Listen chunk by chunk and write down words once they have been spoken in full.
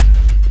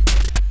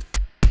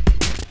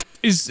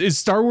Is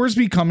Star Wars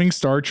becoming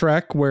Star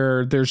Trek,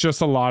 where there's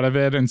just a lot of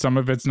it and some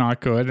of it's not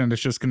good and it's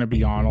just going to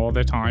be on all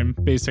the time,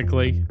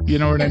 basically? You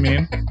know what I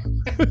mean?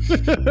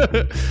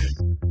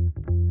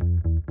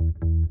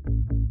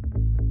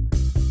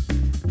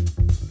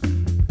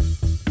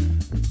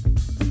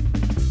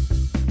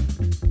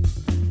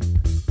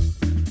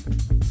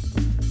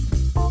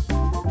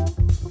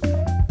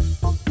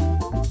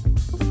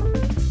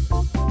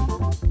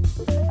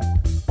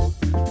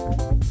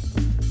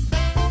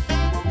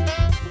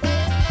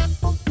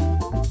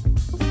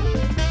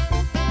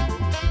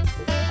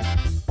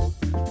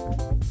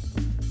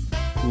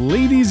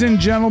 Ladies and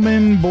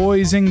gentlemen,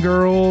 boys and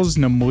girls,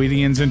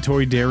 Nemoidians and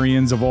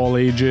Toydarians of all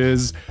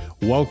ages,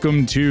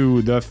 welcome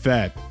to the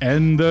Fett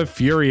and the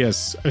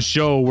Furious, a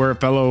show where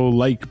fellow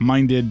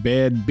like-minded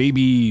bad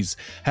babies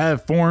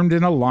have formed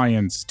an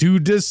alliance to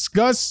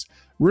discuss,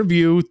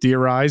 review,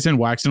 theorize, and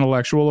wax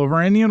intellectual over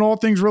any and all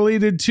things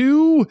related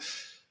to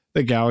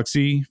the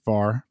galaxy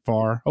far,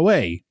 far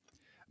away.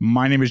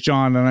 My name is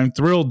John, and I'm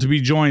thrilled to be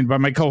joined by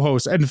my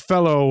co-host and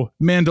fellow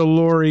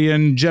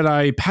Mandalorian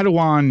Jedi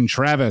Padawan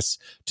Travis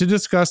to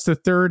discuss the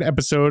third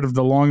episode of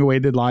the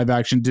long-awaited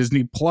live-action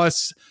Disney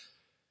Plus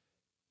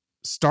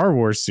Star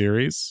Wars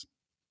series,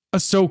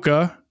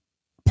 Ahsoka,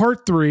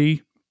 Part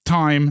 3,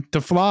 Time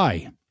to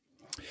Fly.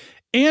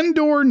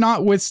 Andor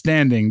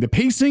notwithstanding, the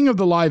pacing of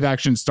the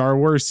live-action Star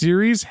Wars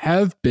series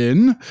have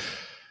been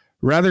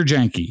rather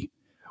janky.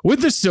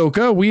 With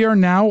Ahsoka, we are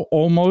now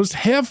almost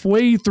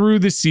halfway through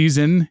the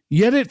season,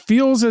 yet it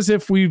feels as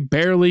if we've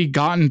barely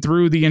gotten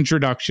through the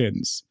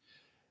introductions.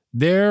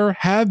 There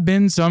have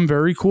been some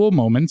very cool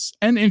moments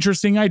and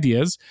interesting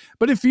ideas,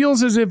 but it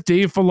feels as if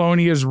Dave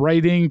Filoni is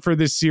writing for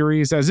this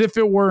series as if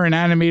it were an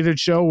animated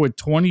show with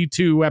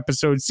 22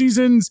 episode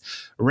seasons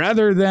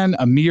rather than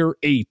a mere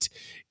 8,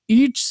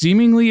 each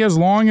seemingly as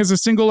long as a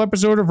single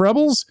episode of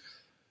Rebels.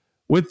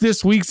 With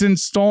this week's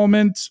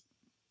installment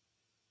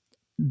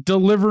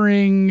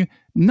delivering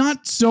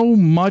not so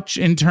much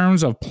in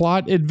terms of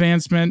plot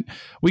advancement,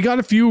 we got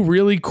a few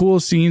really cool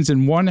scenes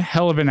and one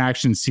hell of an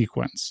action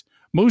sequence.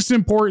 Most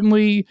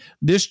importantly,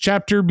 this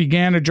chapter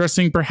began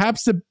addressing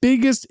perhaps the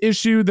biggest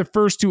issue the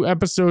first two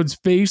episodes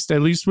faced,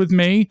 at least with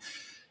me.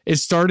 It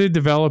started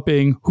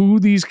developing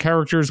who these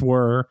characters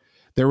were,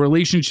 their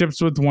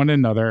relationships with one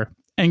another,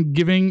 and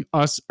giving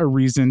us a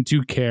reason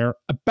to care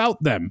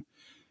about them.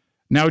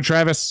 Now,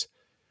 Travis,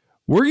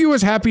 were you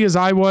as happy as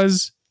I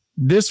was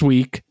this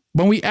week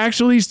when we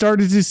actually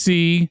started to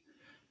see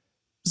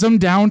some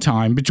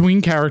downtime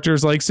between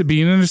characters like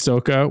Sabine and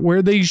Ahsoka,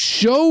 where they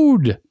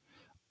showed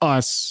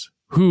us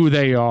who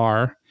they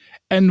are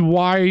and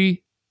why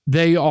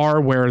they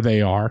are where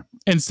they are,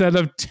 instead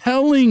of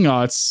telling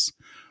us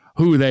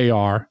who they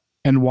are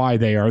and why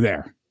they are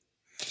there?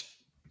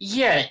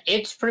 Yeah,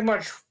 it's pretty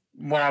much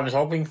what I was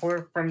hoping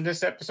for from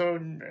this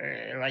episode.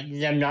 Like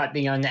them not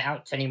being on the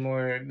outs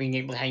anymore, being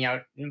able to hang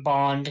out and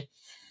bond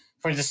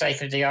for the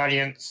sake of the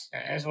audience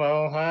as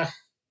well.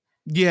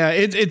 Yeah,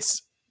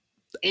 it's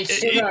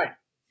still not,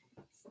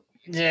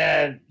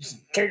 the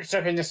character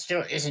stuff in this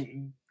still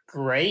isn't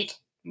great,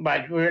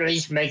 but we're at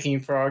least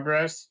making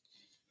progress.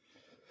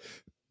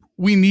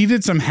 We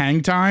needed some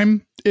hang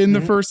time in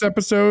the first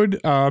episode.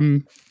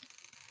 The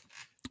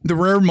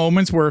rare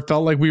moments where it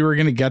felt like we were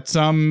going to get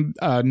some,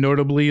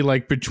 notably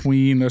like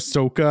between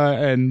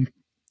Ahsoka and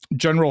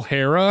General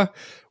Hera,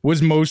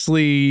 was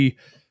mostly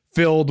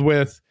filled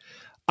with,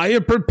 I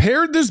have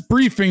prepared this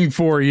briefing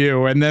for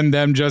you, and then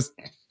them just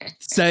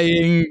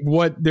saying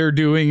what they're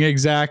doing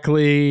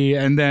exactly,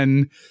 and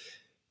then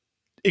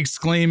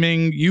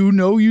exclaiming,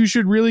 you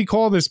should really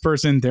call this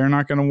person. They're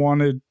not going to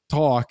want to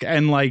talk.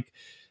 And like,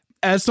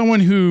 as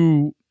someone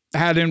who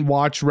hadn't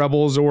watched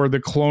Rebels or the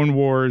Clone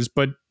Wars,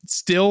 but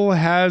still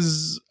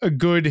has a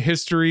good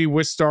history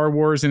with Star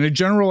Wars and a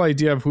general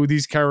idea of who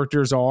these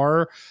characters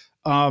are,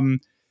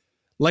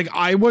 like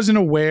I wasn't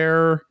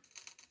aware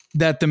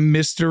that the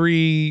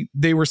mystery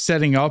they were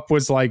setting up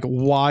was like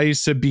why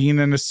Sabine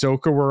and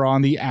Ahsoka were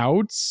on the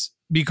outs,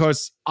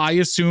 because I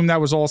assumed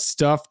that was all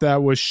stuff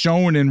that was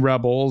shown in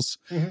Rebels,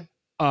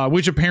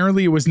 which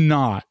apparently it was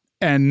not.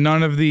 And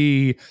none of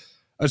the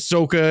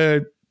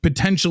Ahsoka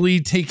potentially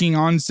taking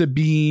on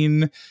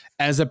Sabine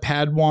as a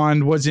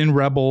Padawan was in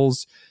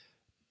Rebels,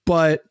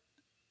 but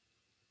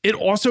it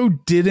also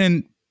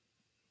didn't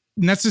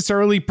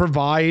necessarily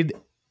provide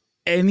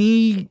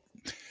any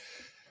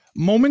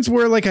moments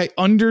where like I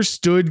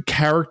understood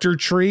character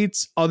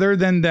traits other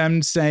than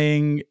them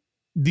saying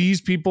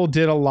these people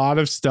did a lot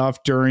of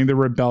stuff during the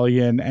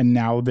rebellion and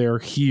now they're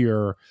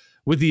here,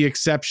 with the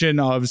exception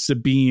of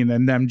Sabine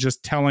and them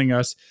just telling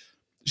us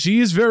she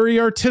is very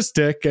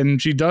artistic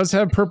and she does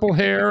have purple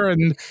hair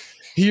and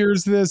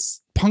here's this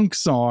punk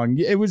song.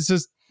 It was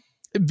just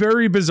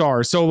very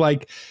bizarre. So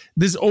like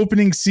this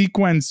opening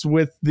sequence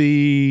with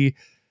the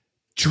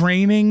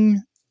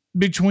training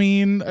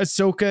between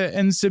Ahsoka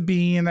and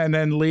Sabine, and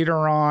then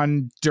later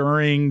on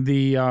during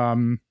the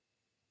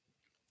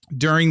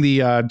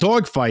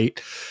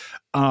dogfight,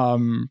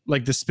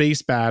 like the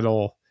space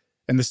battle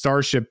and the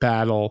starship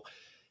battle,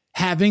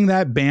 having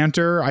that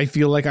banter, I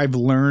feel like I've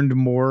learned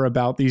more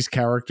about these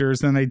characters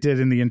than I did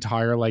in the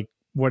entire, like,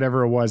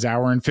 whatever it was,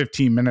 hour and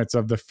 15 minutes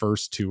of the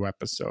first 2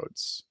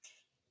 episodes.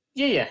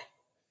 Yeah.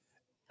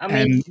 I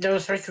mean,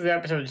 those first 2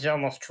 episodes are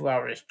almost 2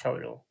 hours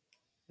total.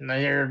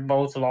 They're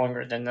both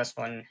longer than this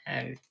one,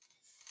 and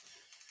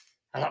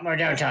a lot more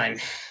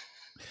downtime.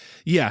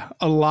 Yeah,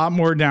 a lot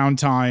more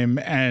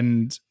downtime.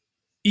 And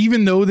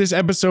even though this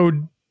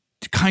episode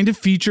kind of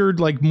featured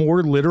like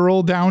more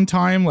literal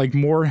downtime, like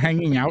more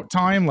hanging out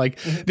time,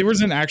 like there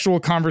was an actual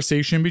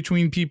conversation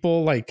between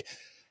people, like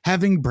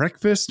having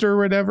breakfast or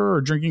whatever,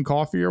 or drinking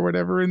coffee or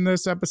whatever in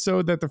this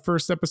episode, that the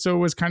first episode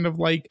was kind of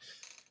like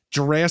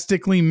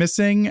drastically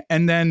missing.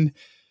 And then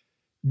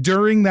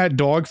during that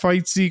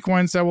dogfight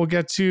sequence that we'll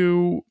get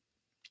to,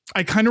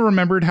 I kind of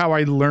remembered how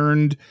I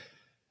learned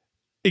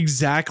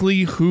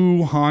exactly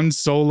who Han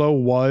Solo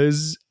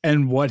was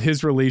and what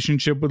his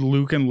relationship with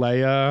Luke and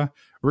Leia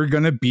were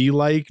going to be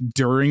like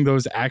during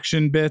those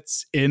action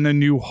bits in A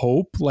New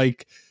Hope.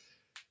 Like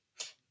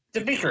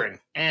the bickering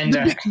and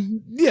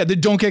the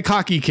don't get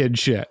cocky kid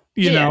shit,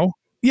 you know?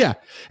 Yeah.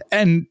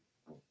 And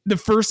the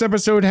first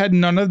episode had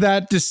none of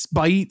that,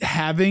 despite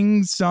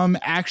having some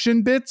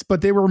action bits,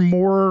 but they were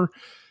more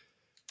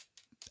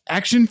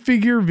action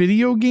figure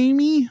video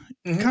gamey,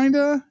 kind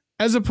of,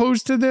 as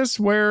opposed to this,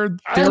 where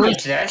I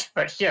liked that.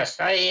 But yes,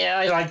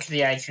 I liked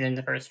the action in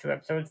the first 2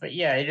 episodes. But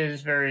yeah, it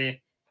is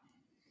very.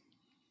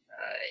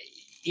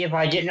 If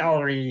I didn't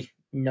already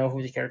know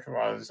who the character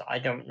was, I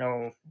don't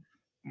know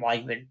why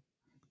you would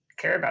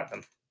care about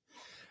them.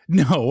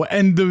 No,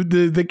 and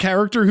the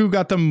character who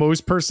got the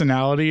most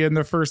personality in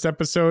the first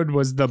episode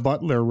was the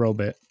butler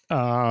robot,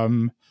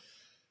 Hu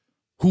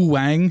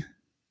Wang.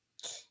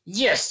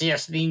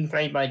 Yes, being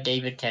played by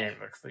David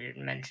Tennant, which we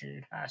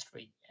mentioned last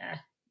week.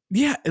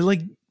 Yeah,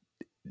 like,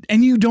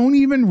 and you don't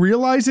even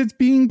realize it's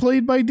being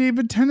played by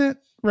David Tennant,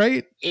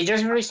 right? It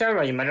doesn't really sound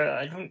like him.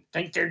 I don't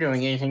think they're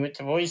doing anything with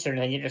the voice or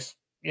anything.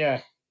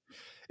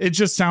 It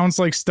just sounds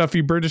like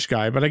stuffy British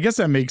guy, but I guess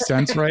that makes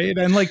sense, right?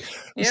 And like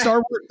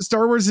Star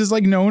Wars is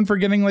like known for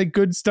getting like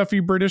good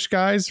stuffy British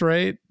guys,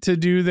 right, to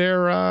do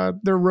their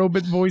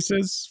robot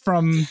voices,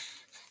 from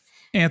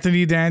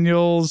Anthony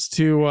Daniels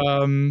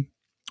to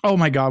oh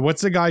my god,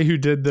 what's the guy who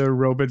did the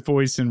robot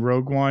voice in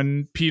Rogue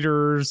One?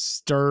 Peter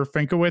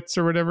Serafinowicz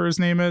or whatever his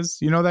name is.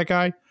 You know that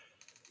guy?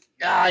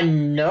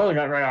 No,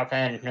 not right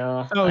offhand.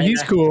 No. Oh,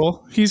 he's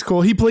cool. He's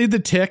cool. He played the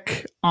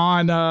Tick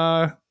on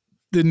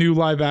the new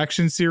live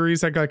action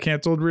series that got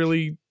canceled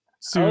really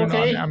soon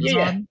on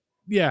Amazon.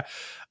 Yeah.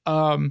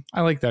 I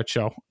like that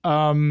show.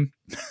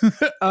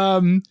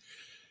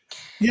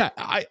 Yeah,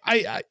 I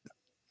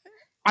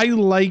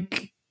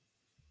like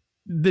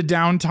the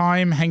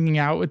downtime hanging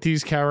out with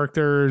these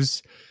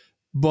characters,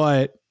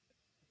 but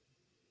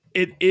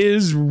it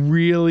is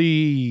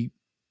really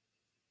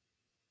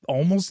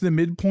almost the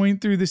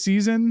midpoint through the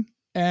season,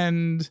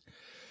 and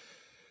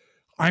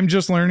I'm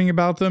just learning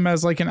about them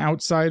as like an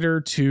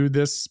outsider to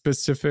this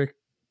specific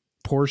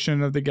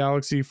portion of the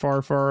galaxy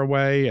far, far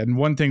away. And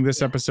one thing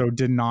this episode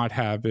did not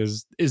have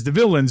is the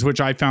villains, which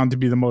I found to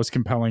be the most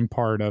compelling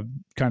part of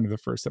kind of the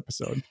first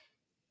episode.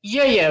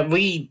 Yeah,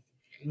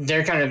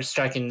 they're kind of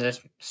stuck in this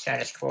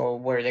status quo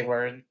where they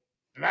were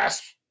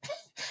last.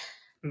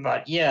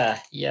 But yeah,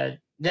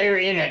 they're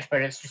in it,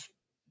 but it's just,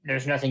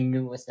 there's nothing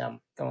new with them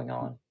going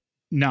on.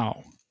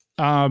 No.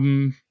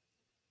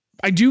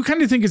 I do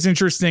kind of think it's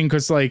interesting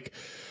because, like,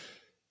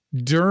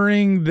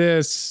 during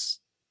this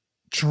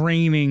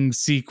training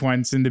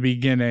sequence in the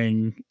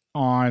beginning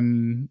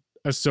on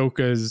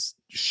Ahsoka's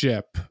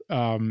ship,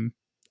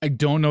 I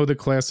don't know the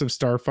class of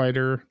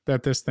starfighter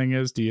that this thing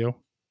is. Do you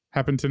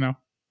happen to know?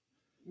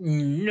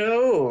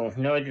 No,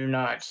 I do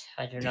not.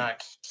 I'm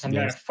not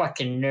a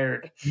fucking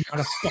nerd. You're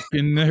not a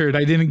fucking nerd.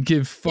 I didn't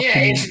give fucking... Yeah,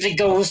 it's the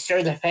ghost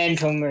or the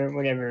phantom or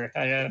whatever.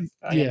 I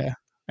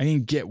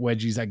didn't get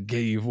wedgies. I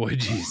gave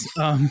wedgies.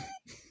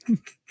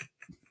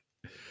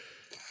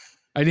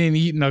 I didn't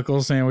eat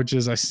knuckle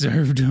sandwiches. I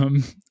served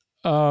them.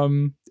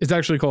 It's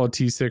actually called a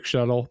T6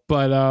 shuttle,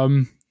 but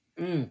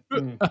they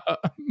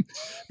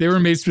were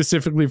made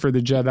specifically for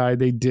the Jedi.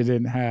 They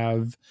didn't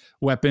have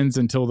weapons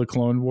until the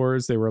Clone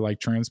Wars. They were like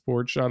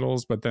transport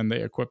shuttles, but then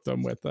they equipped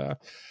them with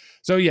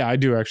so yeah, I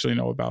do actually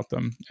know about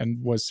them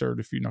and was served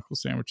a few knuckle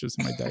sandwiches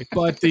in my day.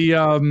 But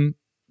the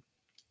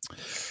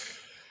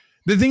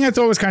thing I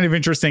thought was kind of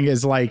interesting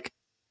is, like,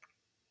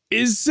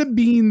 is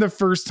Sabine the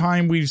first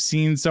time we've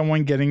seen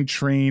someone getting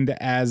trained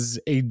as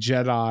a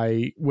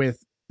Jedi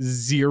with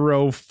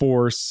zero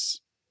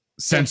force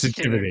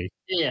sensitivity?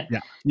 Yeah.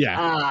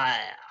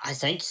 I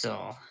think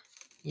so.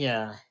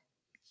 Yeah.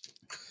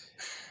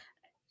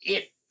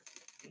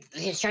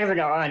 It's kind of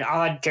an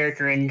odd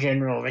character in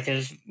general,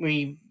 because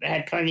we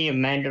had plenty of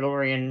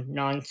Mandalorian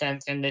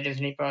nonsense in the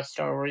Disney Plus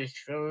Star Wars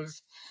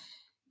shows,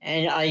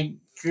 and I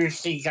do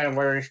see kind of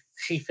where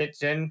she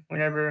fits in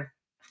whenever.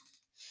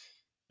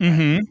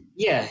 Mm-hmm.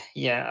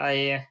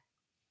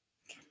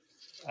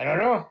 I don't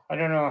know.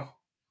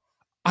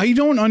 I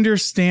don't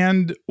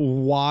understand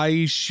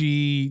why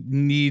she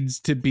needs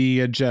to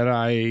be a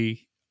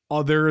Jedi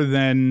other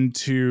than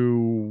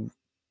to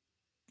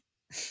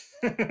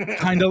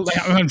kind of,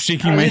 I'm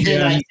shaking my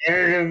head.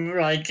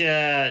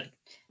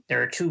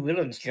 There are two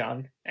villains,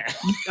 John.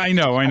 I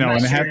know. I'm not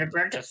and sure an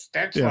apprentice.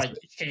 That's yes, like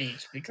she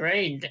needs to be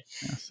trained.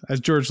 yes. As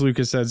George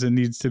Lucas says, it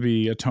needs to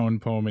be a tone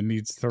poem. It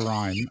needs to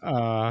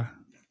rhyme.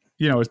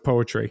 It's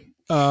poetry.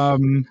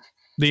 The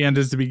end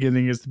is the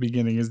beginning, is the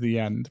beginning is the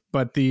end.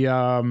 But this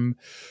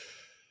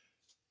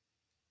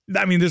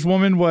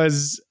woman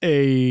was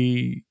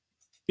a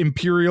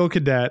Imperial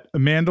cadet, a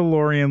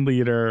Mandalorian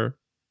leader,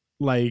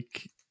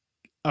 like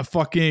a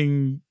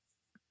fucking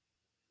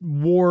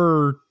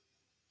war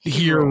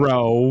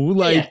hero.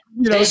 Like,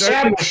 they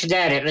established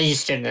that at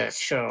least in this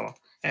show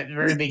at the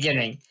very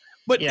beginning.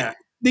 But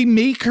they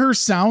make her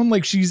sound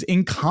like she's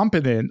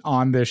incompetent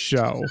on this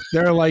show.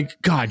 They're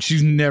like, God,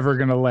 she's never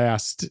gonna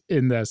last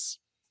in this.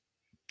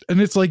 And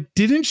it's like,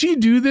 didn't she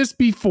do this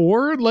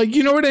before? Like,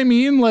 you know what I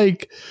mean?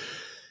 Like,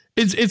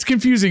 it's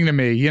confusing to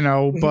me,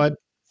 but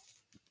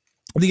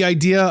the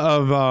idea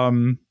of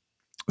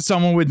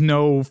someone with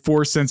no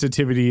force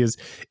sensitivity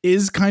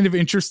is kind of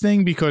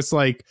interesting, because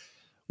like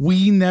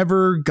we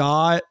never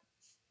got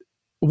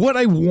what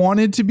I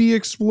wanted to be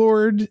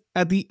explored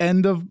at the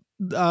end of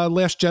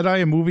Last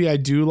Jedi, a movie I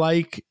do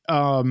like.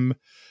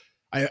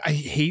 I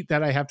hate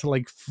that I have to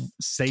like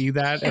say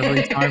that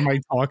every time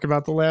I talk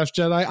about The Last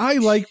Jedi. I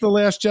like The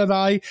Last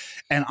Jedi,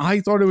 and I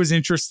thought it was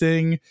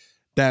interesting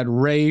that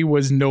Rey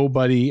was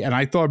nobody, and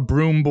I thought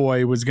Broom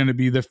Boy was going to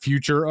be the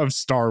future of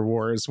Star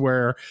Wars,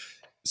 where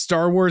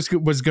Star Wars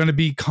was going to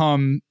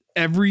become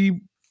everyone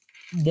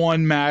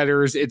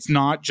matters. It's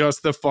not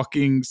just the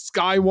fucking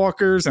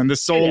Skywalkers and the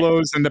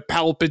Solos and the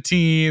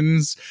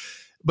Palpatines,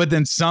 but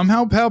then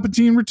somehow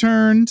Palpatine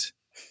returned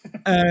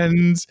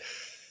and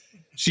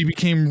she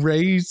became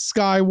Rey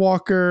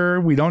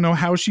Skywalker. We don't know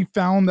how she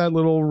found that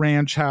little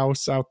ranch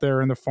house out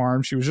there in the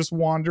farm. She was just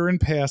wandering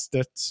past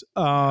it.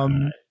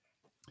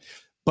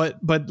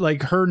 But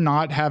like her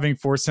not having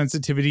force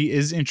sensitivity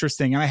is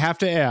interesting. And I have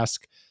to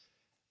ask,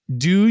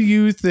 do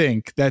you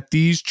think that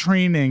these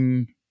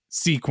training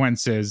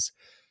sequences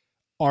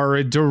are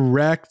a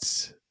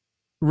direct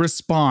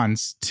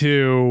response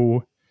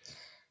to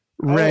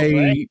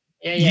Rey?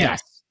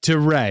 Yes, to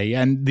Rey,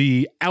 and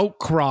the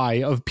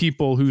outcry of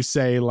people who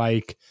say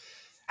like,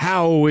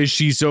 how is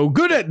she so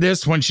good at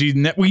this when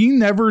we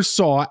never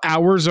saw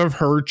hours of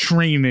her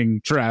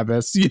training,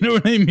 Travis? You know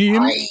what I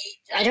mean?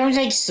 I don't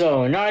think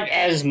so. Not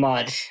as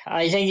much.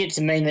 I think it's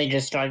mainly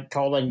just like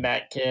calling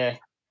back to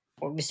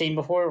what we've seen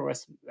before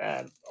with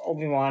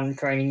Obi-Wan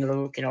training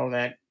Luke and all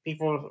that.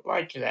 People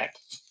liked that.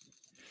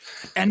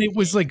 And it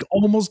was like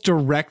almost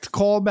direct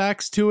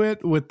callbacks to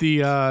it with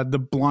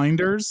the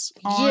blinders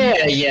on.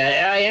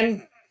 Yeah. I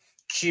am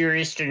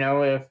curious to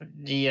know if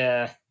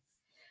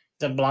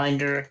the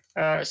blinder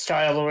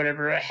style or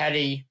whatever had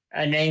a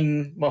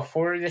name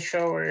before the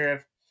show, or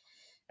if,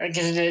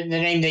 because the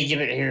name they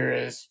give it here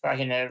is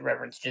fucking a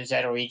reference to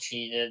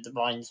Zatoichi, the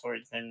blind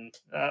swordsman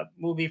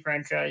movie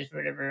franchise,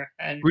 whatever.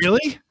 And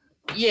really?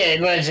 Yeah,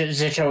 it was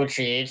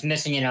Zatoichi. It's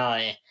missing an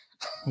eye.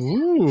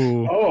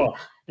 Ooh. Oh,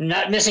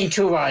 not missing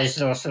two eyes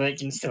though, so they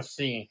can still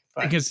see.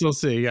 But I can still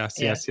see. Yes.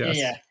 Yeah.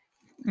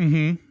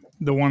 Mm-hmm.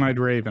 The one-eyed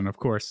raven, of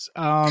course.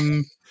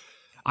 I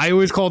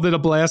always called it a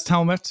blast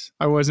helmet.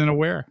 I wasn't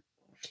aware.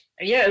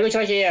 Yeah, it looks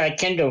like a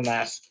kendo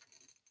mask.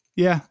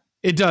 Yeah,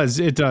 it does.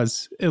 It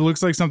does. It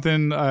looks like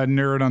something a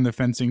nerd on the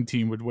fencing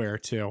team would wear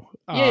too.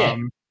 Yeah.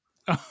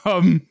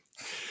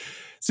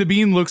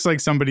 Sabine looks like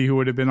somebody who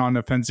would have been on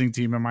a fencing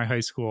team in my high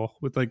school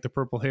with like the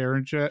purple hair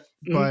and shit.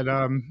 Mm-hmm. But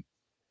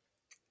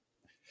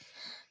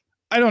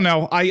I don't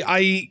know.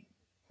 I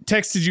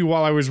texted you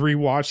while I was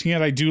rewatching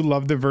it. I do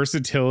love the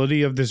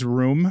versatility of this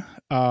room.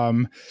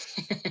 I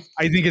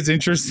think it's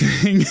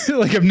interesting.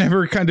 Like I've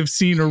never kind of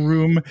seen a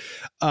room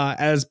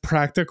as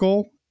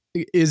practical.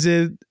 Is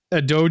it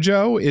a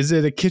dojo? Is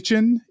it a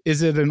kitchen?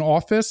 Is it an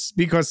office?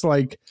 Because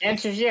like the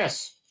answer is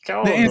yes.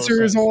 The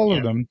answer is all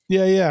of them.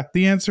 Yeah.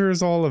 The answer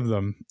is all of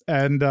them.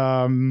 And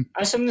I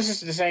assume this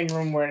is the same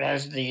room where it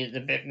has the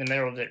bit in the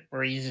middle that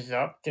raises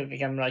up to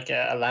become like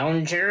a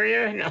lounge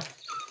area. No.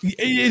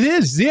 It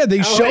is. Yeah,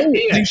 they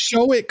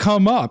show it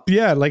come up.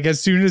 Yeah, like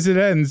as soon as it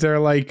ends, they're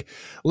like,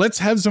 "Let's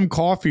have some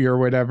coffee or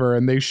whatever,"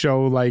 and they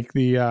show like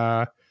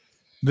the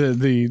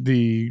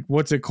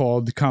what's it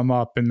called come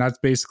up, and that's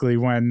basically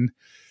when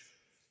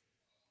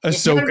Ahsoka.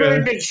 It's not a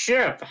very big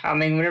ship. I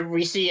mean, whenever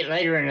we see it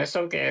later, and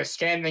Ahsoka is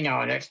standing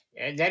on it,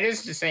 that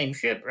is the same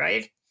ship,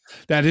 right?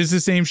 That is the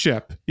same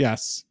ship.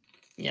 Yes.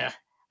 Yeah,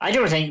 I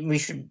don't think we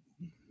should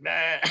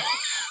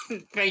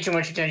pay too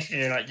much attention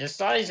to like the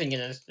sizing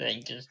of this thing,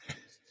 because.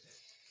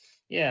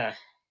 Yeah.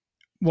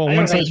 Well, I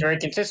don't think it's very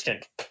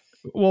consistent.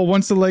 Well,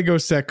 once the Lego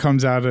set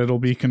comes out, it'll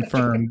be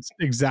confirmed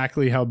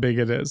exactly how big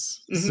it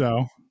is. Mm-hmm.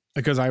 So,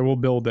 because I will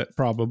build it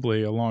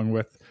probably along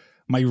with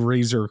my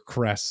Razor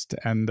Crest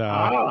and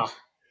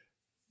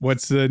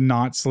what's the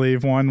not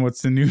slave one?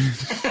 What's the new?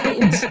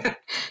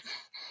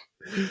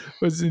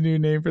 What's the new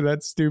name for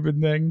that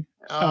stupid thing?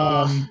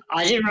 I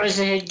didn't realize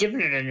they had given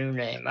it a new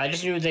name. I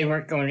just knew they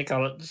weren't going to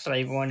call it the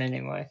slave one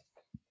anyway.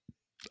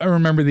 I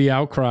remember the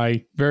outcry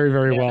very,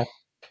 very well.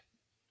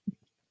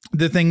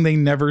 The thing they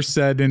never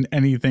said in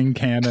anything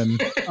canon,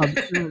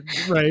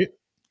 right?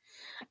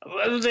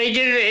 Well, they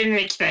did it in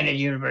the expanded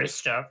universe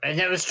stuff, and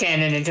that was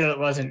canon until it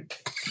wasn't.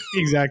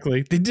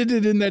 Exactly. They did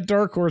it in that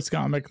Dark Horse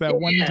comic that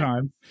one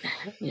time.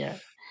 Yeah.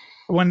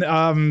 When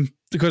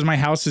because my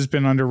house has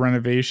been under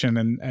renovation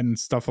and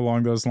stuff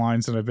along those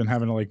lines, and I've been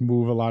having to like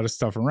move a lot of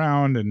stuff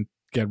around and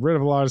get rid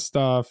of a lot of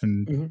stuff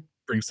and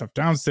bring stuff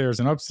downstairs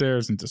and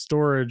upstairs into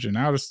storage and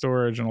out of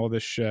storage and all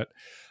this shit.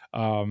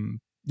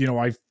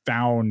 I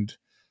found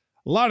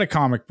a lot of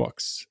comic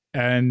books,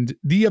 and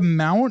the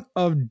amount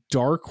of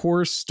Dark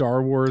Horse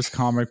Star Wars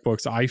comic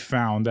books I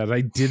found that I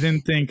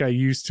didn't think I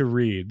used to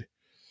read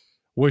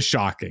was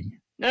shocking.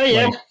 Oh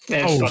yeah,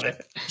 that's funny.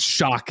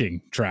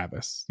 Shocking,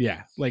 Travis.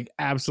 Yeah, like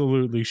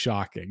absolutely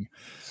shocking.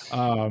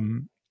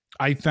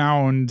 I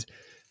found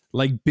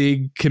like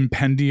big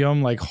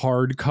compendium, like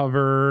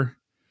hardcover,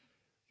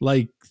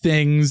 like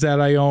things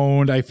that I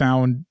owned. I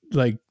found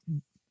like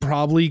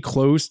probably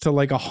close to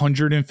like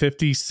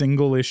 150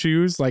 single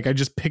issues. Like I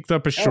just picked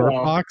up a short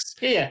box.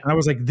 Yeah. And I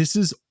was like, this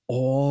is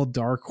all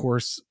Dark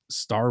Horse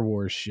Star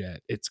Wars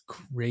shit. It's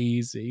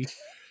crazy.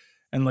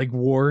 And like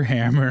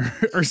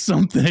Warhammer or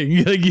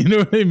something. Like, you know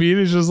what I mean?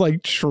 It's just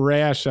like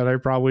trash that I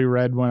probably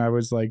read when I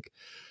was like,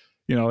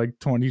 like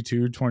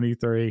 22,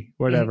 23,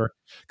 whatever.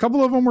 A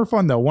couple of them were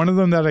fun though. One of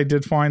them that I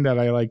did find that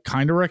I like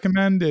kind of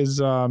recommend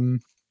is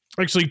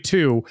actually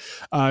two.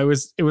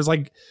 It was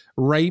like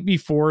right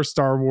before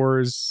Star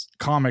Wars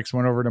comics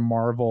went over to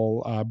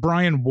Marvel.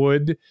 Brian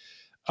Wood,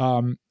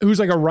 who's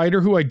like a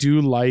writer who I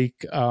do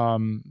like, got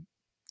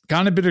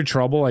in a bit of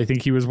trouble. I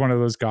think he was one of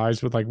those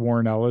guys with like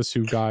Warren Ellis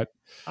who got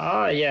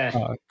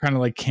kind of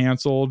like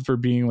canceled for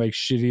being like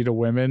shitty to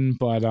women.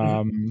 But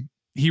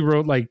he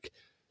wrote like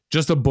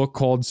just a book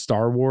called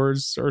Star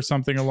Wars or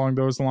something along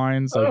those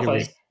lines.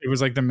 Like it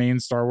was like the main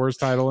Star Wars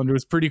title, and it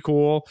was pretty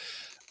cool.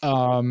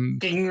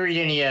 Didn't you read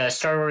any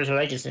Star Wars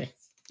Legacy?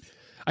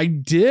 I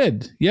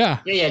did. Yeah.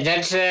 Yeah.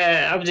 That's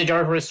of the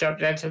Dark Horse stuff.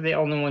 That's the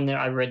only one that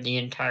I read the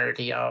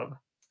entirety of.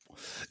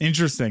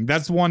 Interesting.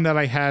 That's one that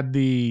I had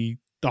the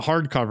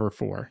hardcover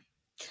for.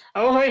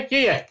 Oh,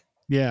 yeah.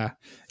 Yeah.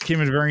 It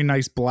came in a very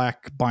nice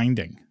black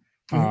binding.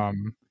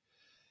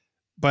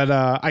 But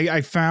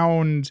I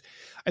found,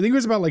 I think it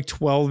was about like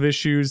 12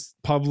 issues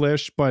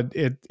published, but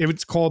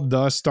it's called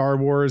The Star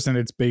Wars, and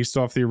it's based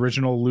off the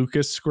original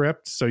Lucas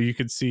script. So you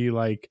could see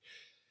like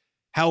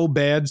how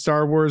bad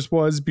Star Wars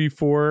was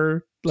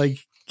before like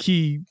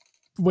he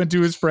went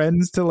to his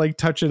friends to like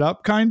touch it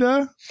up kind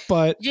of,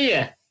 but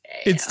yeah,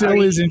 it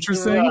still is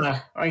interesting.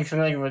 Are you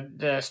familiar with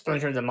the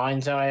Splinter of the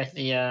Mind's Eye?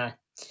 It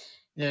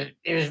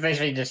was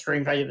basically the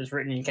screenplay that was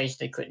written in case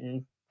they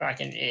couldn't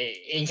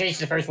in case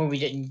the first movie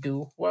didn't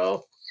do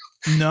well.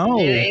 No,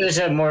 it was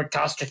a more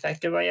cost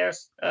effective, I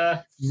guess.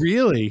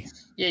 Really?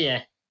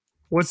 Yeah.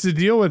 What's the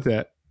deal with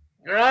it?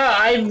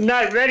 I've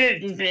not read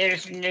it in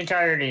its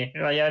entirety.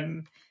 Like,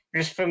 I'm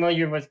just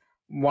familiar with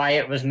why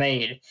it was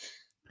made.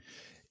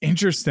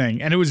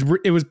 Interesting. And it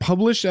was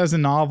published as a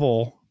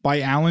novel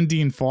by Alan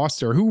Dean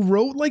Foster, who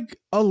wrote like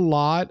a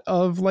lot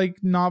of like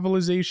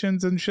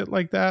novelizations and shit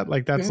like that.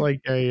 Like that's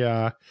like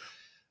a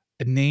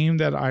name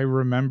that I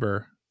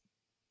remember.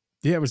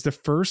 Yeah, it was the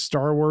first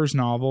Star Wars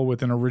novel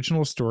with an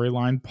original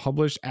storyline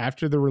published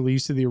after the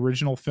release of the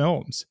original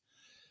films.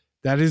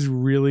 That is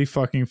really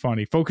fucking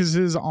funny.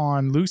 Focuses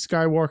on Luke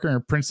Skywalker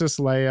and Princess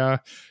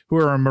Leia, who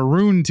are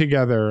marooned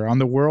together on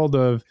the world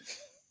of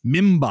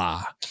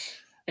Mimba.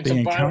 It's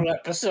a bottle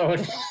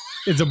episode.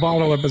 It's a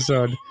bottle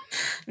episode.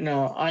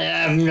 No, I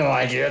have no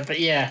idea. But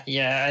yeah.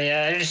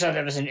 I just thought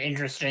that was an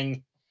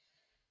interesting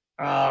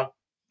plan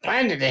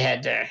that they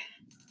had there.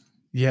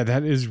 Yeah,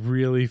 that is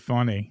really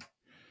funny.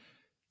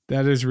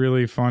 That is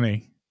really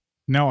funny.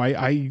 No,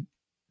 I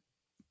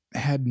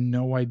had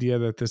no idea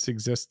that this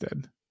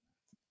existed.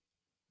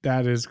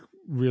 That is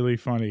really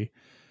funny.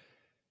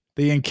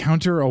 They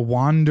encounter a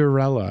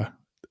Wanderella,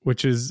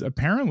 which is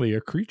apparently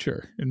a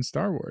creature in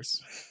Star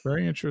Wars.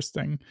 Very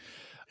interesting.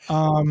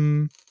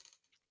 What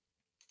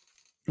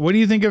do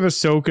you think of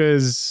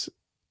Ahsoka's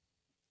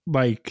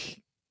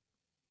like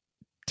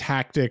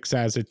tactics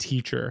as a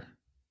teacher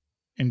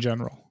in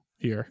general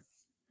here?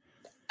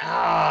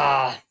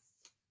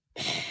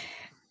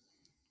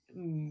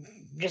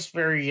 Just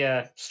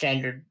very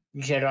standard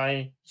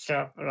Jedi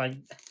stuff. Like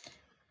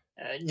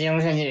the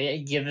only thing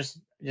that gives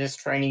this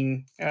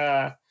training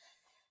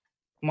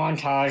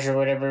montage or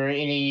whatever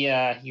any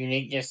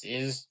uniqueness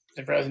is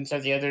the presence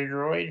of the other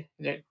droid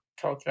that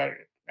talks about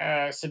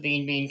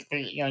Sabine being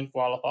completely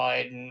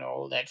unqualified and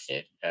all that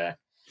shit.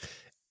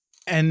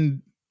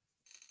 And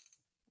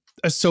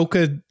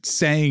Ahsoka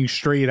saying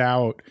straight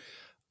out,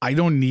 I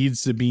don't need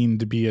Sabine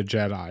to be a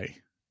Jedi.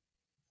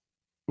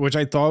 Which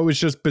I thought was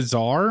just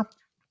bizarre.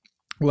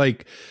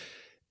 Like,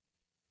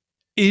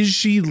 is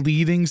she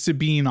leading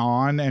Sabine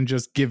on and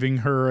just giving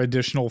her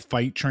additional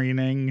fight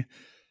training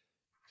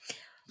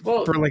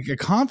for like a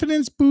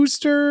confidence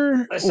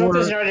booster?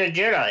 Ahsoka's not a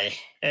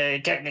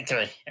Jedi,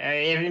 technically.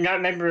 If you're not a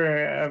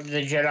member of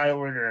the Jedi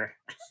Order.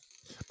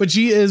 But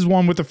she is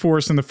one with the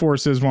Force, and the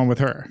Force is one with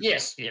her.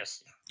 Yes.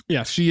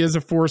 Yeah, she is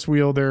a Force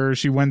wielder.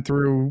 She went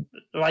through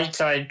light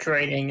side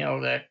training, all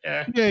that.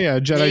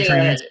 Jedi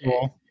training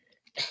school.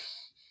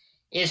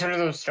 It's one of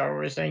those Star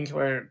Wars things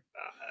where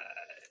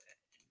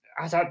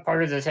I thought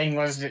part of the thing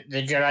was that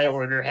the Jedi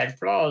Order had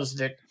flaws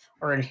that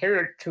are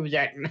inherent to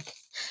that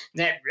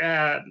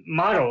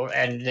model,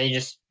 and they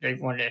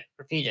want to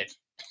repeat it.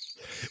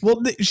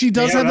 Well, she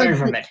does have learn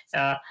from it.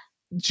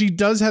 She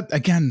does have,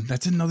 again,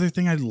 that's another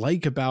thing I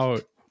like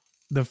about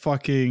the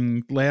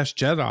fucking Last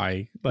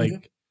Jedi.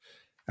 Like,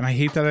 and I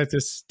hate that I have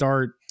to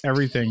start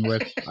everything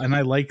with, and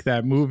I like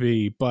that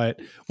movie, but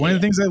one of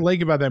the things I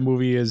like about that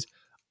movie is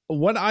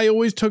what I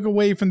always took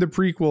away from the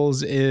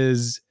prequels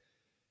is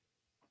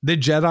the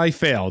Jedi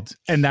failed,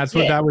 and that's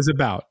what that was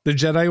about. The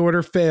Jedi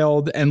Order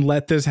failed and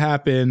let this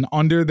happen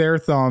under their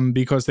thumb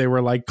because they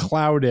were like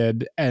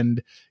clouded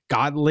and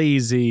got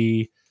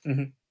lazy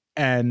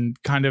and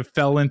kind of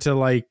fell into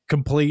like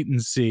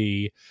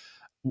complacency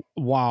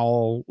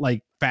while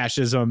like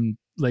fascism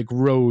like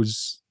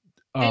rose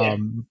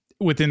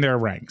within their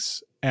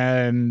ranks.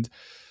 And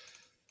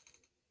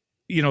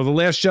the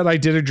Last Jedi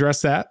did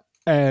address that,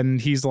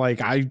 and he's like,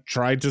 I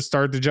tried to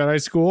start the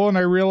Jedi school and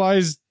I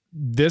realized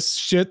this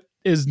shit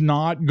is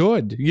not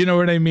good. You know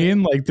what I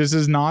mean? Like, this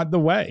is not the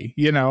way,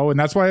 and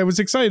that's why I was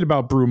excited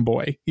about Broom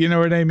Boy. You know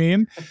what I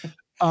mean?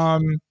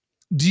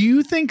 Do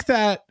you think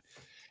that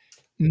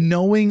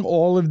knowing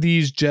all of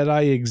these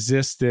Jedi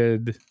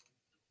existed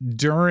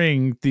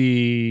during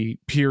the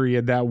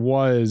period that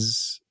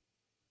was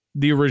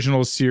the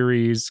original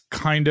series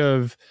kind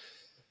of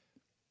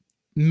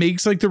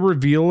makes like the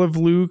reveal of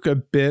Luke a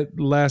bit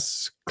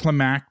less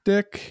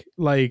climactic,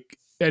 like,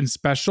 and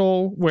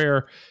special,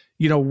 where,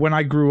 when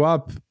I grew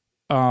up,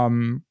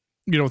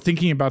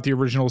 thinking about the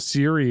original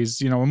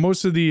series, and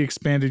most of the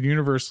expanded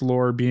universe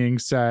lore being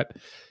set,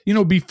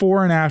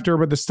 before and after,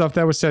 but the stuff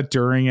that was set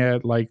during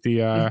it, like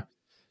the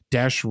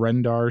Dash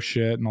Rendar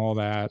shit and all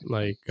that,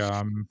 like,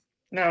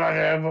 no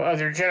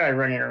other Jedi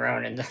running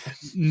around in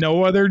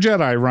no other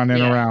Jedi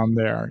running around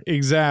there.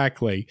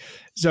 Exactly.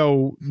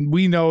 So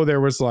we know there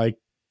was like,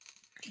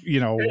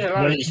 there's a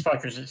lot of these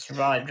fuckers that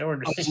survived. A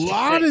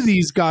lot of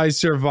these guys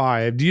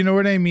survived. Do you know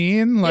what I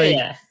mean?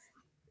 Like,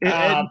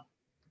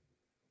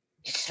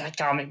 it's like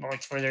comic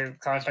books where they're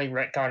constantly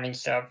retconning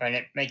stuff, and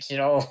it makes it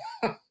all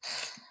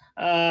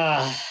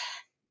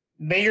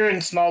bigger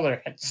and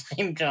smaller at the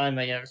same time,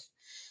 I guess.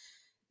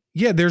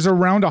 Yeah, there's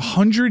around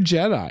 100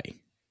 Jedi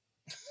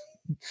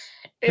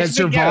that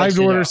survived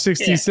Order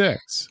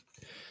 66.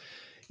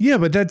 Yeah,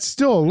 but that's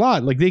still a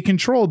lot. Like, they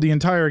controlled the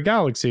entire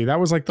galaxy. That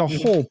was like the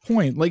whole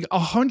point. Like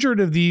 100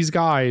 of these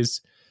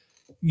guys,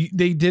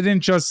 they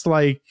didn't just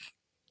like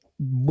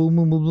boom,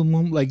 boom, boom, boom,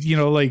 boom. Like,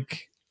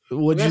 like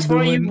what that's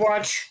why you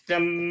watch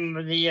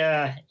them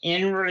the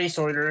in release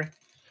order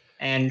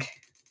and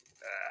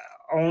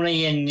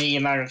only in the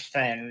amount of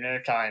time.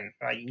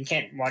 Like, you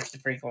can't watch the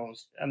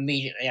prequels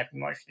immediately after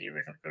you watch the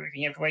original trilogy.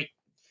 You have to wait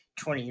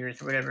 20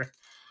 years or whatever.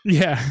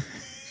 Yeah.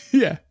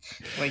 Yeah.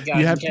 Like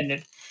God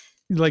intended.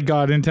 Like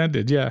God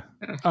intended, yeah.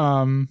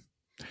 Yeah,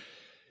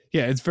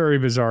 it's very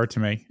bizarre to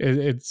me.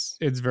 It's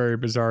very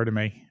bizarre to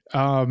me.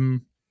 Are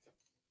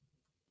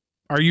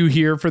you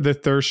here for the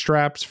thirst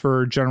traps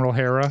for General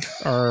Hera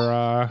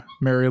or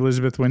Mary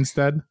Elizabeth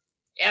Winstead?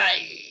 Yeah,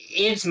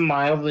 it's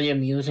mildly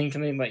amusing to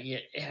me, but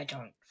I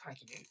don't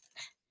fucking.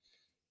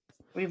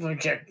 We've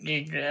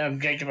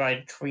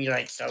objectified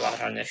Twi'leks a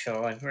lot on this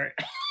show.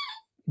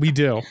 We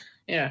do.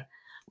 Yeah,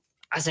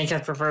 I think I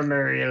prefer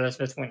Mary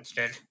Elizabeth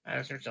Winstead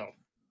as a result.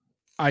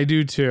 I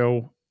do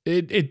too.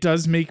 It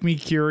does make me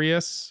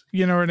curious.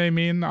 You know what I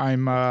mean?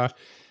 I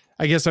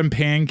guess I'm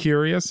pan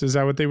curious. Is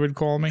that what they would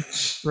call me?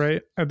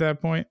 Right at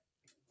that point.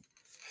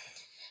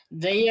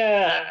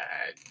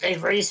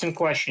 They've raised some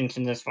questions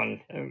in this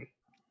one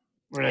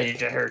related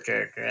to her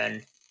character,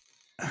 and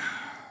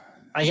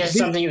I guess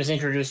something was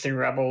introduced in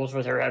Rebels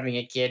with her having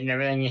a kid and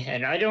everything,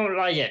 and I don't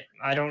like it.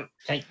 I don't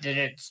think that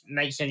it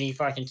makes any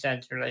fucking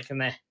sense related to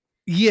me.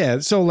 Yeah,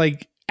 so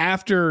like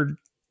after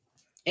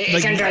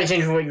it kind of ties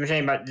into what you were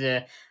saying about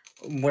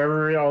where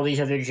are all these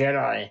other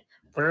Jedi?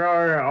 Where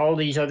are all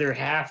these other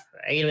half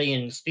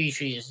alien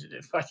species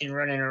fucking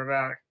running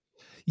around?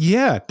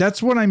 Yeah,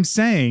 that's what I'm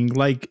saying.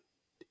 Like,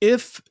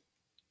 if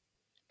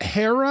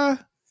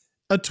Hera,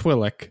 a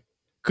Twi'lek,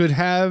 could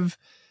have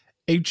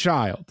a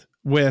child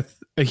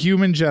with a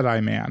human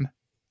Jedi man,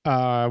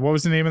 what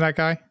was the name of that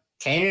guy?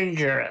 Kanan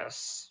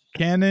Jarrus.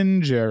 Freddie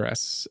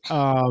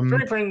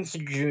Prinze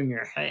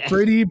Jr.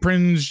 Freddie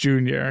Prinze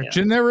Jr. Yeah.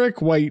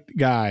 Generic white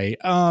guy.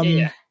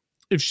 Yeah.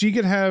 If she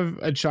could have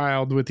a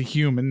child with a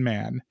human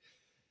man,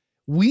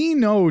 we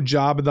know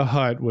Jabba the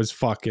Hutt was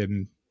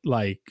fucking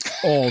like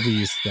all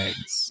these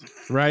things,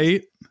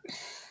 right?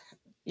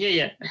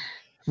 Yeah.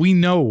 We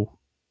know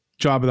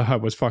Jabba the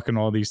Hutt was fucking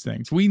all these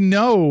things. We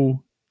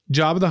know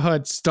Jabba the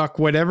Hutt stuck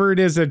whatever it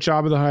is that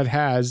Jabba the Hutt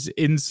has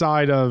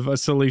inside of a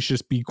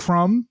Salacious B.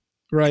 Crumb,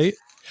 right?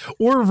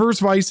 Or reverse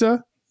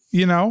versa,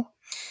 Yeah.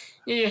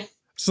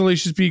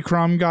 Salacious B.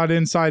 Crumb got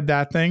inside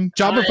that thing.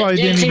 Jabba probably it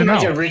didn't seemed even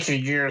like know. a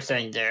Richard Gere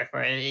thing there,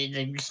 right?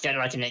 They just got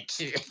like an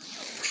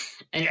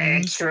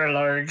extra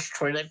large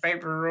toilet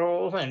paper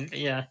roll, and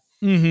yeah.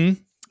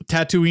 Mm-hmm.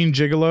 Tatooine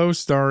Gigolo,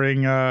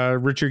 starring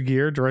Richard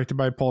Gere, directed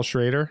by Paul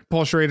Schrader.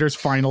 Paul Schrader's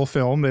final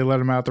film. They let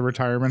him out the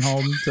retirement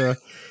home to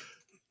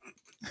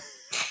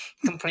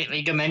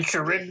completely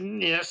dementia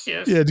ridden. Yes.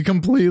 Yeah,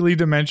 completely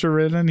dementia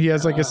ridden. He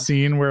has like a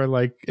scene where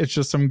like it's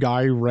just some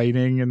guy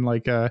writing in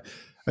like a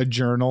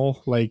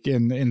journal, like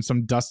in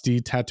some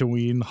dusty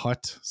Tatooine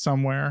hut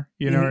somewhere.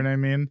 You know what I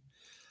mean?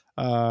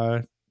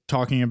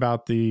 Talking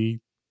about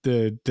the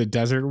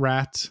desert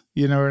rat.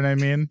 You know what I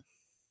mean?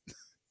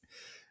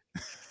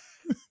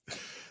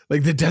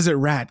 Like the desert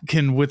rat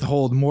can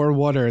withhold more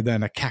water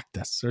than a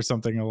cactus or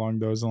something along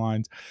those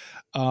lines.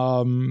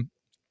 No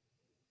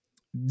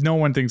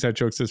one thinks that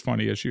joke's as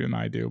funny as you and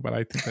I do, but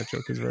I think that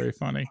joke is very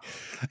funny.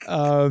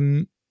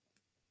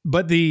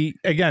 But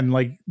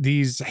like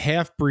these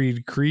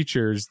half-breed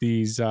creatures,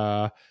 these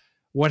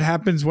what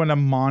happens when a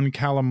Mon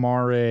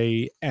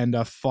Calamari and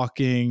a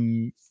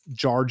fucking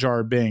Jar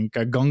Jar Bink,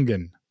 a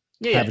Gungan,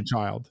 have a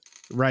child,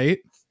 right?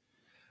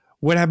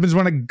 What happens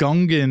when a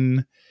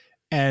Gungan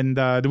and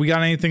do we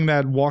got anything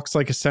that walks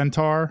like a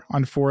centaur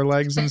on 4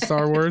 legs in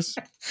Star Wars?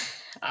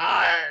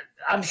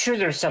 I'm sure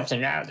there's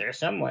something out there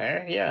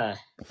somewhere. Yeah.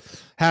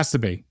 Has to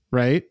be,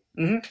 right?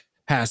 Mm-hmm.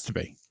 Has to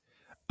be.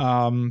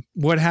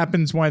 What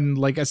happens when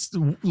like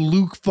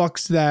Luke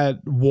fucks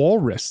that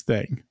walrus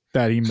thing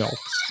that he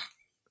milks?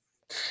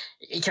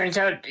 It turns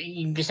out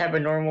you just have a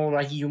normal,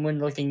 like,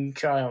 human-looking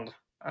child.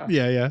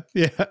 Yeah.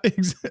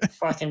 Exactly.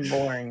 Fucking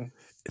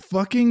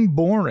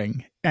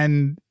boring.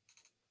 And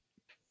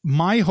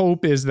my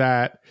hope is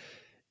that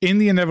in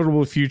the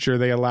inevitable future,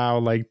 they allow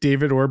like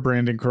David or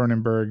Brandon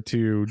Cronenberg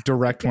to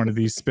direct one of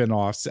these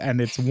spinoffs, and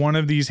it's one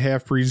of these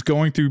half-breeds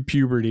going through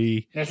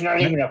puberty. There's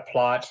not even a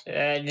plot.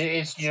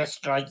 It's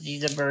just like the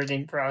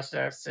birthing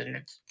process, and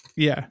it's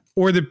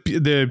or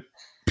the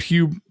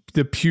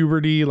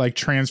puberty like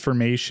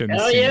transformation.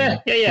 Oh scene.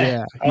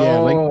 Yeah.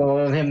 Oh, like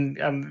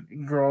him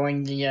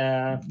growing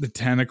the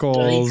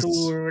tentacles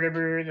or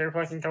whatever they're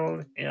fucking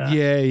called.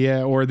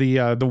 Yeah. Or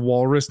the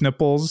walrus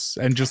nipples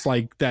and just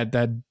like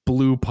that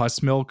blue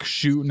pus milk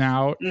shooting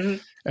out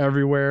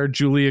everywhere.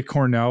 Julia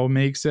Cornell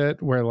makes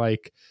it where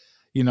like,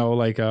 you know,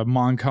 like a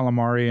Mon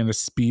Calamari and a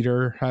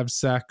speeder have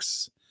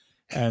sex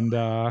and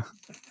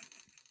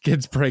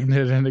gets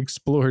pregnant and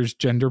explores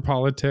gender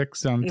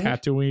politics on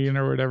Tatooine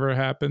or whatever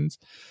happens.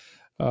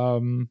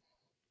 Do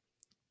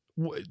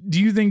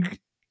you think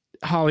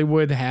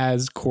Hollywood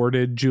has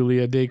courted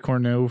Julia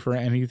Ducournau for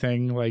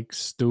anything like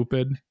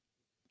stupid?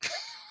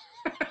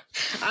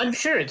 I'm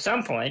sure at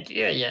some point.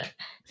 Yeah.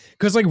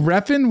 Because like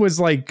Refn was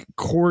like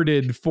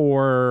courted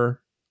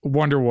for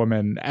Wonder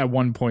Woman at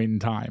one point in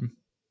time.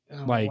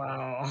 Oh, like,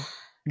 wow.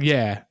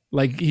 Yeah.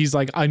 Like he's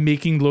like, I'm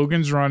making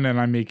Logan's Run and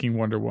I'm making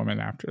Wonder Woman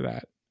after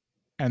that.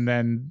 And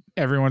then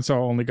everyone saw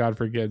Only God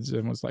Forgives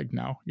and was like,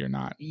 no, you're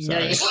not.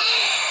 Sorry.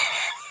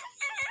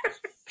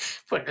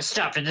 Putting a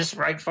stop to this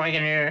right fucking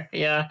here.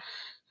 Yeah.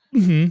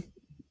 Mm-hmm.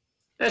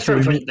 That's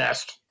probably for the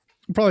best.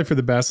 Probably for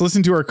the best.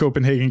 Listen to our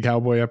Copenhagen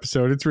Cowboy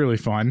episode. It's really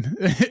fun.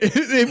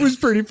 It was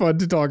pretty fun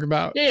to talk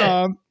about.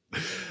 Yeah.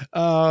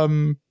 What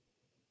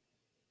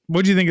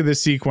do you think of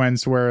this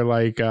sequence where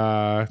like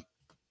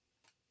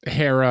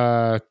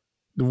Hera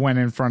went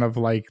in front of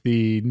like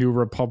the New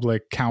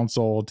Republic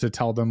Council to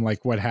tell them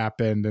like what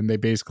happened, and they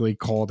basically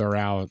called her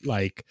out?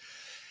 Like,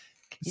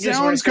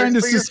 sounds kind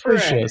of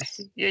suspicious.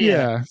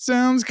 Yeah,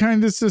 sounds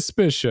kind of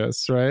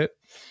suspicious, right?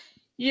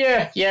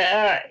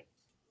 Yeah.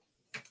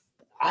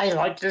 I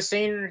liked the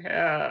scene.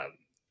 I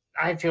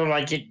feel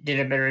like it did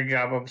a better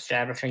job of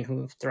establishing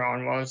who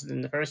Thrawn was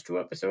than the first 2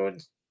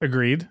 episodes.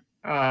 Agreed.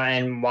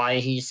 And why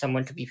he's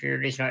someone to be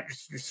feared. He's not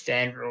just your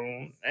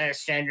standard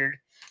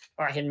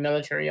fucking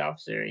military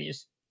officer.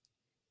 He's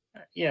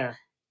yeah,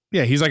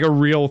 he's like a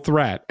real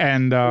threat,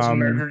 and he's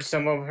murdered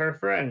some of her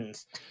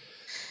friends.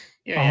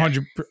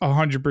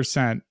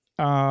 100%.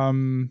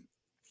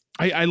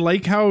 I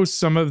like how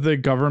some of the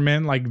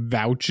government like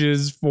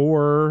vouches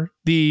for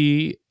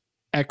the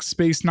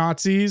ex-space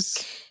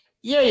Nazis.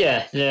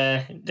 Yeah.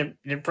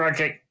 The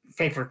project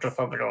paperclip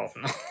of it all.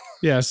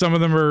 Yeah, some of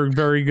them are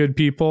very good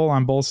people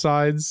on both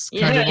sides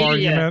kind of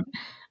argument.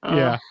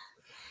 Yeah.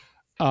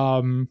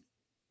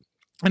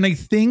 And I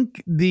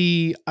think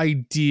the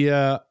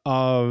idea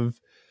of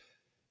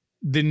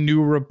the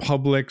New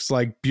Republic's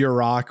like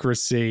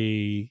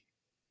bureaucracy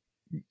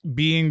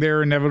being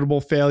their inevitable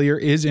failure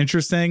is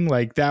interesting.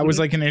 Like that was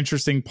like an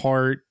interesting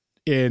part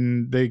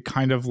in the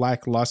kind of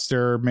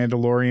lackluster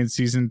Mandalorian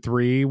season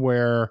 3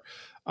 where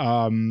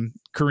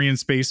Korean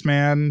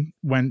Spaceman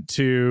went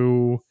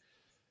to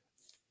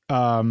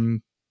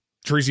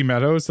Tracy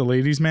Meadows, the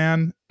ladies'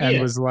 man, and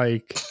was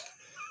like,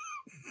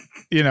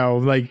 you know,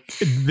 like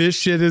this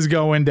shit is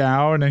going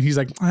down, and he's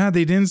like,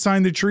 they didn't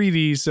sign the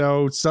treaty,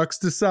 so it sucks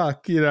to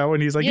suck, you know,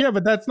 and he's like, yeah,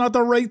 but that's not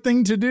the right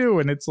thing to do,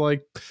 and it's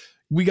like,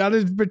 we got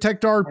to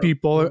protect our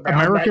people,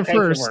 America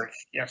first.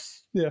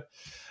 Yes. Yeah.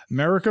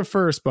 America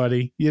first,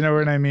 buddy. You know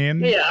what I mean?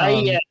 Yeah,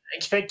 I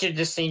expected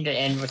this scene to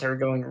end with her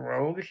going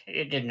rogue.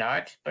 It did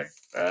not, but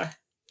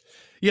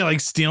yeah, like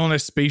stealing a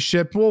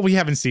spaceship. Well, we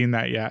haven't seen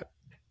that yet.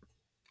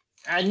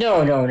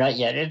 no, not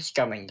yet. It's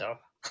coming though.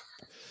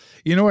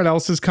 You know what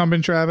else is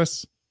coming,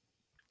 Travis?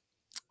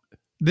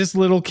 This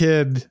little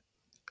kid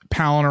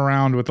palling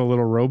around with a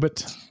little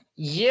robot.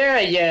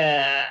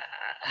 Yeah.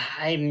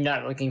 I'm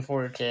not looking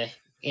forward to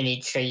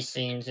any chase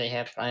scenes they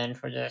have planned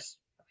for this.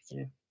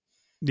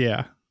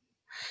 Yeah.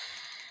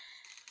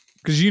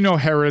 Because you know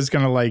Hera's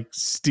going to like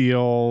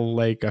steal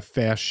like a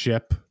fast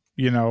ship,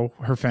 you know,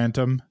 her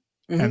Phantom.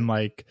 Mm-hmm. And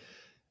like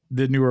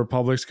the New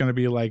Republic's going to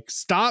be like,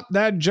 stop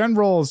that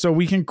general so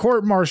we can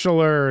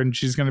court-martial her. And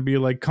she's going to be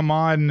like, come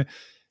on,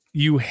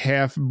 you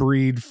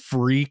half-breed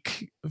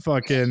freak.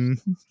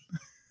 Fucking...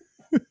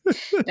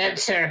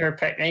 That's her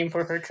pet name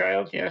for her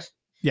child, yes?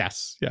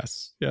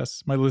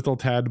 Yes. My little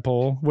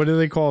tadpole. What do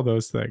they call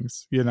those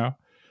things? You know?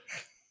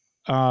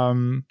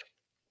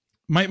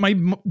 My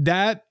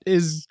that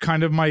is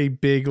kind of my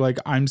big, like,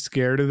 I'm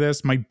scared of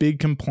this. My big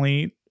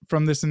complaint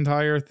from this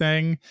entire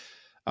thing,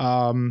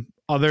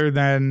 other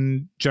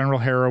than General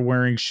Hera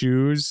wearing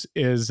shoes,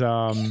 is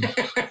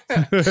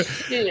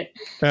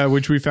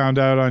which we found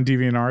out on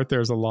DeviantArt.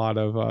 There's a lot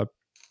of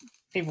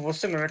people with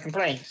similar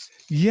complaints.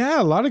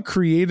 Yeah, a lot of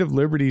creative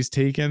liberties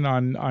taken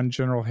on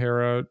General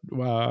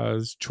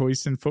Hera's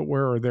choice in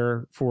footwear, or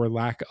therefore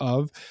lack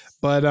of.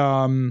 But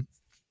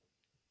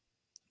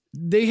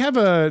they have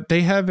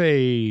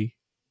a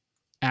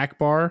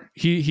Akbar.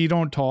 He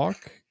don't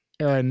talk,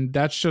 and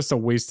that's just a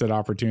wasted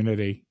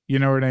opportunity. You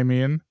know what I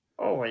mean?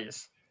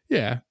 Always.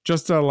 Yeah,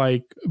 just a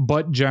like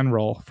butt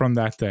general from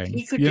that thing.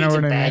 He could you be know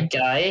the what bad I mean?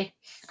 guy.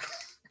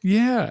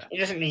 Yeah. He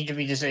doesn't need to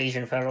be this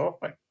Asian fellow,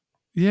 but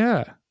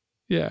yeah.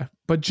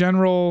 But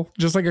general,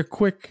 just like a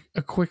quick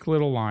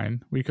little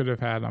line, we could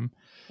have had him.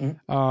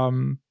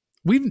 Mm-hmm.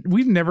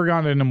 We've never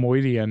gotten an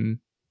Nemoidian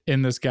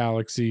in this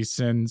galaxy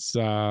since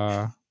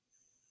the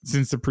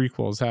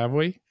prequels, have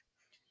we?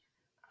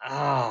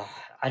 Oh,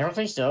 I don't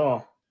think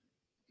so.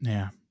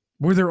 Yeah.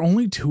 Were there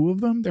only 2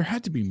 of them? There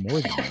had to be more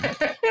than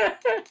that.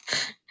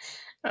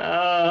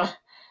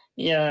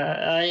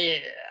 Yeah.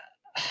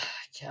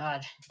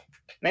 God.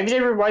 Maybe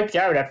they were wiped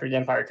out after the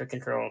Empire took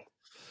control.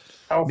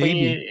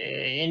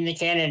 Hopefully, in the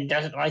canon,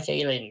 doesn't like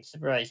aliens,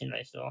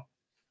 surprisingly. So,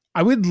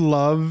 I would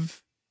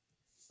love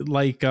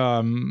like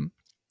a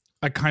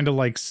kind of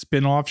like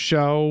spin-off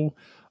show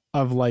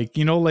of like,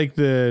 you know, like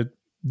the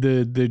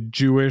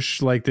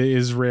Jewish, like the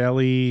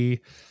Israeli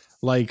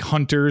like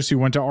hunters who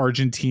went to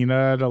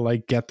Argentina to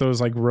like get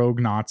those like rogue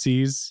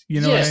Nazis.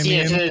 You know what I mean?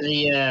 Yes,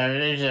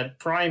 there's a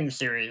Prime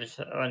series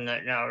on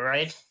that now,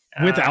 right?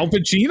 With Al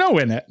Pacino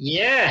in it.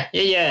 Yeah.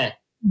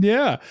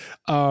 Yeah.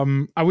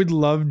 I would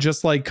love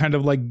just like kind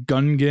of like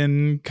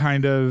Gungan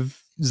kind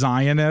of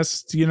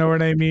Zionist, you know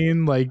what I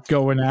mean? Like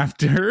going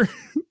after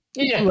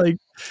like,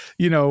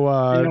 you know,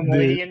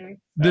 the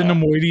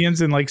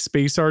Nemoidians in like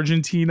space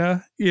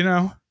Argentina, you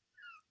know?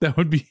 That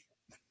would be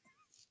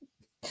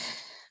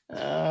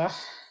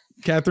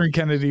Catherine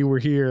Kennedy, we're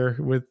here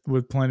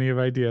with plenty of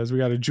ideas. We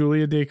got a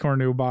Julia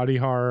Decornu body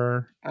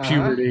horror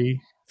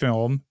puberty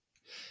film.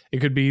 It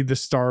could be the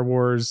Star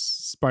Wars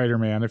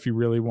Spider-Man if you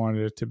really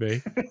wanted it to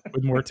be,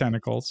 with more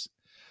tentacles.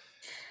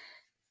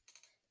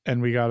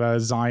 And we got a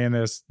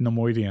Zionist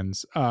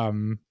Nemoidians.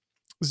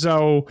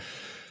 So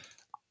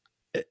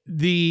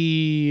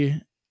the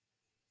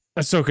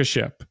Ahsoka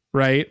ship,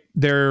 right?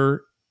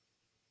 They're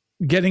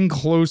getting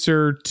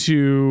closer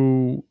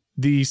to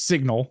the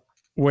signal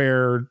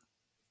wherever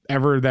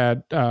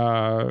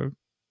that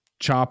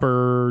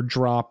Chopper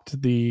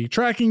dropped the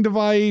tracking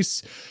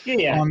device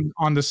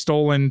on the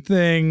stolen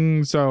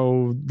thing,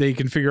 so they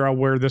can figure out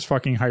where this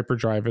fucking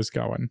hyperdrive is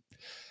going.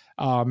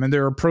 And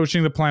they're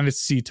approaching the planet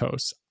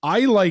Cetos.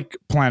 I like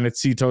planet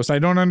Cetos. I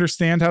don't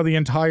understand how the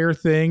entire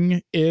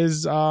thing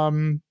is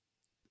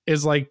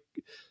like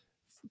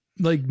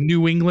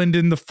New England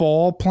in the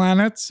fall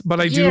planets, but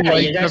I do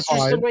like that's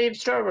just the way of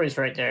Star Wars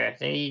right there.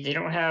 They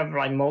don't have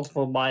like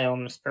multiple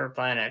biomes per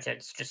planet.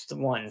 It's just the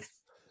one.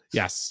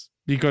 Yes,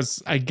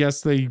 because I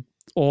guess they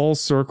all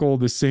circle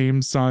the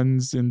same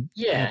suns at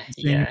the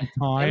same time.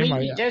 I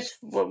mean, that's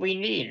what we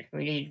need.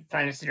 We need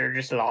planets that are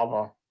just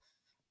lava.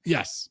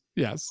 Yes.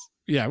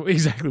 Yeah,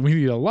 exactly. We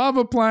need a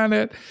lava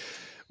planet.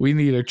 We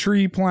need a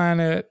tree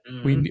planet.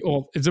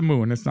 Mm-hmm. It's a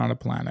moon. It's not a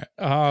planet.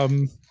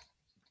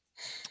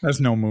 That's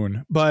no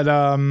moon. But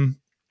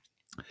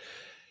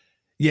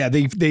yeah,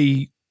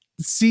 they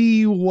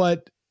see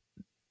what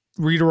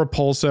Rita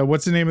Repulsa.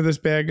 What's the name of this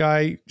bad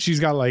guy? She's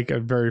got like a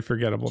very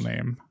forgettable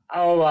name.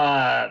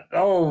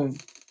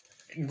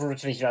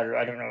 Bruce Lee's daughter.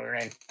 I don't know her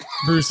name.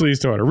 Bruce Lee's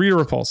daughter, Rita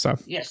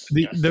Repulsa. Yes.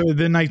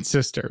 The Night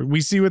Sister.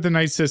 We see what the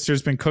Night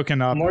Sister's been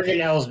cooking up. Morgan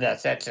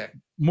Elsbeth. That's it.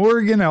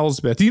 Morgan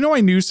Elsbeth. Do you know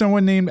I knew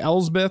someone named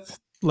Elsbeth?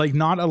 Like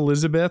not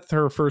Elizabeth.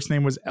 Her first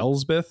name was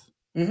Elsbeth.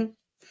 Mm-hmm.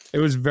 It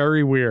was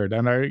very weird,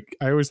 and I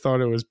always thought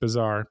it was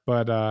bizarre.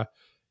 But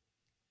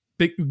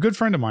good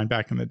friend of mine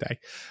back in the day.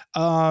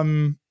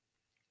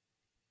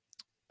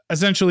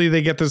 essentially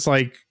they get this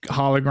like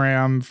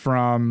hologram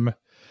from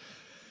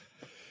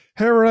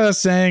Hera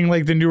saying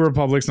like the New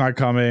Republic's not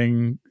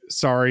coming.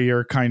 Sorry,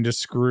 you're kind of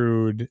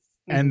screwed.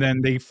 Mm-hmm. And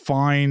then they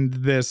find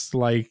this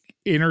like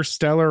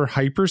interstellar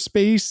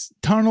hyperspace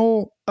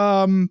tunnel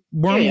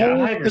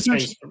wormhole.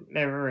 Hyperspace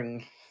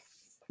ring.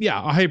 Yeah,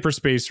 a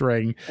hyperspace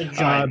ring. A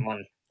giant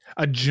one.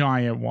 A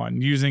giant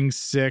one using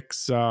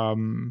six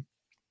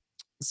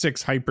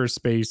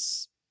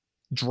hyperspace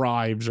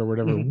drives or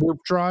whatever. Warp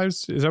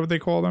drives. Is that what they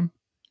call them?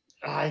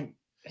 I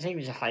think it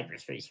was a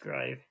hyperspace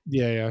drive.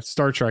 Yeah.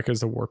 Star Trek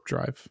is a warp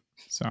drive.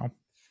 So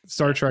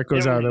Star Trek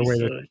goes out of their way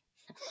to.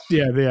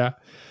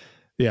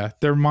 Yeah.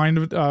 They're mined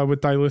with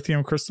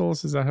dilithium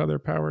crystals. Is that how they're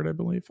powered? I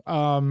believe.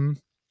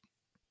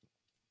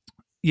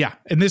 Yeah,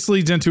 and this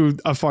leads into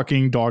a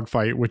fucking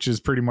dogfight, which is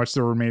pretty much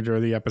the remainder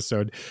of the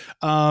episode.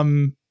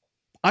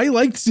 I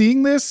liked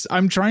seeing this.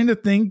 I'm trying to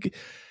think.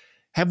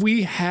 Have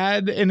we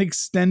had an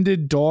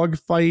extended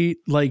dogfight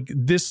like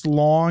this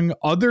long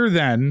other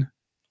than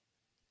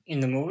in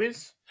the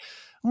movies?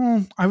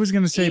 Oh, I was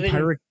going to say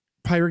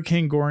Pirate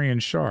King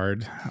Gorian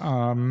Shard.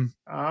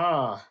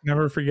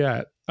 Never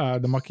forget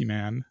the Mucky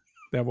Man.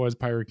 That was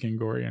Pirate King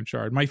Gorian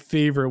Shard. My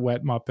favorite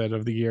wet Muppet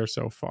of the year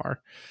so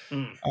far.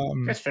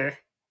 That's fair.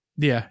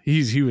 Yeah,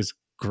 he was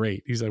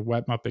great. He's a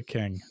wet Muppet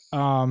king.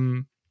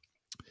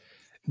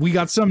 We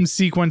got some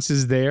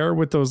sequences there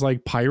with those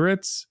like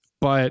pirates,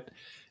 but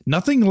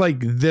nothing like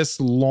this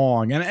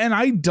long. And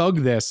I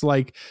dug this.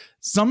 Like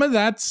some of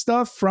that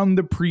stuff from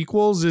the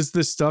prequels is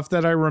the stuff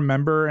that I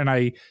remember and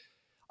I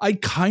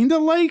kind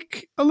of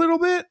like a little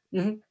bit.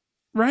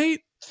 Right?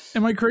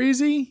 Am I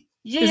crazy?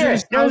 Yeah.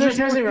 No, there's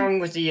nothing wrong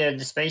with the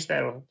space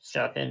battle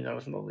stuff in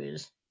those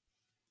movies.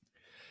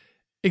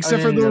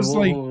 Except for those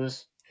like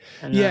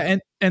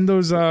and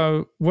those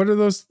what are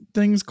those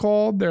things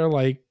called? They're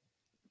like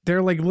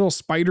little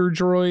spider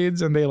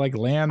droids and they like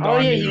land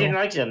on you didn't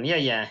like them.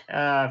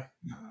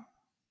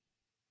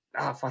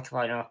 Fuck if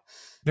I know.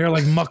 They're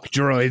like muck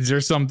droids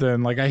or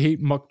something. Like I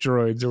hate muck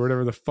droids or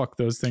whatever the fuck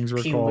those things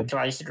were called.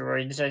 Twice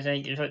droids, I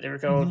think is what they were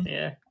called.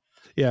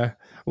 Yeah.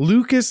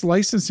 Lucas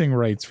licensing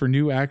rights for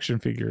new action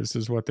figures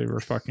is what they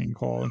were fucking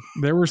called.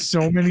 There were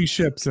so many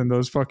ships in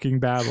those fucking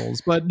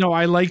battles. But no,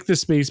 I like the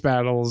space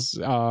battles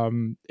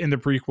in the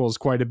prequels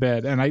quite a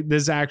bit. And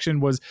this action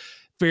was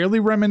fairly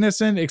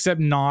reminiscent,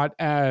 except not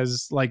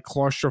as like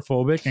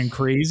claustrophobic and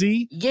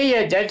crazy.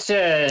 Yeah, that's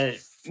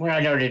what I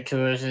noted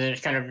too, is that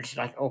it's kind of just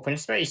like open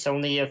space,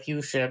 only a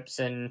few ships,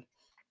 and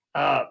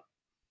I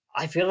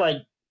feel like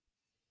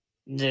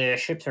the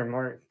ships are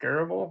more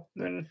durable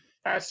than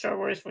past Star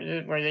Wars,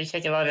 where they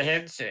take a lot of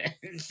hits.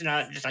 It's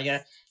not just like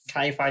a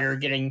TIE fighter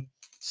getting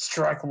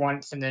struck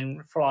once and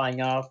then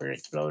flying off or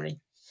exploding.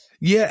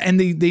 Yeah, and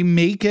they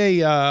make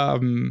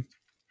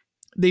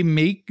they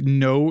make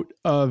note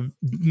of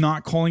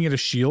not calling it a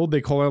shield.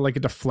 They call it like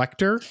a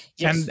deflector.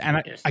 Yes,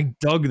 and yes. I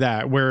dug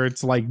that, where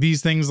it's like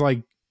these things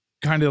like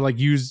kind of like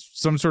use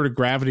some sort of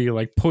gravity to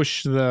like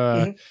push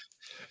the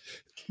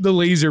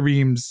laser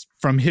beams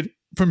from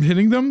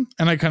hitting them.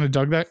 And I kind of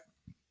dug that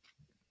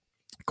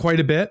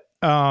quite a bit.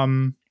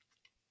 And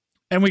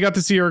we got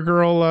to see our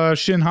girl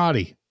Shin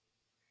Hati.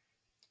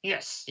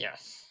 Yes. Which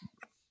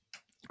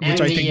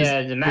and I think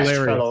is the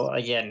masked fellow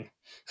again.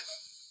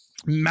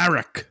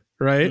 Marek,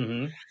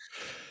 right?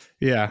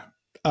 Yeah.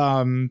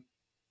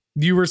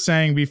 You were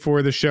saying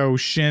before the show,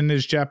 Shin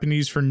is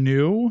Japanese for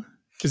new.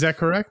 Is that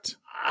correct?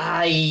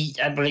 I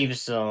believe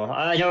so.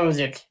 I know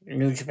that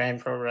New Japan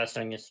Pro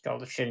Wrestling is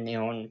called Shin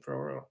Nihon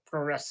Pro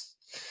Wrestling.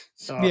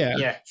 So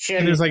yeah, Shin.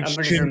 And there's like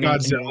Shin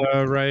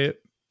Godzilla, right?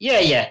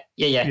 Yeah.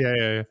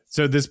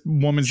 So this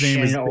woman's Shin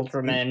name is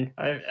Ultraman.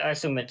 I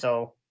assume it's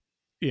all.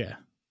 Yeah.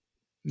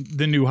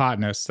 The new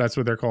hotness. That's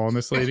what they're calling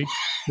this lady,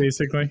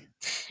 basically.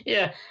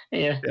 Yeah.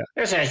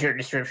 That's an accurate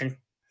description.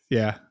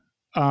 Yeah.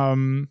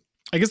 I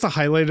guess the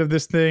highlight of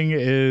this thing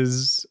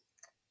is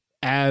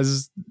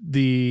as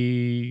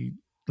the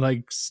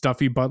like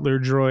stuffy butler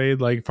droid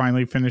like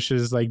finally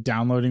finishes like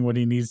downloading what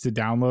he needs to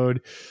download,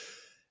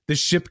 the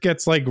ship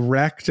gets like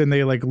wrecked and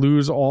they like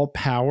lose all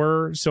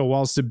power. So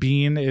while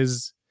Sabine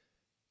is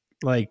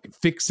like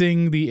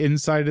fixing the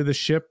inside of the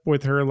ship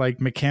with her like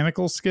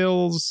mechanical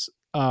skills,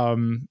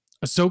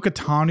 Ahsoka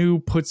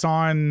Tano puts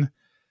on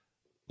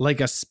like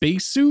a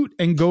spacesuit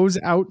and goes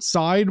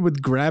outside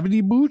with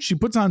gravity boots. She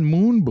puts on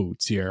moon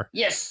boots here.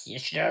 Yes,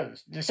 she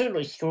does. The suit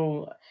looks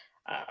cool.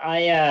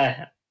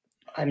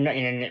 I'm not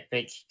going to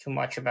nitpick too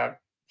much about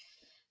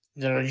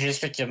the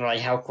logistics of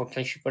like how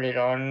quickly she put it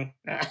on.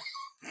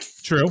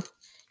 True.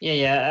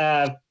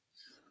 Yeah.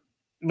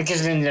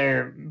 Because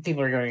then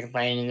people are going to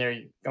complain and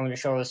they're going to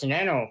show us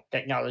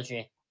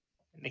nanotechnology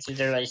because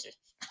they're lazy.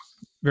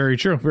 Very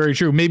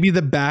true. Maybe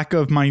the back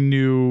of my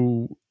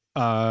new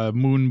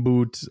moon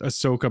boot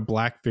Ahsoka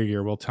black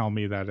figure will tell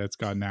me that it's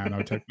got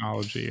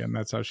nanotechnology and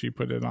that's how she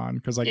put it on.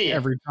 Because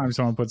every time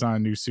someone puts on a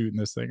new suit in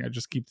this thing, I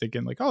just keep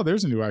thinking like, oh,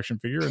 there's a new action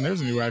figure and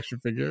there's a new action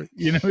figure.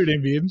 You know what I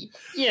mean?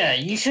 Yeah,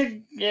 you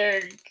should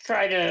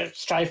try to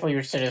stifle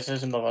your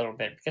cynicism a little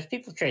bit because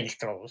people change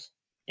clothes.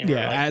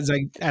 Yeah,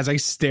 as I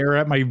stare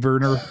at my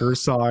Werner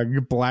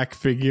Herzog black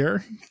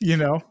figure,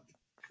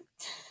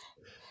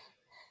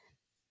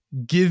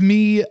 give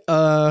me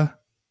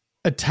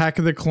Attack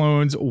of the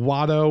Clones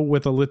Watto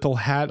with a little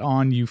hat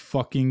on, you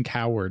fucking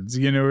cowards.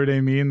 You know what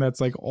I mean?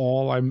 That's like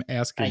all I'm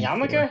asking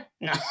for.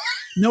 No.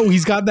 No,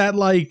 he's got that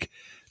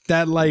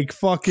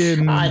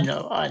fucking I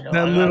know. that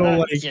I'm little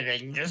not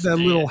kidding. that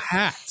little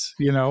hat,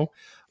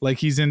 like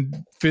he's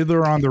in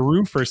Fiddler on the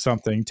Roof or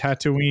something.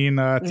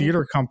 Tatooine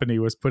Theater Company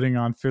was putting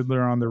on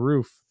Fiddler on the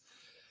Roof.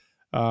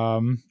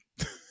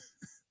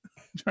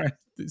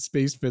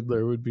 Space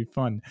Fiddler would be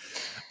fun.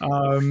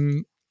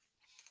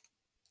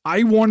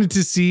 I wanted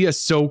to see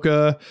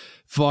Ahsoka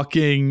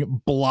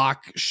fucking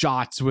block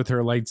shots with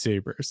her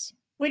lightsabers.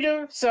 We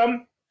do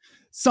some,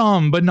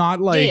 but not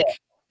like.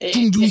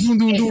 It's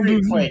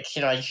pretty quick.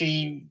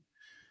 She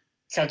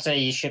cuts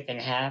a ship in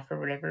half or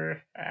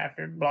whatever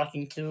after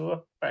blocking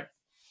two, but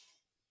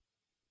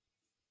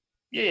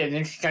yeah,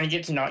 then she kind of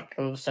gets knocked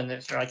loose, and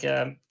it's like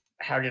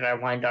how did I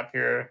wind up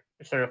here?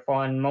 Sort of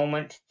fun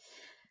moment.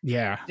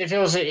 Yeah, it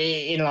feels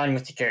in line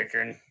with the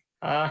character, and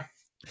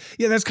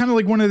yeah, that's kind of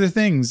like one of the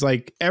things.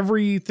 Like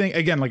everything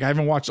again, like I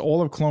haven't watched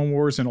all of Clone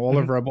Wars and all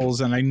of Rebels,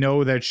 and I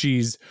know that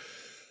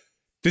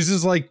this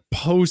is like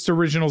post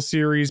original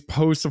series,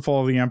 post the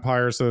Fall of the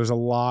Empire. So there's a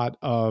lot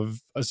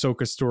of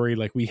Ahsoka story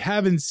like we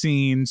haven't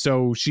seen.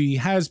 So she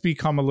has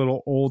become a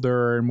little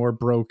older and more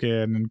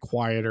broken and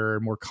quieter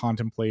and more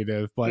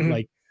contemplative. But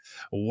like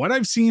what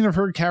I've seen of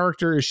her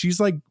character is she's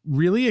like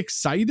really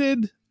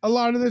excited a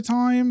lot of the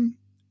time.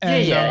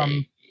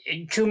 And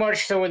too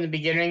much so in the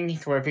beginning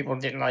where people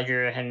didn't like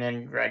her, and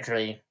then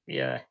gradually,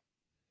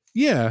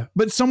 yeah,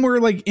 but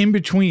somewhere like in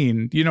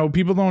between,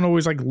 people don't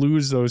always like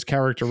lose those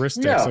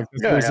characteristics. This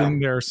goes in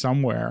there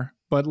somewhere.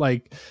 But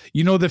like,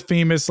 the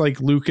famous like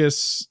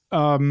Lucas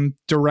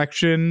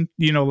direction,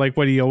 like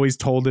what he always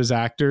told his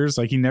actors,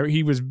 like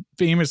he was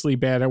famously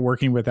bad at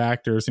working with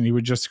actors, and he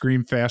would just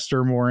scream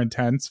faster, more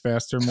intense,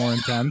 faster, more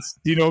intense.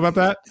 Do you know about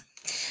that?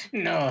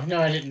 No,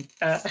 I didn't.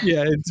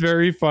 Yeah, it's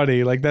very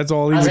funny. Like that's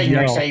all he would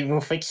yell. Say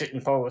we'll fix it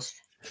in post.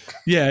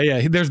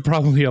 Yeah. There's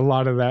probably a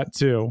lot of that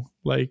too.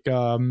 Like,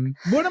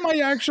 what am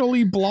I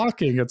actually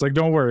blocking? It's like,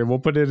 don't worry, we'll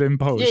put it in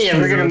post. Yeah,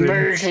 we're gonna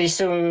merge these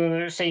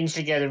two scenes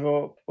together.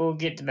 We'll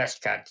get the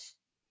best cuts.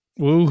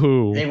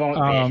 Woohoo! They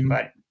won't be,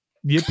 but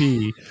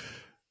yippee!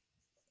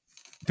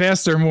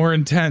 Faster, more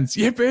intense.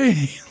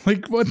 Yippee!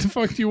 Like, what the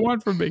fuck do you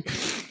want from me?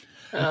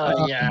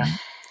 Yeah.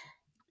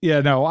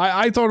 Yeah, no,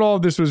 I thought all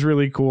of this was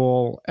really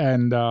cool,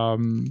 and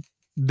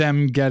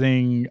them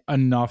getting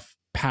enough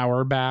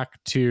power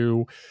back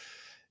to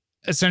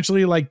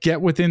essentially like get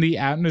within the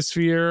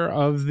atmosphere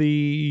of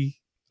the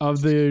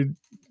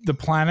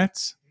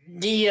planets.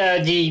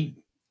 The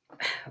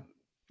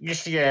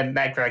just to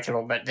backtrack a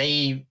little bit,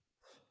 they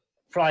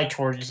fly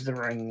towards the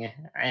ring,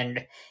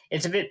 and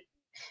it's a bit.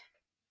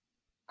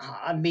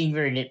 I'm being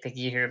very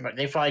nitpicky here, but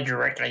they fly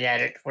directly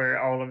at it,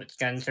 where all of its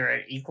guns are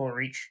at equal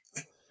reach.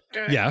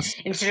 Yes.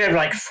 Instead of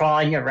like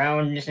flying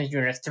around, since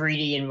you're in a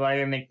 3D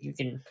environment, you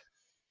can.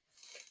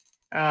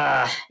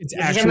 It's you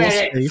can come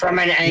at it from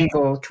an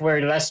angle to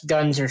where less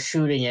guns are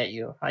shooting at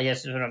you. I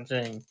guess is what I'm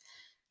saying.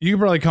 You can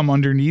probably come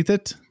underneath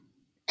it,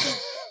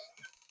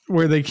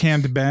 where they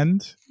can't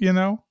bend.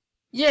 Yeah.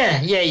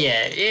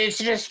 It's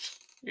just,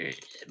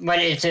 but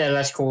it's a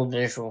less cool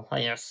visual,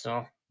 I guess.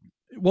 So.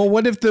 Well,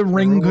 what if the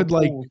ring could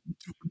like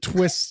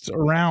twist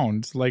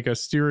around like a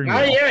steering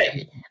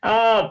wheel?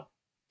 Yeah.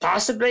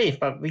 Possibly,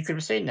 but we could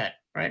have seen that,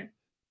 right?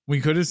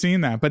 We could have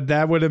seen that, but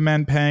that would have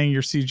meant paying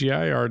your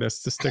CGI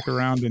artist to stick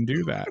around and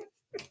do that.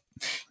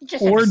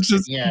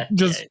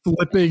 just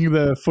flipping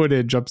the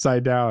footage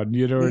upside down.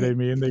 You know what I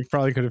mean? They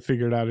probably could have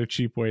figured out a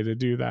cheap way to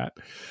do that.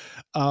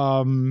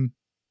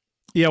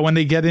 Yeah, when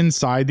they get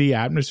inside the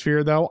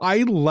atmosphere, though, I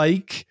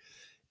like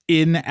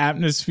in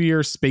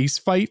atmosphere space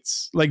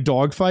fights, like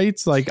dog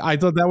fights. Like I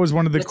thought that was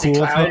one of the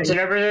cool things and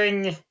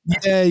everything.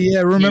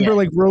 Yeah. Remember,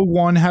 like Rogue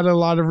One had a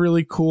lot of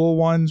really cool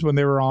ones when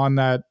they were on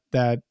that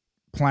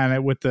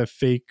planet with the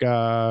fake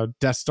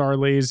Death Star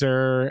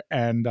laser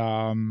and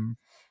blah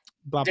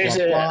blah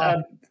blah.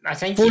 I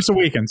think Force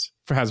Awakens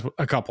has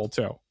a couple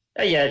too.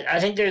 Yeah, I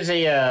think there's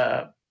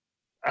a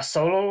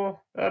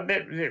solo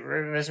bit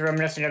that was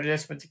reminiscent of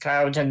this with the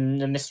clouds and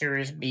the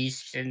mysterious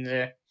beast and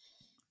the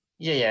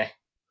yeah.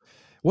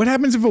 What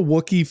happens if a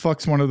Wookiee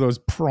fucks one of those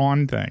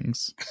prawn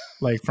things,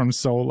 like from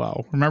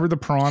Solo? Remember the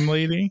prawn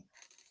lady?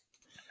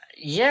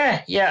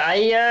 Yeah.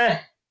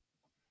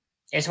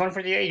 It's one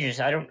for the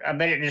ages. I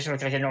bet it just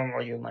looks like a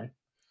normal human.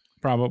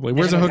 Probably.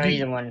 Where's a Wookiee?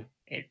 Either one.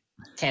 It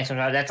cancels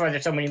out. That's why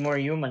there's so many more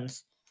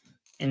humans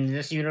in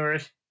this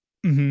universe.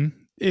 Mm-hmm.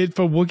 If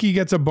a Wookiee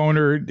gets a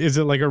boner, is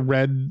it like a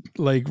red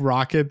like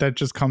rocket that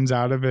just comes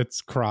out of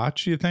its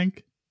crotch? You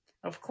think?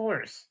 Of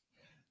course.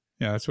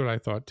 Yeah, that's what I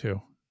thought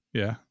too.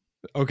 Yeah.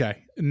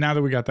 Okay, now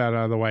that we got that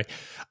out of the way,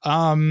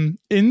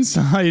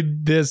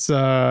 inside this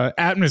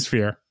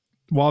atmosphere,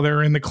 while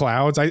they're in the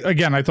clouds,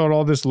 I thought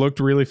all this looked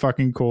really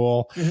fucking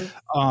cool.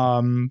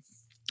 Mm-hmm.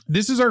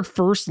 This is our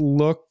first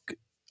look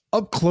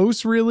up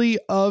close, really,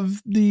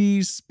 of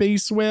the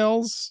space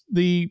whales,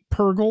 the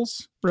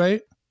Purgles,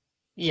 right?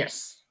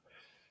 Yes.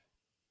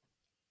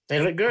 They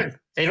look good.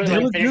 They look They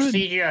like look finished good.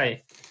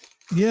 CGI.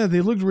 Yeah,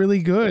 they looked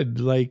really good.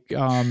 Like,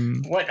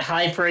 What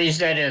high praise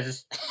that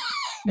is.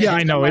 yeah,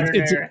 I In the know modern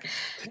it's era.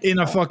 in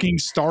a fucking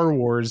Star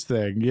Wars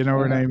thing. You know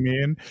what I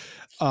mean?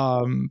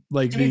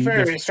 Like To be the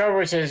fair, Star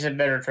Wars has a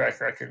better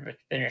track record with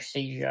finished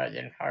CGI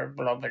than our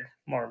beloved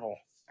Marvel.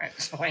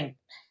 That's fine.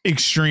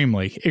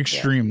 extremely, Yeah.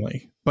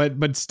 extremely.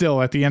 But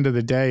still, at the end of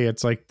the day,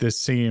 it's like the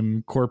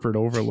same corporate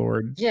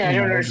overlord. Yeah, I You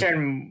don't know,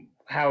 understand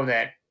how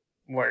that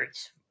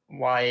works.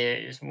 Why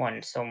is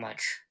one so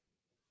much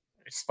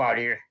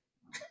spottier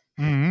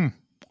Mhm.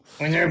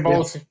 when they're Yeah,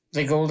 both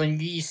the golden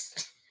geese?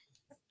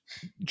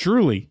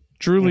 truly,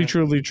 truly, Yeah.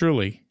 truly,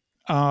 truly.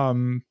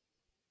 Um,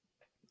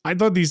 I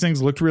thought these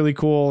things looked really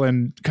cool,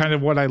 and kind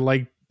of what I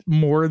liked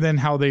more than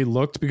how they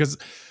looked, because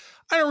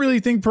I don't really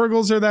think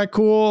Purgles are that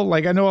cool.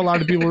 Like, I know a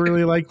lot of people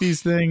really like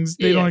these things.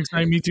 They Yeah. don't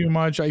excite me too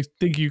much. I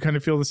think you kind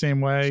of feel the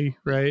same way,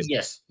 right?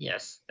 Yes,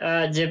 yes.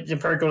 The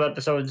Purple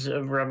episodes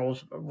of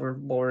Rebels were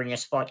boring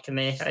as fuck to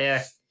me.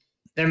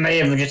 There may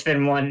have just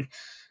been one.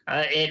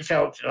 It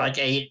felt like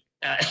eight.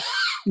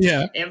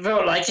 Yeah. It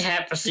felt like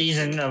half a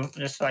season of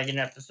this fucking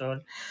episode.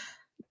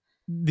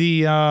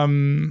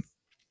 The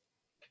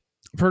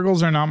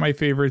Purgles are not my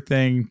favorite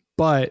thing,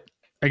 but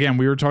again,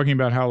 we were talking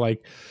about how,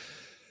 like,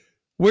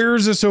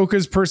 where's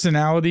Ahsoka's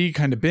personality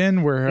kind of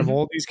been? Where have Mhm.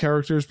 all these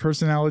characters'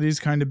 personalities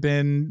kind of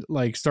been?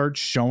 Like, start We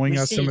showing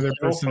us some see of their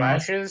little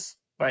personality. flashes,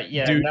 but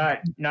yeah, Dude,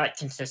 not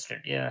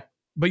consistent. Yeah,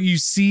 but you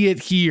see it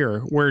here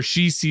where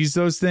she sees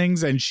those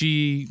things and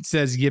she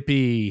says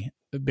yippee,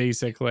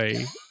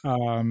 basically.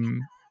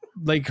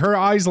 Like, her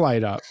eyes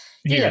light up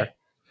yeah, here.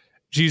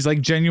 She's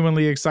like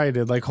genuinely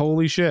excited, like,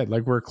 holy shit,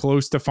 like, we're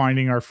close to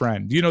finding our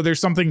friend. You know, there's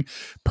something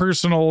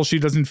personal. She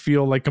doesn't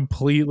feel like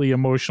completely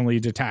emotionally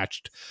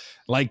detached.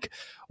 Like,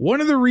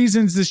 one of the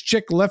reasons this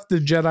chick left the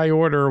Jedi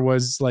Order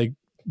was like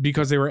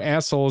because they were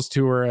assholes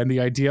to her, and the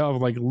idea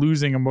of like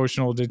losing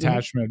emotional Mhm.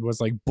 detachment was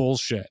like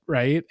bullshit,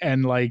 right?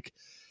 And like,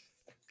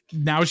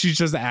 now she's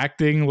just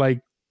acting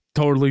like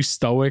totally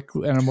stoic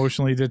and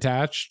emotionally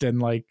detached,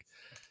 and like,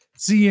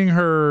 seeing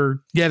her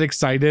get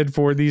excited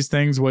for these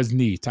things was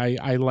neat.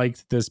 I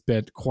liked this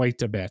bit quite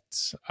a bit.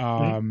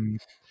 Mhm.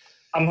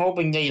 I'm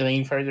hoping they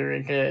lean further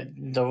into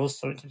those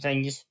sorts of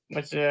things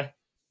with the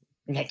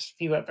next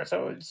few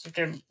episodes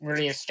to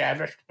really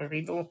establish for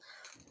people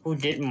who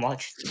didn't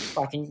watch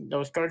fucking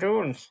those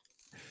cartoons.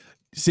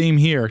 Same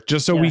here,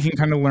 just so we Yeah, can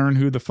kind of learn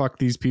who the fuck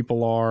these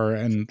people are,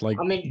 and like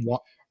I mean,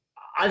 what.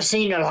 I've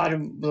seen a lot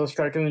of those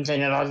cartoons,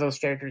 and a lot of those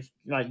characters,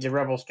 like the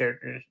Rebels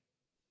characters,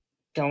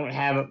 don't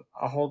have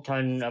a whole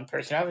ton of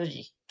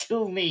personality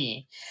to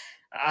me.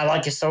 I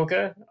like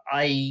Ahsoka.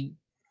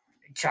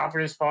 Chopper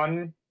is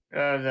fun.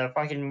 The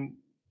fucking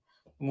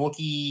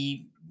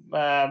Wookiee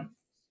uh,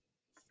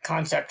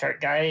 concept art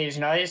guy is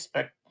nice,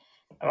 but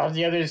a lot of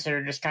the others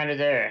are just kind of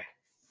there.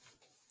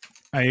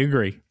 I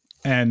agree,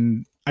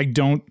 and I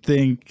don't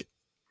think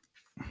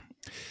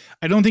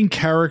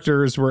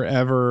characters were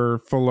ever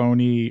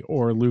Filoni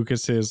or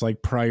Lucas's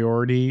like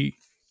priority.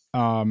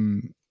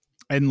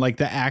 And like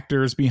the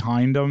actors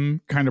behind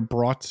them kind of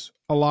brought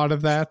a lot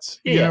of that.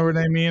 You Yeah. know what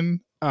I mean?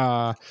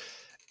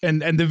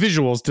 And the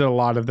visuals did a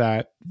lot of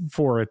that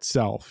for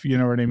itself. You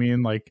know what I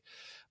mean? Like,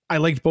 I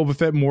liked Boba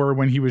Fett more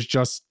when he was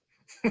just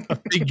a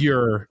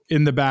figure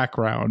in the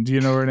background. You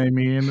know what I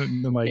mean?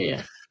 And like,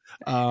 Yeah.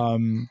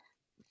 um,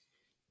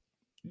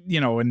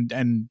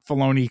 and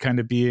Filoni kind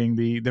of being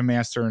the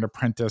master and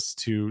apprentice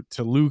to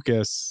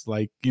Lucas.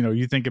 Like,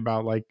 you think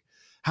about like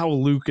how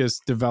Lucas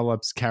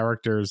develops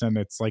characters, and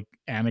it's like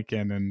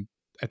Anakin and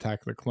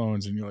Attack of the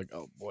Clones, and you're like,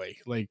 oh boy,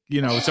 like,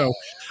 so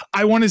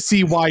I want to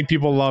see why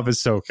people love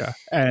Ahsoka,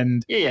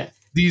 and Yeah.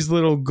 these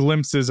little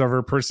glimpses of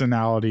her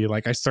personality,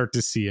 like, I start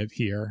to see it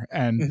here,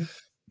 and Mhm.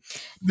 She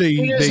they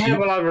does they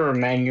have a lot of her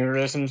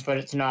mannerisms, but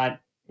it's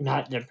not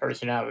their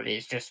personality.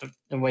 It's just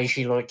the way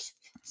she looks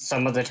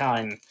some of the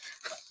time.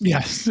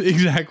 yes,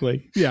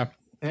 exactly, yeah.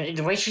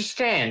 The way she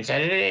stands at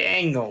an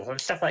angle and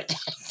stuff like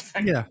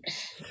that. Yeah.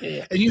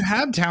 Yeah. And you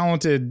have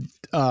talent,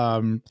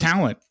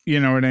 you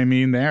know what I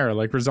mean, there.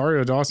 Like,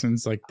 Rosario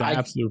Dawson's like the I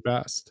absolute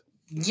best.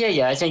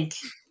 yeah. I think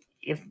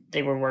if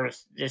they were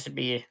worse, this would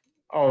be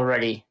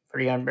already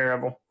pretty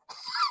unbearable.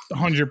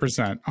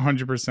 100%.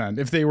 100%.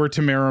 If they were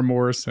Tamara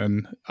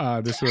Morrison,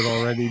 this would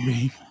already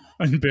be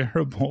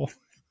unbearable.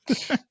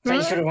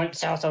 Things would have went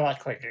south a lot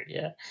quicker.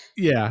 Yeah.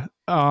 Yeah.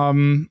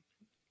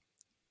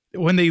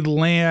 When they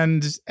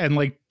land and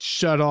like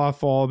shut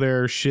off all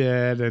their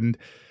shit and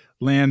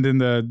land in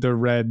the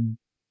red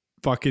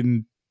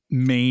fucking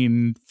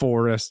Maine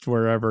forest,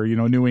 wherever,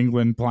 New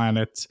England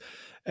planet,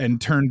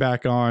 and turn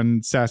back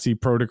on sassy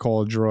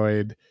protocol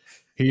droid.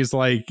 He's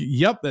like,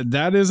 yep,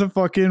 that is a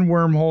fucking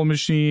wormhole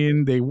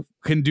machine. They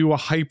can do a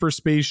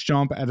hyperspace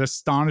jump at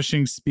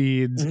astonishing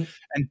speeds. Mhm.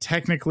 And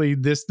technically,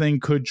 this thing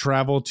could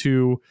travel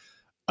to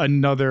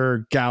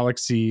another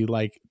galaxy,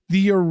 like,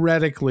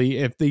 theoretically,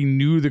 if they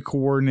knew the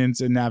coordinates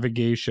and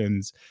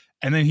navigations.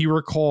 And then he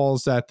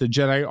recalls that the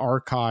Jedi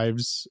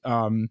archives,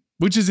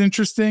 which is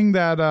interesting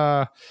that,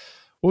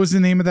 what was the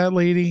name of that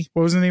lady?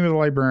 What was the name of the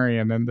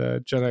librarian in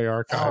the Jedi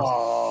archives?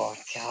 Oh,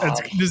 God.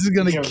 This is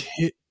going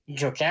to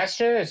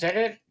Jocasta, is that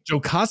it?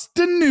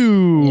 Jocasta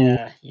Nu.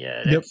 Yeah,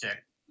 Yep. that's it.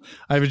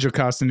 I have a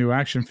Jocasta Nu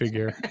action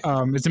figure.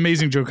 It's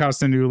amazing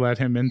Jocasta Nu let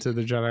him into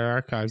the Jedi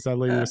archives. That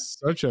lady was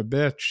such a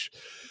bitch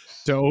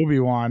to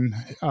Obi-Wan.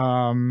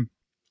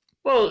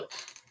 Well,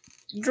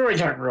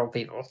 droids aren't real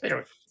people. They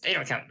don't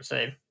count the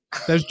same.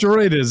 That's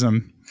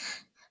droidism.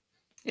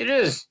 It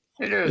is.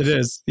 It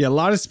is. Yeah, a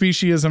lot of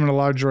speciesism and a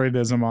lot of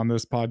droidism on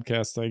this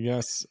podcast, I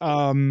guess.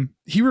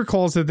 He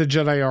recalls that the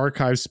Jedi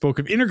archives spoke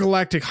of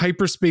intergalactic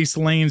hyperspace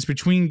lanes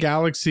between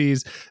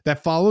galaxies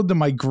that followed the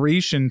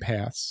migration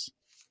paths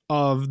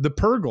of the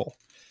Purgle.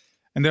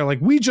 And they're like,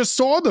 we just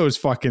saw those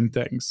fucking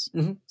things.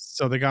 Mm-hmm.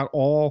 So they got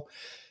all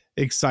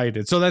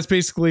excited. So that's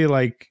basically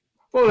like...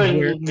 Well,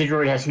 the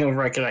droid has no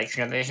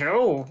recollection of it.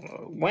 Oh,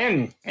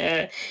 when?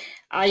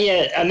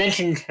 I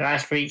mentioned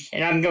last week,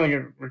 and I'm going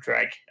to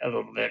retract a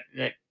little bit,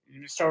 that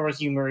Star Wars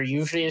humor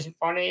usually isn't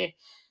funny.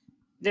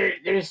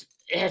 It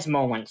has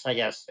moments, I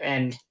guess,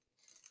 and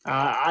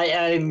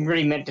I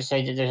really meant to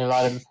say that there's a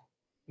lot of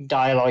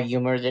dialogue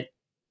humor that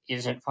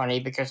isn't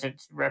funny because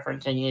it's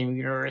referencing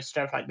in-universe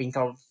stuff, like being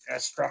called a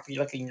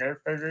scruffy-looking nerf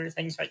herder,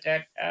 things like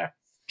that.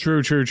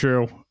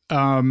 True.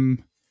 I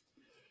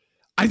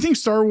think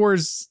Star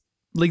Wars,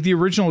 like the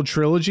original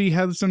trilogy,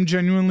 had some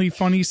genuinely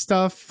funny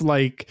stuff.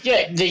 Like,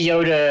 yeah, the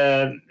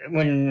Yoda,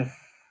 when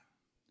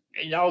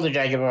all the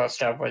Dagobah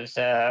stuff was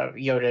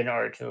Yoda and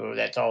R2.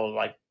 That's all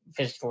like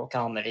physical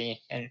comedy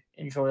and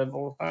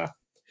enjoyable.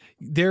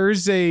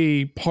 There's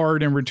a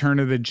part in Return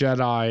of the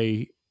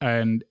Jedi,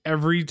 and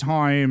every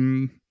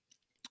time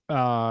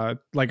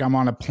like I'm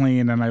on a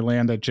plane and I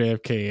land at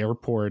JFK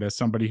Airport, as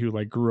somebody who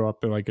like grew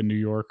up in like a New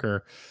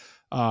Yorker,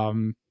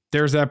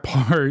 there's that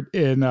part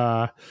in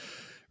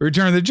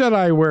Return of the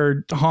Jedi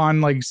where Han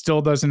like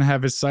still doesn't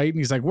have his sight, and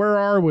he's like, where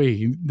are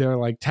we? They're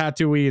like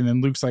Tatooine,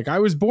 and Luke's like, I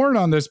was born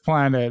on this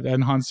planet,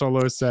 and Han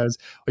Solo says,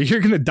 well, you're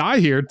gonna die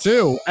here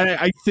too. And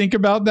I think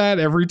about that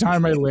every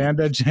time I land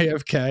at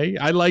JFK.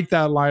 I like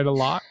that line a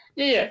lot.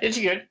 Yeah, it's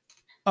good.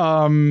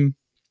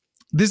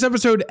 This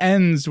episode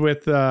ends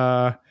with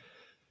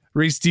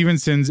Ray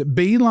Stevenson's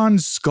Balon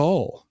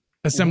Skull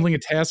assembling a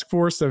task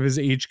force of his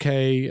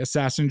HK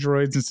assassin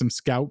droids and some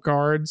scout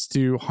guards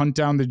to hunt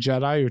down the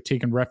Jedi who have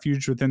taken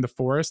refuge within the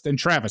forest. And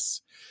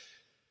Travis,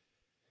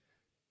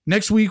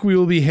 next week we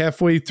will be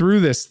halfway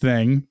through this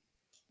thing.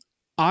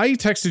 I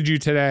texted you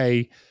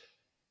today,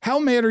 how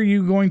mad are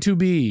you going to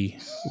be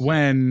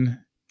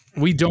when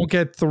we don't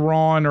get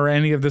Thrawn or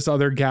any of this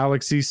other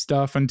galaxy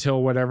stuff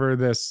until whatever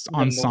this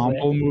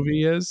ensemble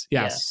movie is?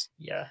 Yes.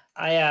 Yeah.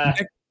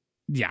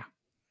 Yeah.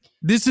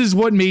 This is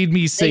what made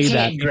me say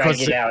that. They can't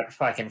drag it out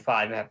fucking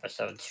 5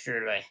 episodes,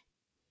 surely.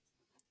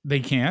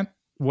 They can't?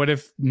 What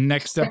if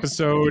next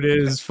episode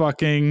is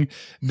fucking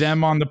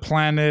them on the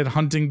planet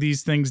hunting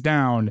these things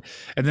down,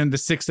 and then the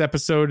 6th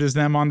episode is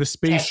them on the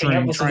space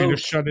ring trying to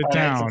shut it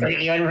down? It's a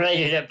completely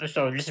unrelated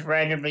episode, just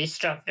randomly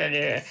stuffed in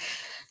here.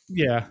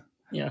 Yeah.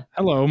 Yeah.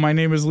 Hello, my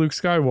name is Luke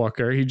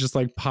Skywalker. He just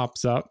like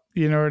pops up.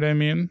 You know what I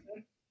mean?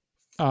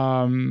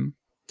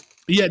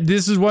 Yeah,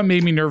 this is what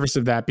made me nervous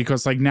of that,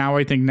 because like now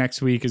I think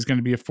next week is going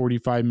to be a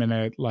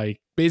 45-minute, like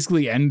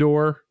basically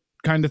Endor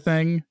kind of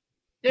thing.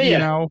 Yeah, you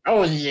know?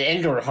 Oh, the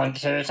Endor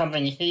hunt or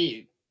something.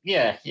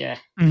 Yeah.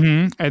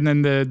 Mm-hmm. And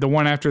then the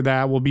one after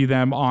that will be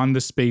them on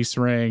the space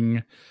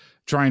ring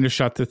trying to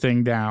shut the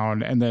thing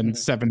down. And then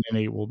 7 and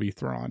 8 will be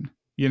Thrawn.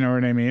 You know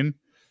what I mean?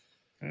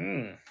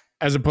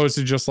 As opposed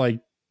to just like,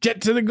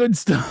 get to the good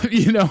stuff,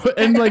 you know?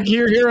 And like,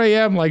 here I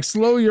am, like,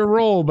 slow your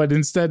roll. But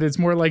instead it's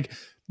more like,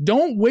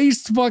 don't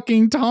waste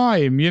fucking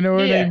time. You know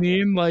what I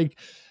mean? Like,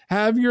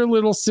 have your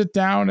little sit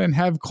down and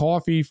have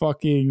coffee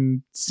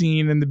fucking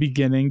scene in the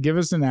beginning. Give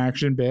us an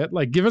action bit.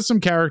 Like, give us some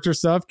character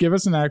stuff. Give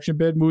us an action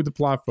bit. Move the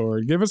plot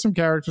forward. Give us some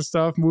character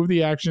stuff. Move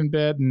the action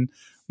bit and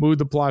move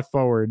the plot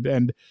forward.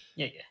 And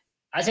yeah.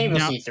 I think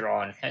we'll see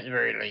Thrawn at the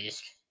very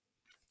least.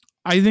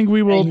 I think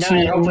we will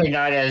too. Hopefully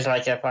not as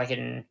like a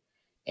fucking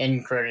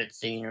end credit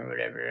scene or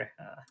whatever.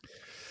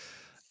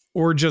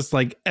 Or just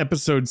like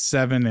episode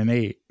 7 and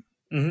 8.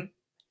 Mm-hmm.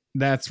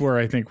 That's where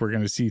I think we're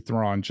going to see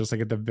Thrawn, just like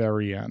at the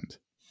very end.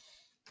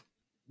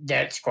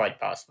 That's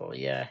quite possible,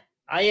 yeah.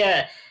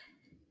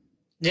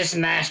 This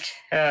masked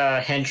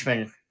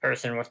henchman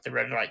person with the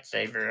red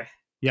lightsaber.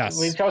 Yes.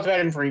 We've talked about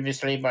him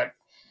previously, but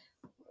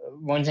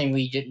one thing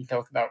we didn't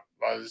talk about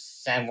was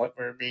Sam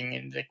Witwer being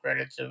in the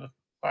credits of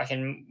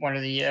fucking one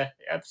of the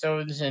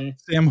episodes. And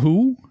Sam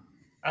who?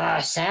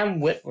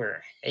 Sam Witwer,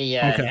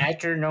 an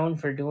actor known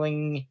for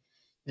doing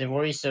the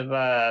voice of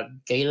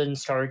Galen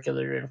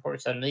Starkiller in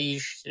Force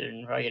Unleashed,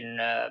 and fucking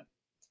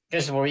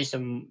just the voice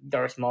of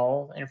Darth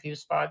Maul in a few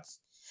spots.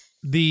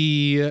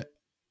 The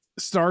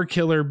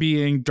Starkiller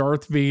being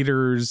Darth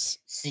Vader's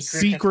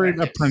secret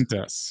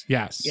apprentice.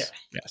 Yes. Yeah.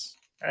 Yes.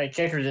 I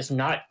checked this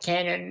not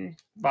canon,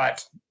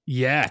 but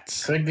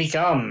yet could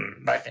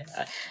become. But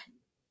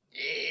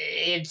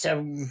it's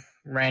a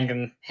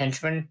random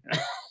henchman.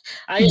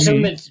 I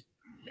assume it's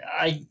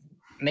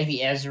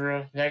maybe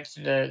Ezra. That's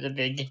the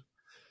big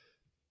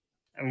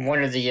and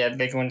one of the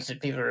big ones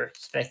that people are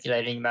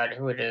speculating about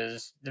who it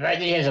is. The fact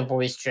that he has a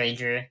voice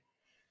changer,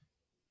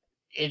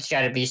 it's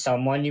got to be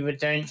someone you would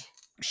think.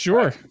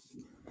 Sure.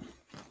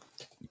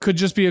 Could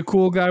just be a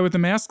cool guy with a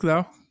mask,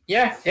 though.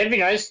 Yeah, that'd be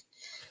nice.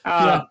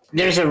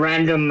 There's a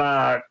random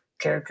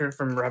character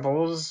from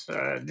Rebels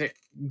that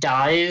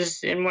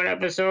dies in one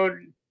episode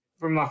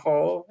from a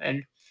fall,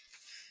 and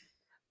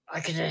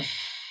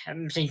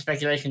I'm seeing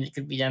speculation it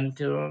could be them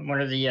too.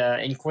 One of the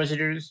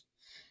Inquisitors.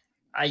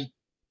 I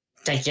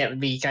think that would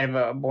be kind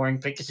of a boring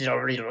pick because it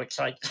already looks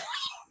like.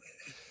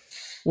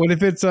 What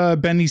if it's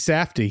Benny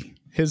Safdie?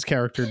 His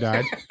character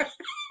died.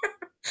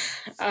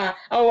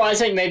 I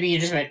think maybe you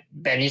just meant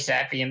Benny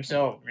Safdie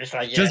himself.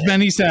 Just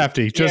Benny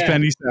Safdie.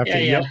 Benny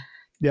Safdie. Yeah.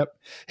 Yep.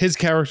 His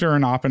character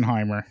in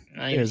Oppenheimer.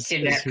 He was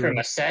kidnapped from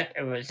a set.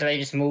 It was the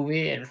latest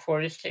movie and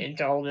forced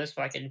into all this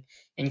fucking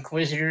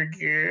Inquisitor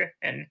gear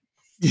and.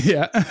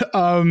 Yeah.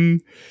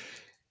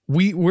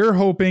 We're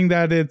hoping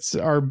that it's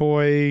our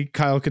boy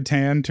Kyle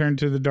Katarn turned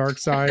to the dark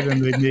side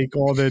and they make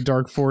all the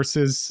Dark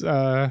Forces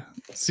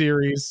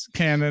series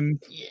canon.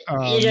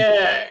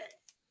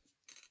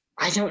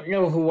 I don't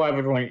know who I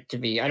would want it to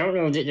be. I don't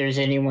know that there's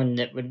anyone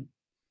that would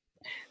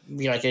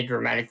be like a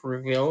dramatic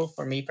reveal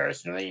for me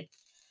personally.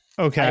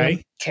 Okay. I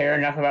don't care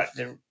enough about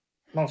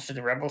most of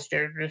the Rebels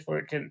characters for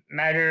it to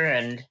matter,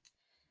 and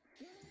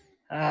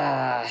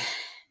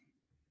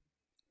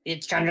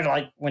it's kind of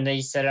like when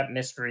they set up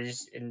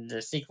mysteries in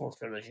the sequel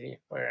trilogy,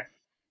 where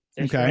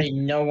there's really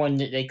no one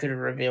that they could have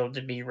revealed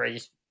to be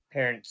Rey's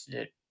parents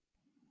that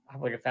I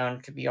would have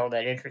found to be all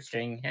that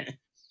interesting.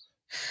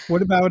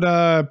 What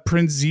about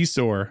Prince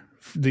Zesor,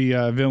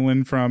 the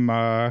villain from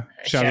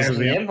Shadows of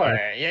the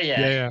Empire?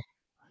 Yeah.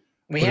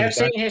 We have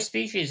seen his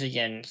species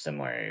again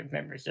somewhere, if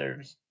memory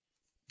serves.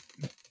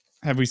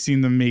 Have we seen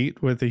them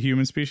mate with the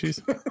human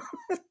species?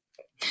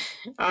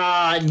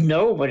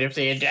 No, but if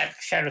they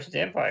adapt Shadows of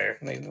the Empire,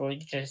 maybe we'll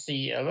get to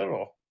see a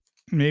little.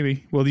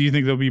 Maybe. Well, do you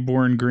think they'll be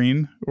born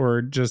green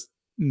or just,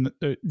 do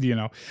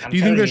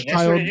you think there's child?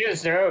 That's what it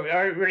is. There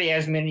aren't really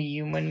as many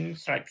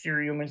humans, like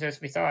pure humans, as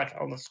we thought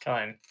all this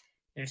time.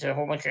 There's a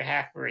whole bunch of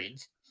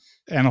half-breeds.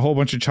 And a whole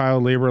bunch of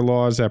child labor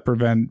laws that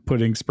prevent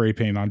putting spray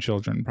paint on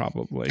children,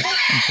 probably.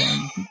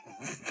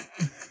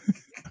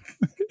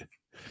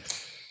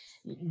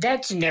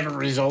 That's never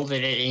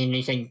resulted in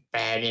anything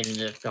bad in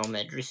the film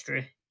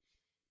industry.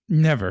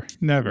 Never.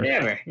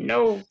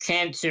 No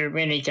cancer of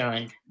any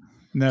kind.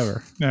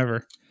 Never.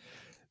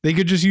 They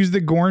could just use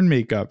the Gorn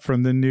makeup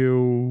from the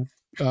new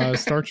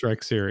Star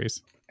Trek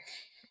series.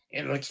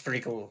 It looks pretty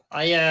cool.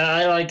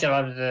 I like a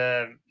lot of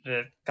the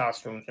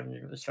costumes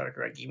from the Star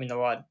Trek, even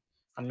though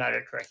I'm not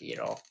a Trekkie at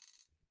all.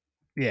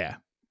 Yeah.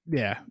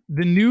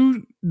 The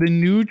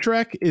new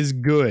Trek is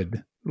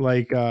good,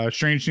 like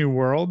Strange New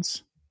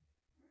Worlds.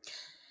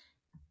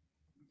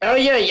 Oh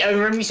yeah, I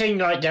remember you saying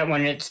you like that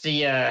one. It's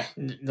the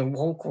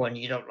woke one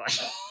you don't like.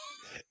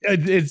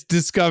 It's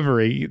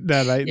Discovery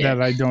that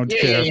I don't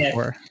care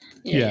for.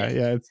 Yeah,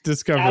 it's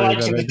Discovery. I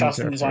like the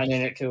costume design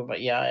in it too, but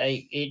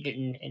it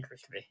didn't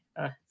interest me.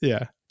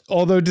 Yeah,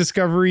 although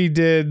Discovery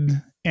did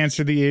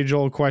answer the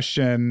age-old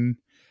question: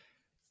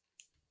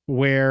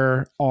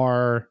 where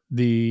are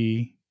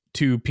the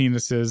two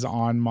penises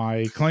on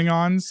my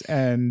Klingons,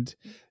 and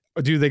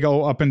do they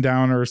go up and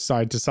down or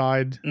side to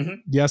side? Mm-hmm.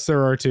 Yes,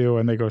 there are two,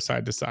 and they go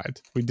side to side.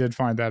 We did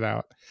find that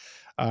out,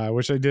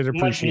 which I did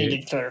appreciate. Much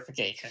needed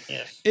clarification.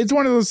 Yes, it's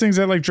one of those things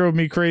that like drove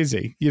me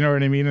crazy. You know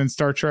what I mean? And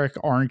Star Trek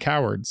aren't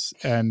cowards,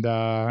 and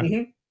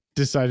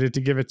decided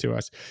to give it to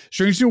us.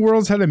 Strange New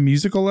Worlds had a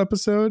musical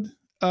episode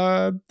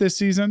this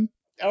season.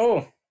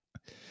 Oh,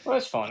 well,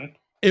 that's fun.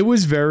 It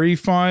was very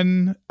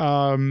fun.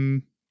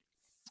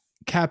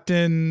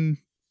 Captain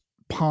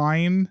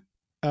Pine.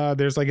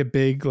 There's like a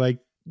big like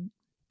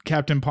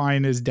Captain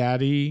Pine is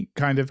daddy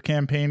kind of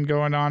campaign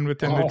going on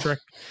within the Trek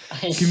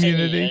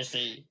community. I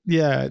see.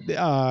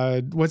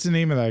 Yeah. What's the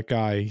name of that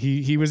guy?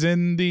 He was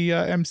in the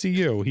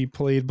MCU. He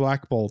played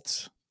Black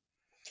Bolt.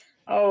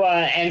 Oh,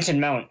 Anson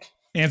Mount.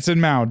 Anson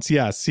Mount.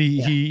 Yes.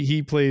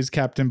 He plays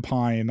Captain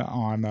Pine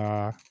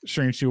on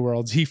Strange New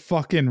Worlds. He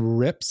fucking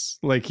rips.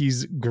 Like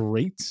he's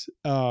great.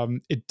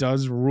 It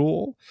does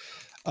rule.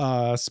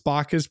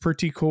 Spock is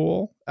pretty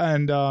cool,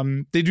 and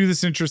they do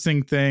this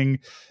interesting thing.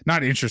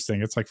 Not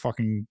interesting, it's like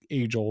fucking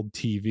age-old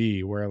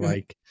TV where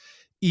like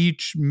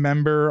each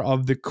member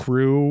of the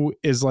crew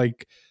is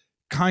like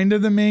kind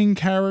of the main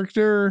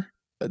character.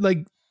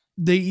 Like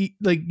they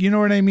like, you know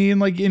what I mean?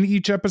 Like in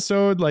each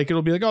episode, like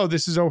it'll be like, oh,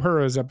 this is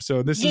Uhura's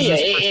episode. This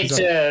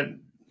is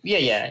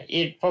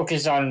it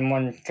focuses on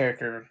one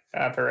character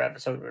per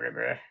episode or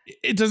whatever.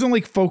 It doesn't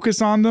like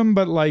focus on them,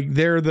 but like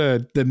they're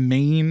the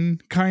main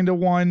kind of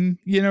one.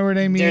 You know what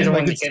I mean? They're the like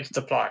one that gets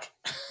the plot.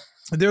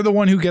 They're the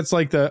one who gets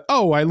like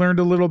I learned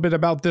a little bit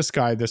about this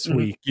guy this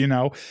week, you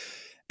know?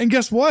 And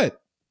guess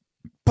what?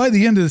 By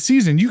the end of the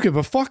season, you give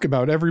a fuck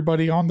about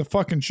everybody on the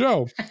fucking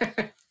show.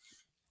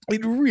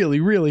 it really,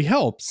 really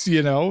helps,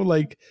 you know,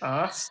 like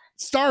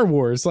Star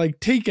Wars, like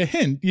take a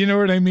hint, you know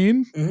what I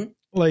mean? Mm-hmm.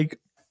 Like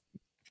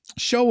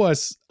show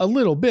us a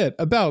little bit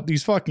about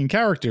these fucking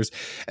characters.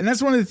 And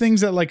that's one of the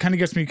things that like kind of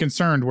gets me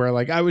concerned, where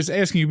like I was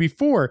asking you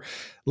before,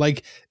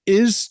 like,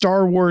 is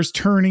Star Wars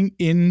turning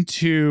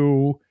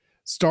into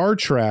Star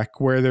Trek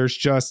where there's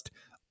just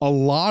a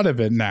lot of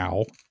it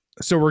now?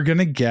 So we're going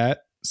to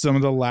get some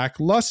of the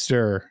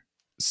lackluster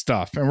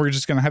stuff and we're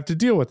just going to have to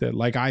deal with it.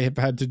 Like I have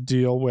had to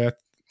deal with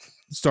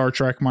Star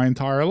Trek my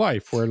entire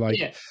life, where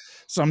like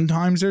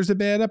sometimes there's a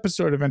bad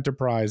episode of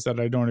Enterprise that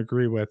I don't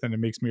agree with and it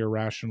makes me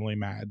irrationally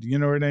mad. You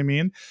know what I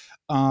mean?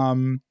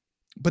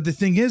 But the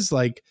thing is,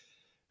 like,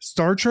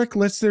 Star Trek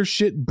lets their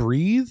shit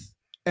breathe,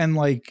 and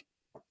like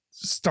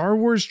Star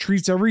Wars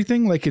treats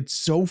everything like it's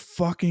so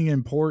fucking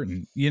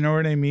important. You know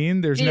what I mean?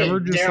 There's never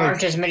just there like,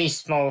 aren't as many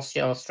small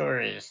scale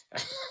stories.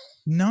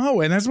 no,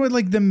 and that's why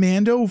like the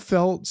Mando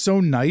felt so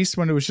nice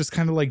when it was just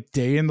kind of like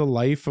day in the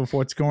life of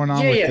what's going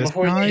on with this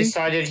before guy. they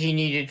decided he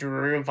needed to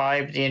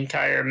revive the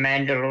entire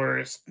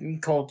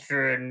Mandalore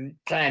culture and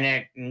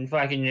planet, and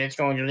fucking it's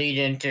going to lead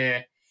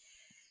into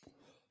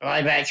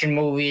live action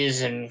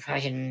movies and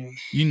fucking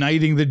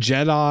Uniting the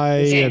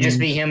Jedi. It can't and just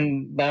be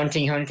him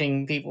bounty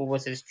hunting people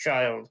with his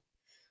child.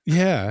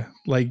 Yeah,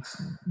 like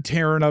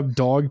tearing up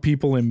dog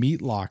people in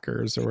meat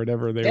lockers or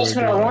whatever they That's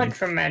were what doing. I want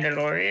from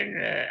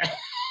Mandalorian.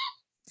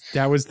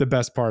 That was the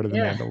best part of the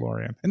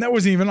Mandalorian, and that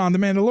wasn't even on the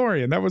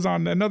Mandalorian. That was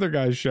on another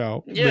guy's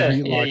show. Yeah,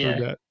 the meat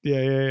locker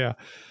bit.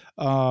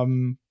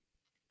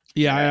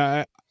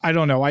 I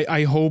don't know.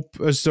 I hope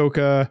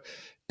Ahsoka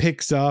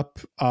picks up.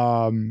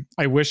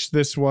 I wish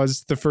this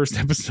was the first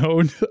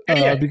episode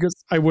because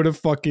I would have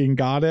fucking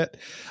got it.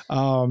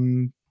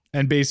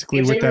 And basically,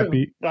 if with they that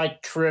be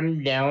like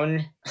trimmed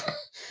down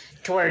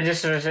to where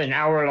this was an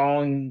hour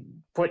long,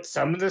 put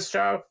some of the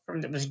stuff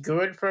from that was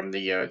good from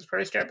the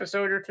first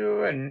episode or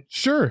two, and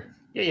sure,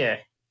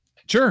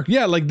 sure,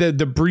 like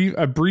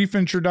the brief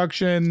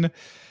introduction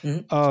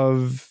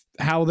of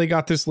how they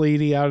got this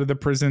lady out of the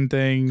prison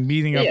thing,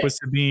 meeting up with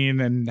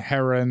Sabine and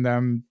Hera and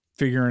them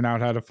figuring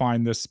out how to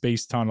find this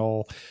space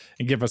tunnel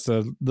and give us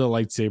the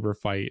lightsaber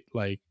fight.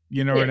 Like,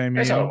 you know what I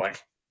mean?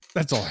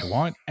 That's all I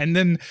want. And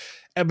then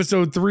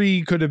episode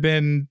 3 could have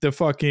been the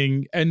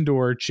fucking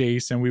Endor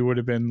chase and we would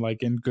have been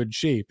like in good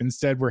shape.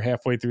 Instead, we're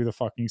halfway through the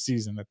fucking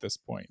season at this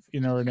point. You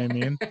know what I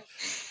mean?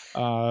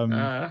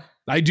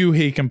 I do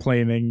hate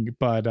complaining,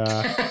 but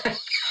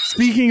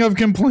speaking of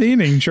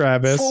complaining,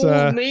 Travis.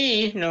 Fooled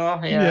me.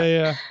 No,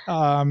 yeah.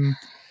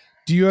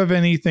 Do you have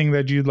anything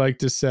that you'd like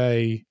to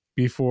say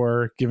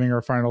before giving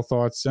our final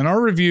thoughts and our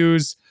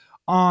reviews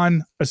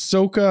on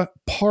Ahsoka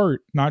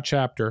not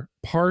chapter,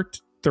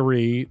 part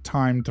 3,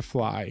 Time to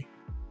Fly?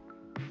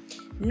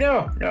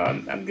 No,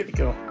 I'm good to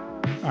go.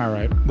 All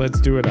right, let's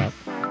do it up.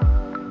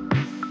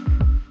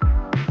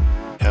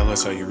 Tell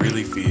us how you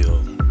really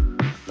feel.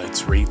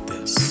 Let's rate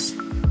this.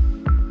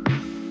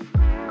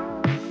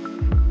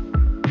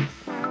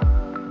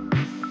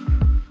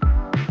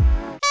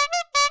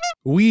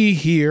 We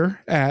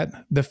here at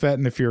The Fett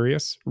and the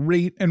Furious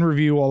rate and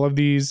review all of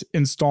these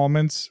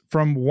installments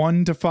from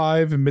 1 to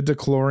 5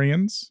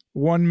 midichlorians.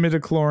 1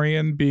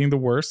 midichlorian being the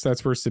worst,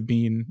 that's where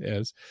Sabine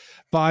is.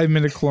 5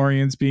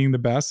 midichlorians being the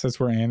best, that's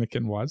where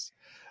Anakin was.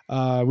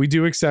 We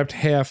do accept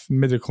half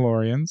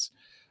midichlorians.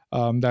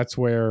 That's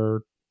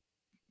where,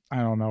 I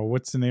don't know,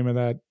 what's the name of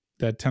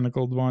that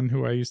tentacled one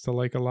who I used to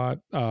like a lot?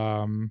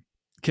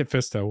 Kit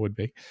Fisto would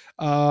be.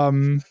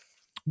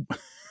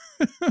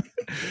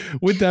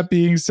 With that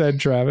being said,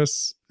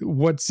 Travis,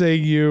 what say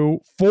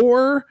you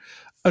for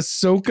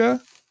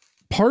Ahsoka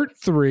Part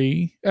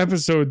 3,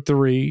 Episode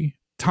 3,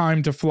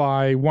 Time to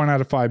Fly, 1 out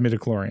of 5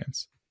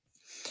 midichlorians?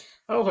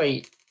 Oh,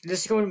 wait.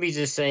 This is going to be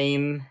the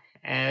same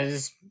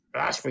as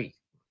last week.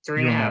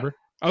 3.5.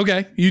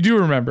 Okay, you do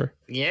remember.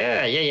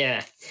 Yeah.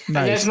 Nice. And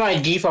that's my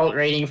default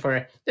rating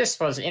for this.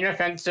 Was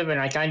inoffensive,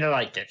 and I kind of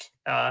liked it.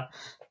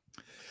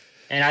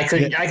 And I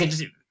could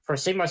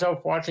foresee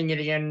myself watching it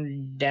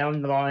again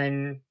down the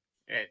line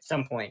at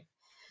some point.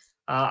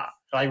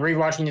 Like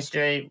rewatching this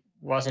today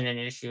wasn't an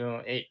issue.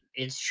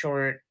 It's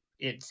short,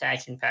 it's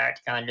action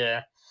packed, kind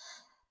of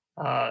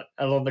a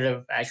little bit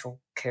of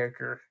actual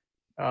character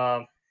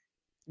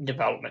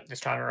development this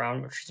time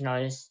around, which is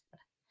nice.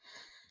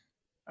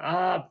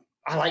 I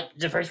like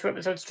the first 2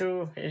 episodes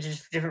too. It's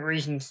just for different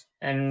reasons,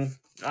 and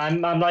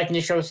I'm liking the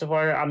show so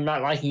far. I'm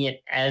not liking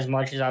it as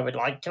much as I would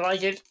like to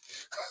like it.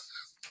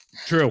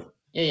 True.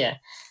 Yeah.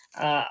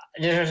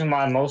 This is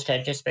my most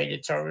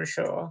anticipated Star Wars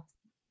show.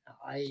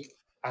 I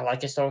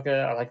like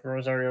Ahsoka. I like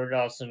Rosario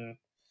Dawson.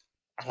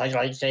 I like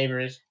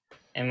lightsabers,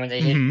 and when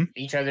they hit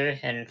each other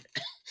and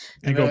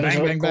go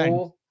bang, bang,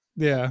 cool.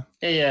 Bang.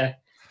 Yeah.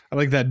 I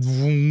like that.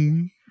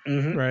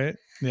 Right.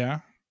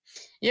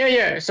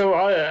 Yeah. So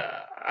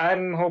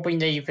I'm hoping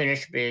that you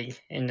finish big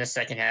in the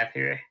second half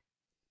here.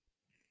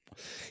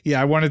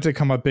 Yeah, I wanted to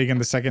come up big in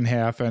the second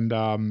half,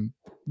 and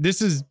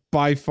this is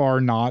by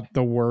far not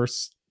the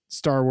worst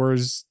Star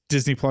Wars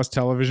Disney Plus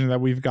television that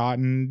we've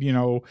gotten.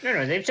 No,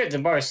 they've set the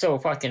bar so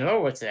fucking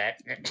low with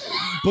that.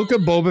 Book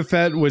of Boba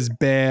Fett was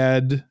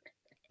bad.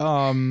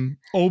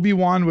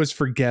 Obi-Wan was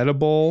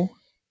forgettable.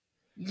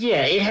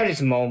 Yeah, it had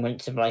its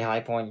moments of like high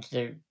points.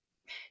 It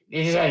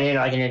just had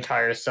like an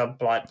entire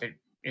subplot that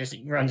just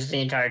runs the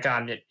entire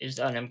time that is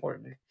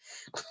unimportant.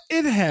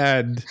 It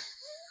had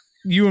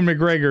Ewan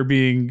McGregor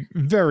being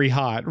very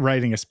hot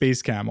riding a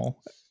space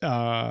camel,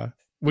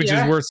 which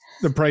is worth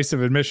the price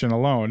of admission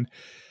alone.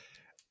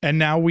 And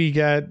now we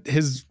get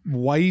his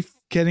wife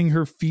getting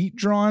her feet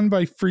drawn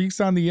by freaks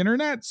on the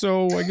internet.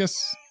 So I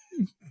guess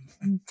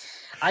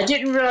I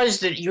didn't realize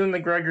that Ewan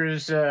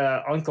McGregor's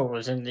uncle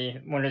was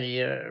in one of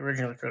the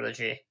original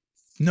trilogy.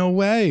 No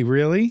way,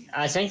 really?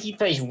 I think he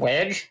plays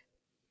Wedge.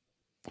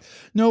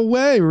 No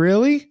way,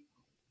 really?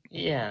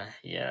 Yeah.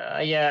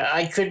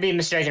 I could be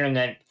mistaken on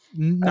that.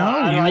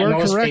 No, you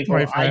are correct,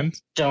 my friend.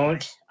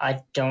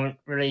 I don't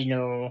really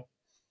know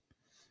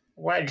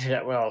Wedge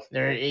that well.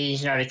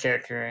 He's not a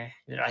character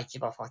that I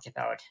give a fuck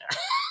about.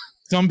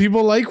 Some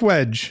people like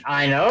Wedge.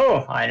 I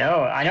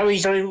know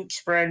he's Luke's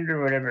friend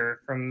or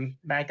whatever from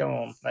back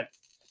home, but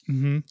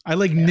I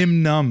like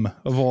Nim Num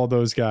of all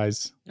those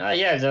guys. Oh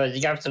yeah, the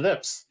guy with the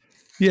lips.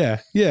 Yeah,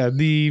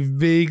 the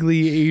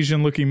vaguely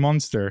Asian-looking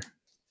monster.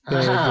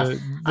 I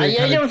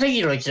don't think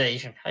he looks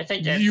Asian. I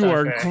think that's you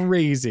are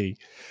crazy.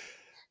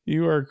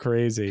 You are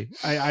crazy.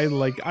 I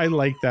like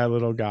that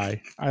little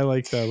guy.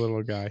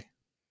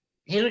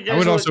 He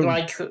does look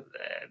like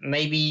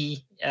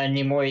maybe a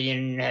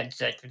Nemoidian had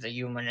sex with a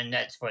human, and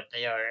that's what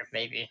they are.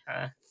 Maybe.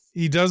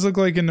 He does look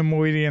like a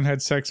Nemoidian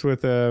had sex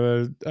with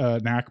an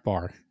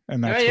Akbar,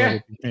 and that's what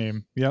it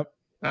became. Yep.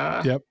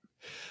 Yep.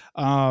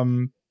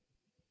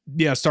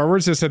 Yeah, Star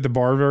Wars has set the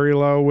bar very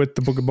low with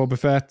the Book of Boba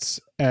Fett,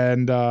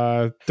 and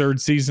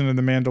third season of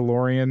The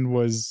Mandalorian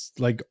was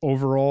like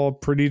overall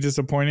pretty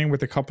disappointing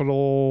with a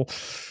couple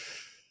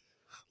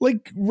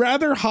like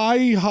rather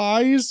high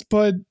highs,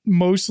 but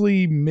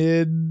mostly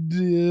mid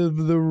of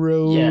the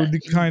road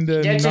kind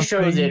of. That's a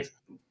show that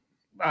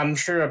I'm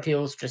sure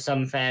appeals to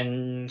some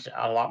fans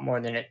a lot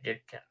more than it did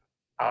to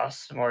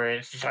us, where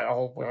it's just like a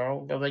whole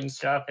world building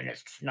stuff, and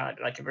it's not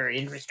like a very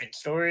interesting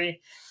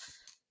story.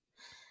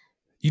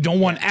 You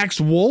don't want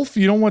Axe Wolf?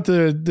 You don't want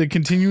the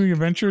continuing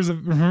adventures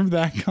of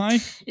that guy?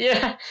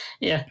 Yeah,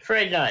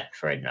 afraid not.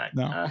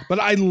 No, but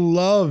I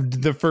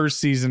loved the first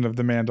season of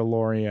The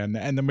Mandalorian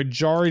and the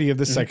majority of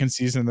the second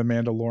season of The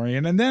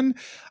Mandalorian. And then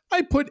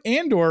I put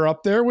Andor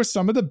up there with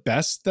some of the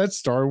best that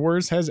Star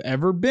Wars has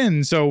ever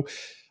been. So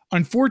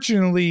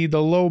unfortunately,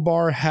 the low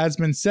bar has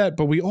been set,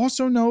 but we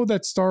also know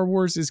that Star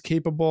Wars is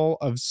capable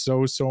of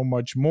so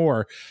much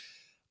more.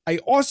 I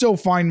also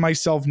find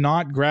myself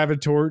not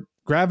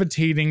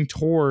gravitating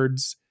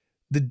towards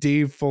the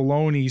Dave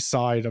Filoni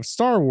side of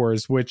Star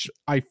Wars, which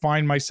I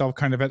find myself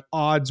kind of at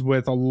odds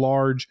with a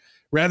large,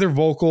 rather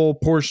vocal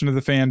portion of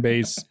the fan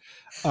base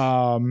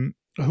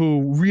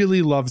who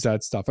really loves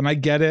that stuff. And I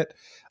get it.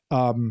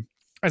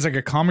 As like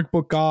a comic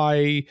book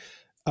guy,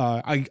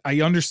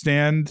 I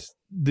understand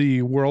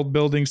the world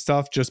building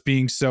stuff just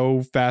being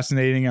so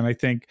fascinating. And I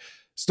think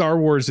Star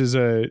Wars is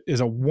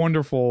a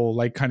wonderful,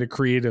 like, kind of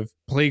creative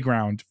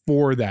playground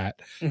for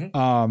that.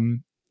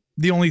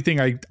 The only thing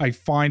I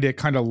find it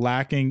kind of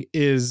lacking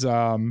is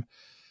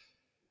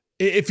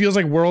it feels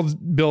like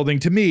world building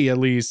to me, at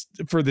least,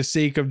 for the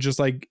sake of just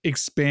like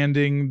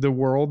expanding the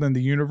world and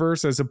the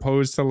universe, as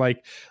opposed to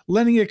like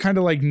letting it kind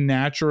of like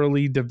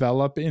naturally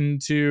develop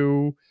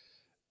into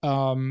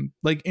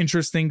like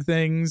interesting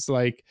things.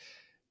 Like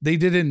they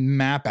didn't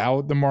map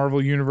out the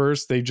Marvel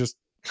universe. They just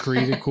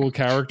created cool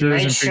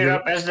characters and shit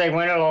up as they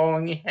went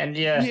along, and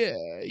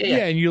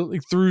and you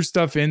like, threw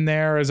stuff in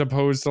there as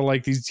opposed to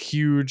like these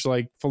huge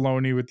like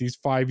Filoni with these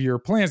 5-year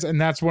plans. And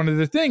that's one of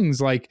the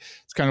things, like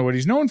it's kind of what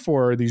he's known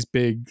for, these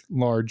big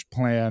large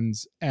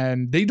plans,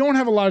 and they don't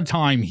have a lot of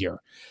time here,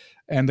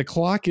 and the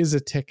clock is a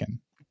ticking.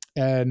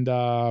 And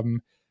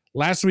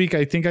last week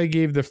I think I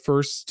gave the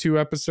first 2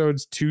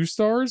 episodes 2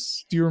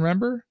 stars. Do you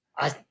remember?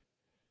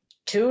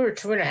 2 or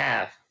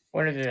 2.5?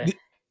 What are the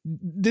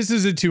This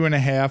is a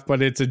 2.5,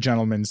 but it's a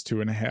gentleman's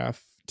 2.5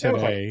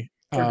 today.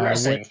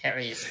 Progressing.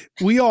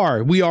 We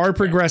are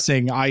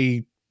progressing.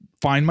 I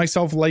find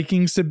myself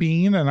liking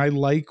Sabine, and I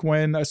like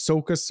when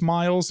Ahsoka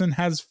smiles and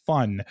has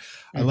fun.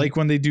 I like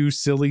when they do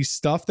silly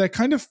stuff that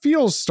kind of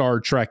feels Star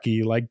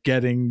Trek-y, like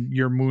getting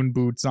your moon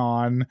boots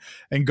on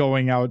and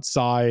going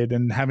outside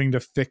and having to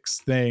fix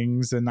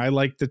things. And I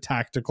like the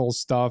tactical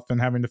stuff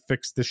and having to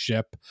fix the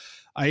ship.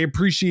 I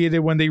appreciated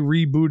when they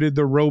rebooted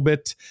the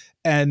robot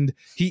and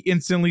he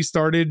instantly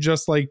started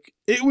just like,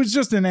 it was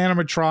just an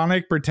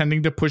animatronic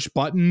pretending to push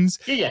buttons.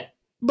 Yeah.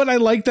 But I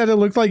liked that it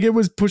looked like it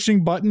was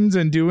pushing buttons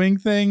and doing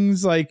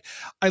things. Like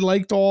I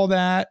liked all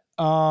that.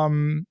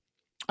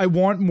 I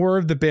want more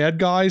of the bad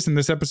guys, and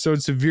this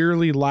episode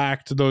severely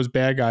lacked those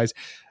bad guys.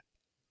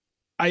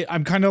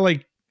 I'm kind of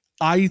like,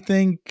 I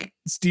think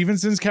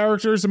Stevenson's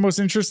character is the most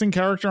interesting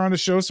character on the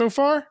show so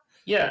far.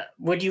 Yeah.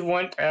 Would you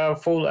want a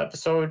full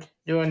episode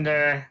doing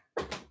their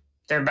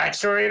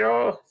backstory at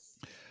all?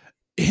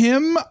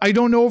 him, I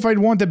don't know if I'd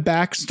want the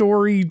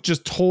backstory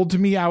just told to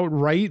me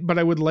outright, but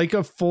I would like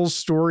a full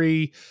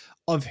story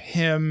of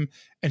him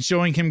and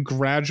showing him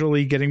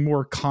gradually getting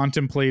more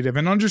contemplative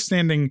and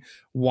understanding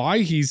why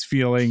he's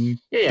feeling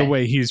the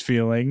way he's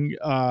feeling.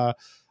 I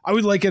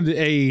would like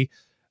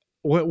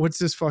what's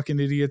this fucking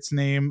idiot's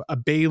name? A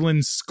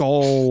Balin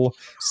Skull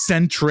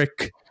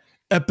centric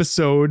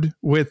episode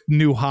with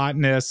New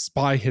Hotness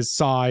by his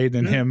side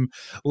and him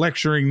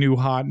lecturing New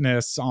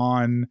Hotness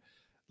on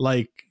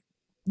like,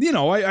 you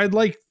know, I'd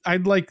like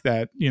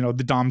that, you know,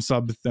 the Dom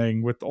sub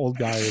thing with the old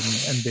guy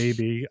and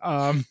baby.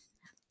 I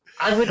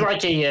would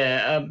like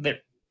a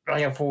bit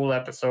like a full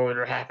episode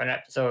or half an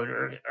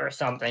episode or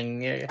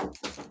something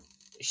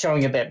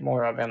showing a bit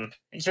more of him,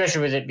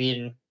 especially with it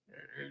being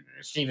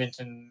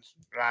Stevenson's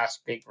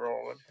last big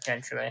role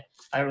potentially.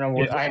 I don't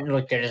know. I haven't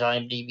looked at his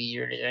IMDb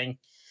or anything.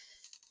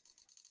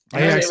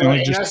 Unless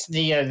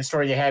the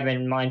story they have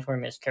in mind for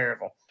him is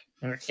terrible.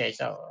 In which case,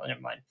 never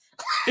mind.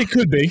 It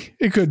could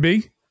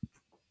be.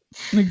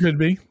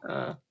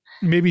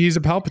 Maybe he's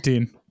a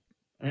Palpatine.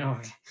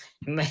 No,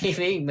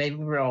 maybe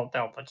we're all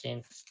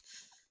Palpatine.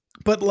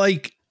 But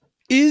like,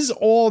 is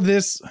all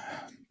this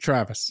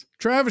Travis,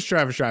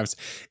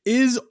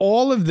 is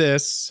all of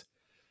this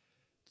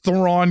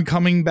Thrawn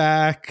coming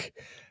back,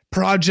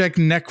 Project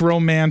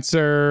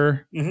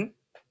Necromancer,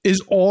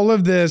 is all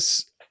of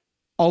this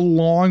a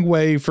long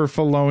way for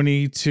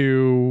Filoni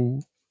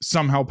to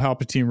somehow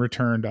Palpatine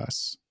returned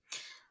us?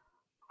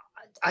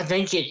 I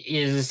think it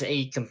is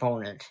a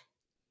component.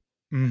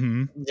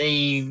 I'm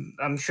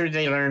sure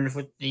they learned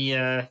with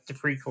the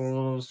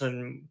prequels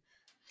and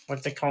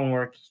with the Clone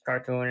Wars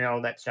cartoon and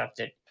all that stuff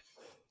that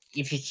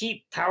if you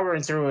keep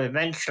powering through,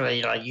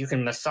 eventually, like, you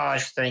can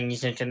massage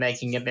things into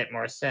making a bit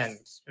more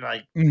sense.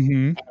 Like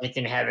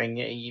Anakin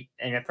having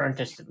an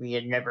apprentice that we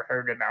had never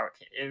heard about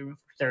in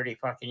 30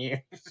 fucking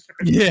years.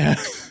 Yeah.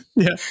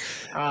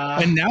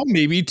 And now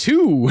maybe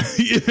two.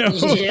 You know?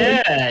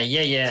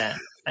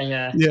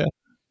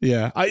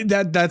 Yeah.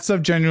 That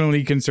stuff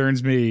genuinely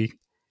concerns me.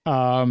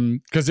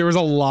 Because there was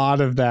a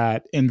lot of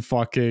that in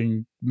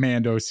fucking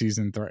Mando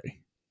season 3.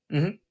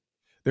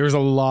 There was a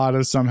lot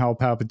of somehow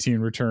Palpatine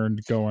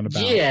returned going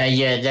about.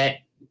 Yeah,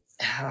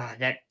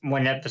 that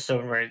one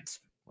episode where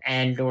it's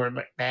Andor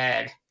but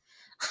bad.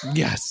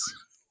 Yes,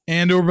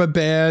 Andor but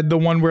bad. The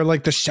one where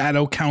like the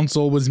Shadow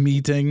Council was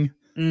meeting.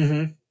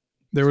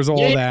 There was all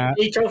that.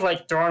 He told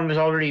like Thrawn was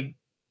already.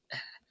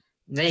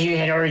 They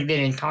had already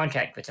been in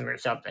contact with him or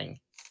something.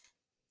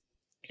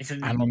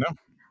 I don't know.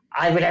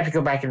 I would have to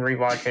go back and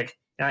rewatch it.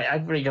 I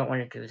really don't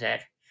want to do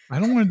that. I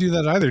don't want to do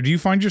that either. Do you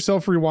find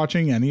yourself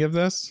rewatching any of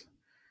this?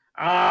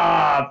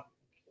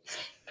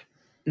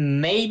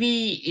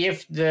 Maybe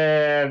if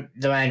the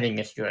landing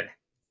is good.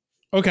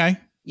 Okay.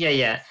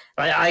 Yeah.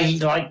 I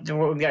like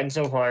what we've gotten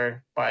so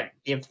far, but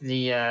if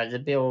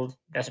the build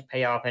doesn't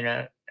pay off in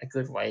a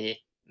good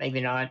way,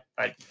 maybe not.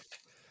 But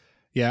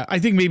yeah, I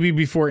think maybe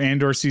before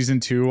Andor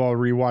season 2, I'll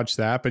rewatch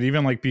that. But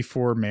even like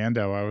before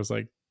Mando, I was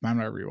like, I'm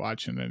not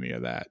rewatching any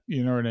of that.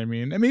 You know what I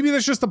mean? And maybe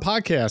that's just the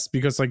podcast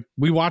because like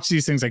we watch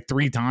these things like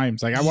 3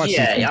 times. Like I watched.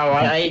 Yeah.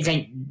 I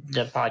think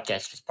the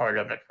podcast is part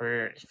of it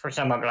for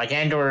some of it. Like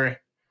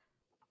Andor,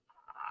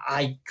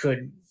 I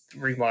could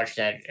rewatch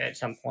that at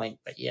some point,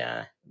 but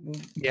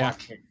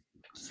watch it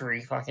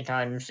 3 fucking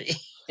times.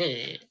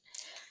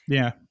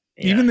 Yeah.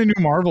 Even the new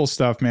Marvel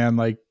stuff, man.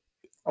 Like,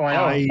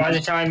 I know. By the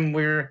time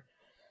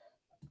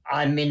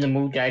I'm in the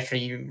mood to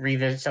actually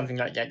revisit something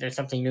like that, there's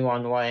something new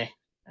on the way.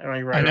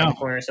 Right around the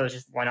corner, so it's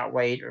just why not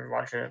wait or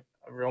watch a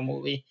real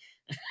movie?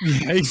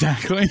 Yeah,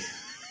 exactly.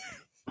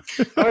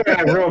 Or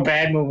a real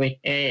bad movie,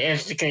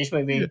 if the case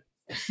may be.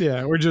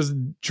 Yeah, or just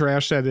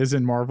trash that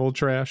isn't Marvel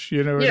trash.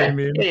 You know what I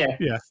mean? Yeah,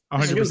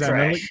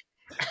 100%.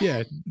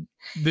 Yeah,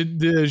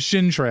 the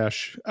Shin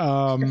trash.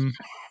 I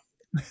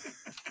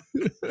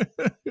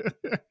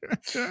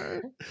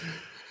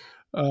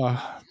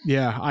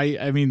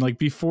mean, like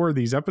before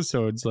these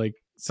episodes, like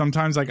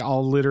sometimes like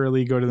I'll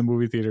literally go to the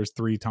movie theaters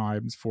 3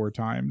 times, 4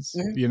 times.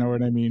 You know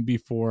what I mean?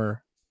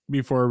 Before we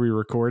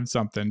record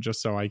something,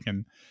 just so I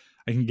can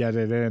get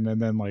it in,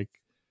 and then like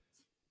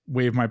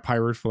wave my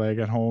pirate flag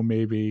at home,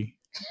 maybe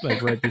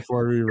like right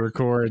before we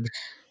record.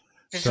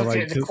 Just look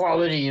at the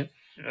quality of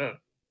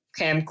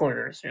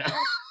camcorders, you know?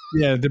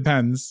 Yeah, it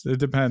depends.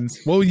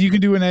 Well, you can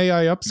do an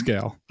AI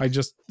upscale. I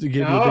just give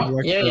you a big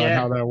lecture on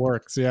how that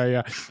works.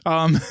 Yeah.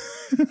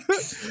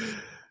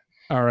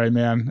 All right,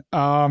 man.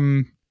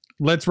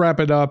 Let's wrap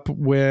it up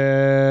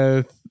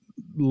with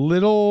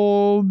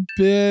little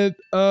bit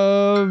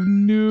of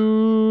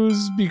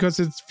news because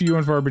it's few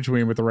and far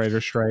between with the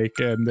writer's strike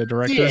and the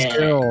Directors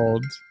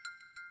Guild.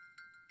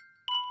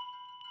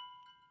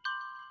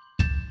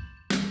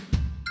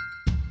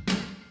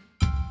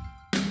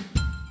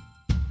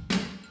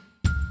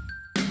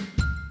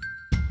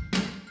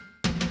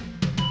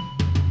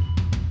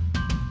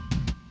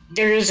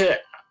 There is a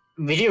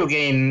video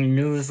game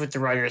news with the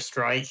writer's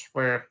strike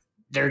where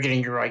they're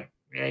getting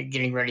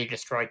ready to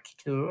strike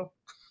too.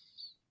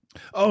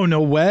 Oh,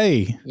 no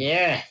way.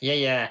 Yeah.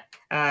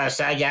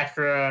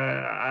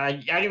 SAG-AFTRA, I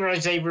didn't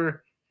realize they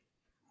were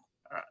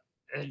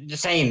the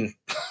same.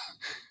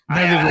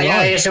 Neither do I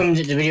I. assumed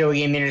that the video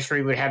game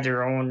industry would have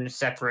their own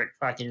separate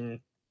fucking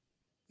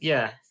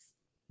Yeah,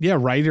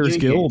 Writers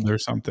union. Guild or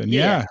something.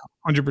 Yeah,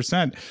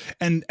 100%.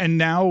 And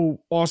now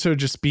also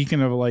just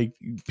speaking of like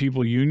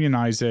people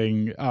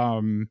unionizing,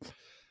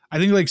 I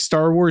think like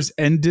Star Wars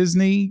and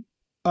Disney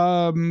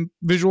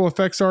visual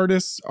effects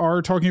artists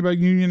are talking about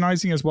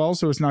unionizing as well.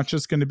 So it's not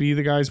just going to be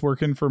the guys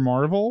working for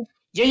Marvel.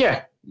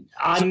 Yeah.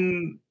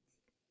 I'm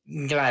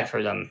glad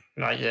for them.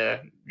 Like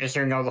just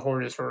hearing all the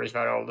horror stories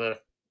about all the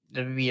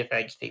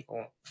VFX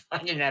people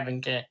fucking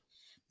having to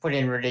put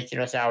in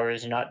ridiculous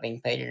hours and not being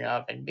paid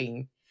enough and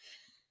being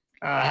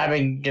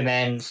having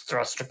demands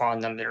thrust upon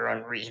them that are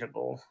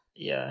unreasonable.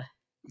 Yeah,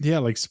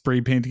 like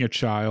spray painting a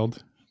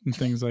child and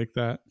things like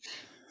that.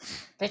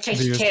 That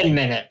takes 10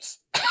 minutes.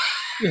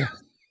 Yeah,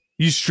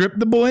 you strip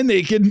the boy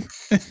naked.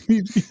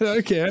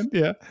 I can.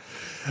 Yeah,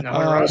 The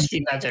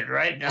Horowski method,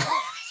 right? No.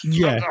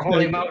 Yeah, the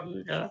Holy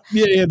Mountain.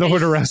 The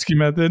Horowski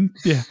method.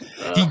 Yeah,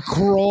 he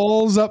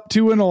crawls up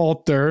to an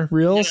altar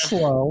real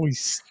slow. He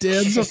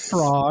stabs a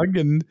frog,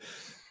 and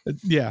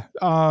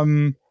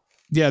the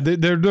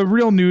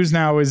real news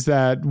now is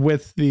that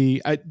with they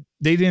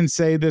didn't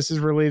say this is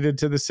related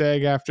to the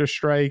SAG-AFTRA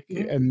strike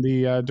and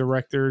the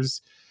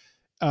directors.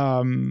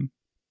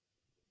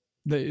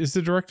 Is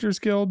the Directors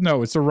Guild?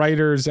 No, it's the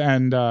writers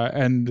and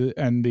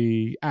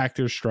the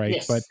actors strike,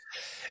 Yes. But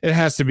it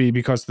has to be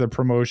because of the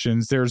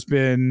promotions. There's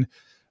been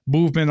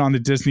movement on the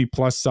Disney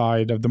Plus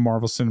side of the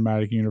Marvel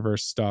Cinematic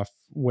Universe stuff,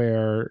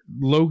 where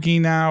Loki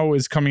now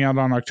is coming out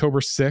on October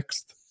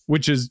 6th,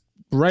 which is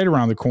right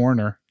around the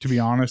corner, to be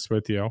honest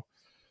with you.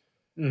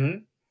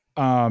 And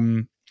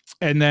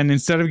then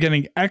instead of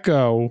getting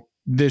Echo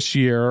this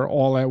year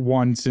all at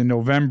once in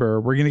November,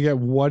 we're going to get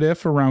What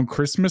If around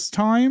Christmas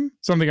time,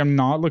 something I'm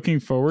not looking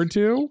forward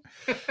to.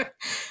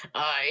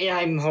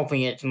 I'm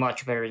hoping it's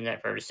much better than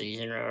that first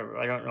season, or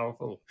I don't know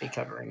if we'll be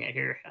covering it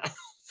here.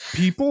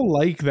 People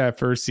like that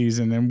first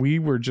season, and we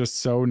were just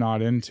so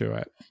not into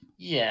it.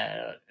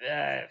 Yeah,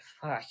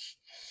 fuck.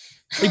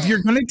 If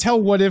you're going to tell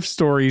What If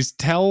stories,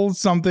 tell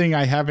something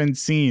I haven't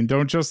seen.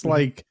 Don't just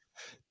like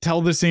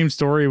tell the same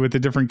story with a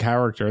different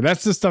character.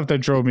 That's the stuff that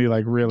drove me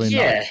like really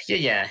nuts.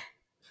 Yeah.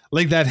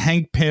 Like that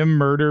Hank Pym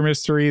murder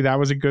mystery, that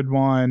was a good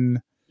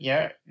one.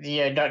 Yeah,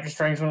 the Doctor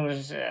Strange one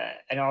was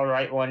an all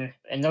right one,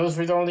 and those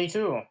were the only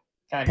two.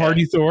 Kinda.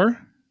 Party Thor.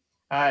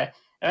 I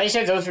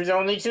said those were the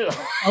only two.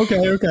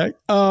 Okay.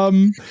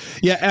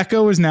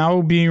 Echo is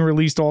now being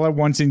released all at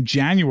once in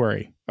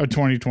January of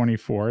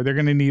 2024. They're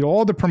going to need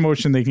all the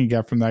promotion they can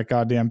get from that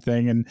goddamn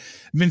thing. And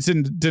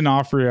Vincent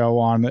D'Onofrio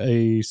on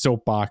a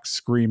soapbox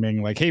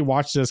screaming like, "Hey,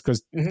 watch this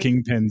because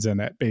Kingpin's in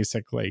it."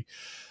 Basically,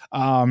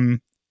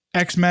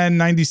 X-Men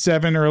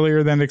 97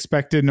 earlier than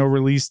expected. No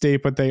release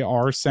date, but they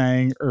are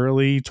saying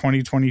early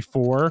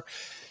 2024.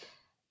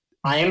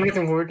 I am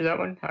looking forward to that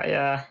one.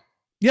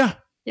 Yeah.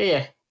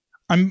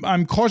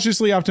 I'm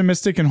cautiously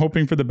optimistic and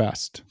hoping for the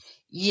best.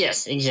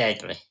 Yes,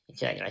 exactly.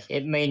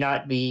 It may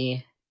not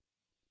be.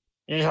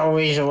 There's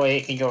always a way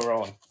it can go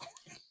wrong.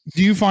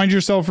 Do you find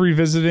yourself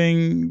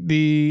revisiting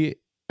the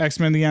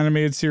X-Men the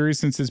Animated Series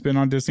since it's been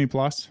on Disney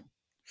Plus?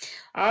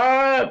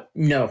 No.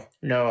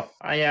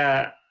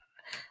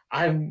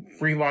 I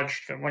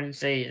rewatched, I want to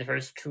say, the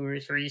first 2 or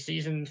 3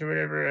 seasons or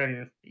whatever,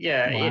 and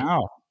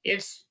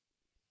it's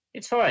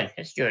fun.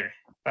 It's good,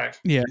 but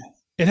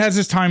it has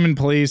its time and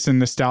place and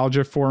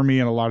nostalgia for me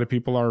and a lot of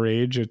people our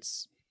age.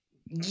 It's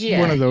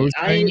one of those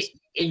things.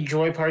 I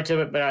enjoy parts of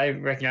it, but I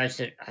recognize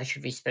that I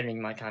should be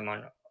spending my time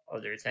on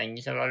other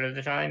things a lot of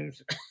the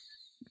times.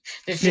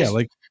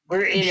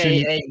 We're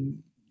in a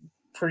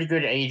pretty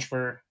good age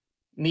for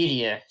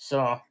media,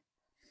 so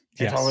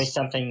there's always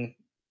something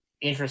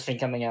interesting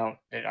coming out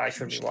that I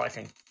should be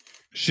watching.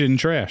 Shit and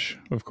trash,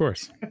 of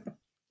course.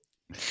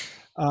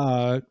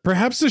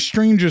 Perhaps the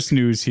strangest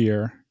news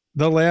here,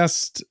 the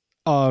last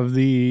of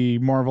the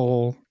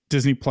Marvel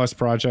Disney Plus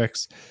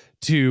projects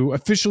to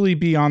officially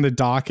be on the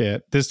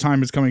docket. This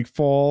time it's coming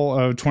fall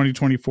of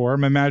 2024.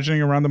 I'm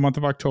imagining around the month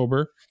of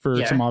October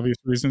for some obvious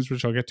reasons,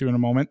 which I'll get to in a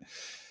moment.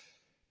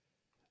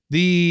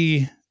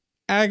 The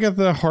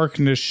Agatha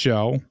Harkness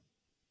show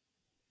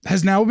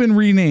has now been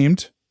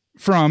renamed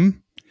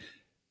from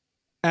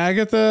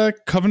Agatha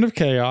Coven of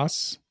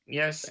Chaos.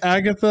 Yes.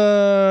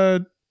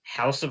 Agatha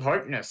House of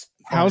Harkness.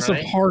 House of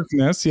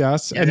Harkness,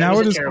 yes. And now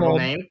it is called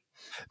name.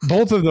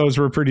 Both of those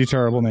were pretty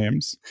terrible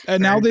names.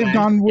 And now they've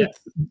gone with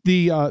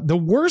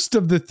the worst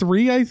of the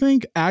 3, I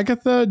think,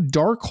 Agatha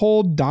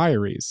Darkhold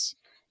Diaries.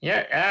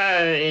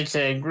 Yeah, it's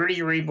a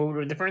gritty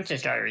reboot of the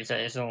Princess Diaries, I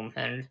assume,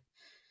 and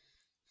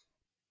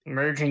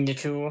merging the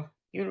 2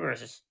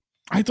 universes.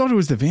 I thought it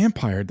was the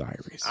Vampire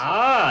Diaries.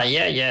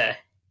 Yeah.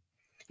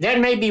 That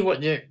may be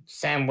what the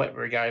Sam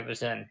Witwer guy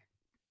was in.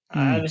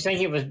 I was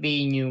thinking it was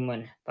B.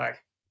 Newman, but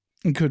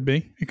it could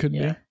be.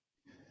 Be.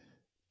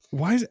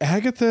 Why is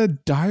Agatha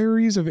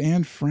Diaries of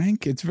Anne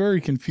Frank? It's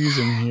very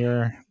confusing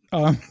here.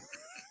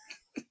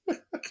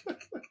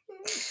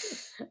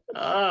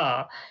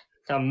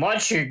 a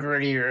much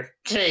grittier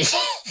case.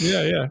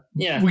 Yeah.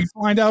 Yeah. We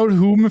find out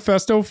who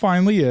Mephisto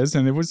finally is,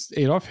 and it was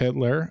Adolf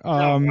Hitler.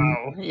 Oh,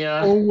 wow.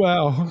 Yeah. Oh,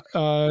 well.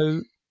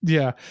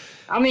 Yeah.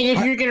 I mean,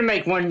 if you're going to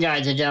make one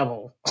guy the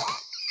devil.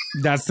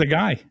 That's the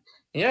guy.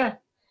 Yeah.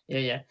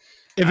 If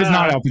it's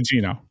not Al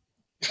Pacino.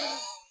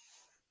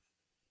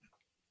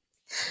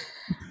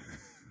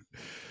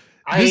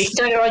 I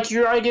kind of like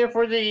your idea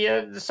for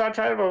the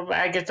subtitle of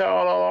Agatha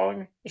All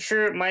Along.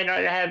 Sure, it might not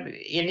have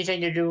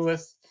anything to do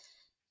with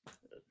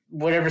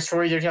whatever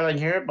story they're telling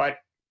here, but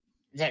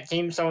that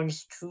theme song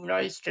is too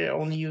nice to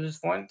only use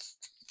once.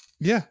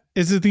 Yeah.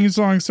 Is the theme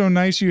song so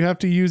nice you have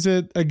to use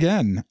it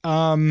again?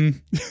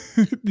 Don't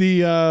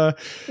do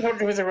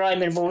the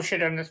rhyme and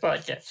bullshit on this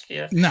podcast.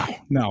 Yeah.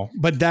 No.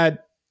 But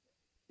that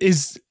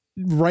is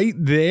right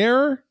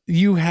there.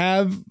 You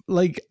have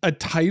like a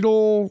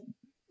title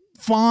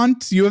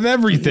font. You have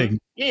everything.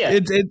 Yeah.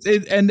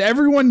 It and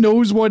everyone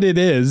knows what it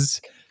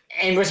is.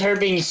 And with her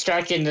being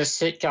stuck in the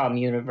sitcom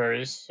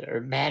universe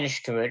or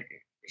managed to it,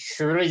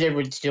 surely there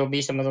would still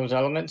be some of those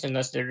elements,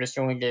 unless they're just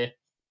going to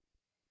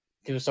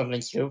do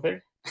something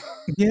stupid.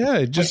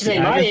 Yeah, just they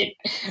might.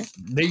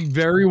 They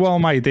very well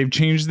might. They've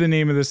changed the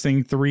name of this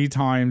thing 3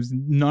 times.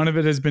 None of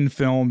it has been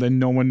filmed, and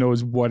no one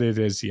knows what it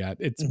is yet.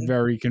 It's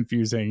very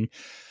confusing.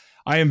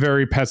 I am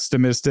very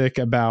pessimistic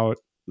about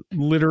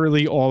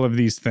literally all of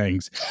these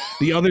things.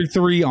 The other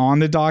 3 on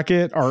the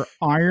docket are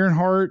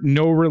Ironheart,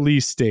 no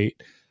release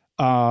date.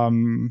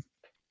 Wonder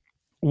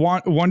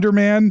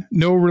Man,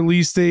 no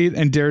release date,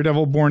 and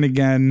Daredevil Born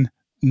Again,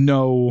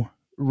 no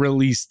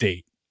release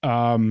date.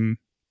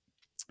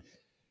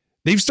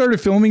 They've started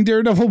filming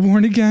Daredevil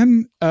Born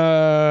Again.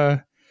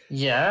 Yeah.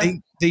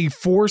 They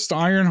forced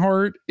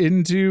Ironheart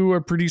into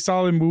a pretty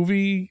solid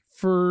movie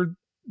for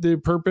the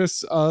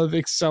purpose of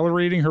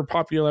accelerating her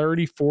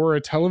popularity for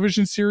a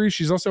television series.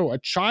 She's also a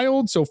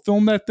child, so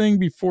film that thing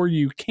before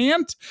you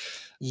can't.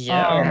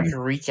 Yeah, I have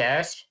to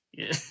recast.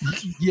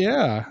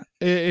 Yeah,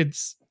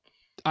 it's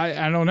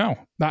I don't know.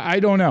 I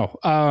don't know.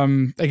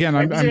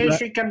 Again, They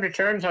should come to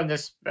terms on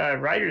this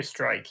writer's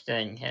strike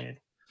thing and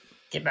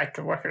get back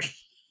to work.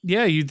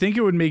 Yeah, you'd think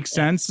it would make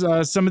sense.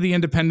 Some of the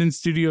independent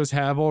studios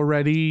have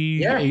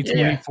already.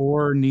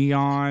 A24,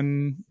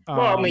 Neon.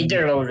 Well, I mean,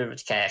 they're loaded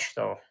with cash,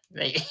 though.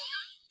 They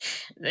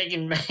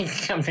can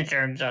come to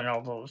terms on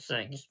all those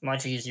things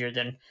much easier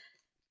than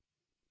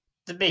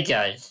the big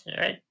guys,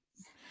 right?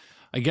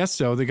 I guess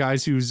so. The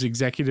guys whose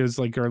executives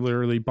like are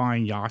literally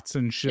buying yachts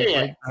and shit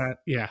like that.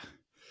 Yeah.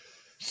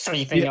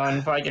 Sleeping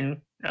on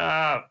fucking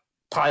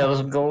piles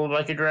of gold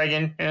like a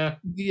dragon. Yeah,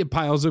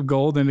 piles of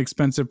gold and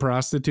expensive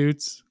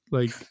prostitutes.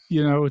 Like,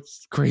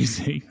 it's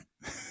crazy.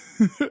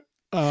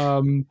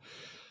 Yeah,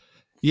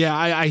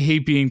 I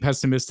hate being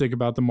pessimistic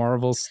about the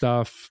Marvel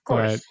stuff,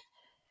 but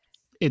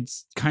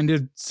it's kind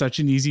of such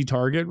an easy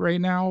target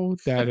right now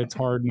that it's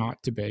hard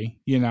not to be,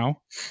 Well,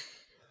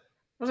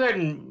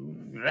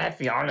 then I have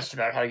to be honest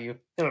about how you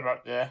feel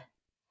about the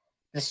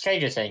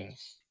state of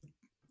things.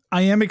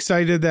 I am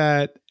excited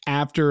that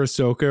after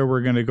Ahsoka,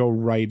 we're going to go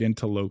right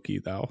into Loki,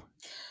 though.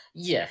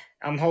 Yeah,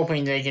 I'm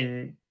hoping they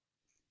can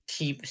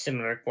keep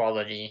similar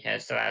quality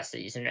as the last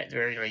season at the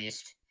very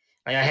least.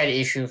 Like, I had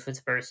issues with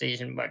the first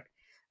season, but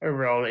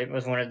overall, it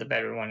was one of the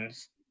better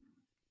ones.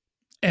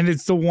 And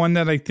it's the one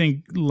that I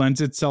think lends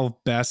itself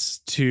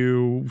best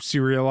to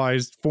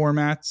serialized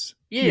formats.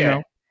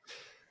 Yeah.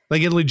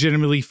 Like, it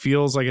legitimately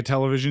feels like a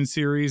television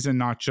series and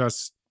not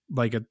just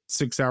like a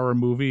 6-hour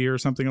movie or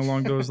something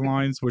along those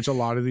lines, which a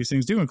lot of these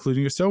things do,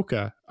 including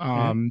Ahsoka.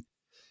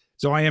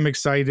 So I am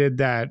excited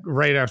that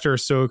right after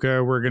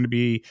Ahsoka, we're going to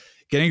be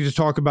getting to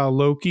talk about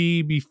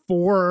Loki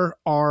before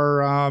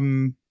our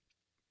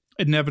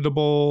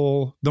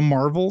inevitable The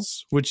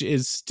Marvels, which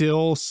is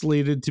still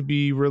slated to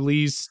be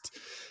released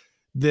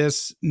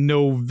this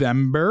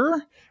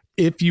November.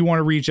 If you want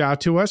to reach out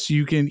to us,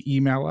 you can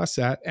email us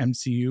at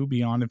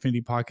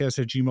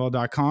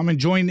mcubeyondinfinitypodcast@gmail.com and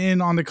join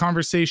in on the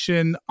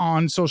conversation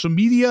on social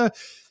media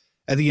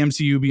at the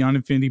MCU Beyond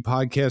Infinity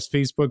Podcast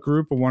Facebook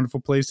group, a wonderful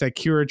place that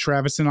Kira,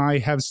 Travis, and I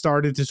have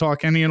started to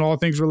talk any and all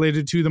things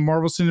related to the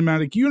Marvel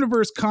Cinematic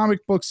Universe,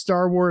 comic books,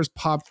 Star Wars,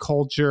 pop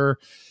culture,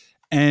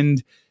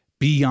 and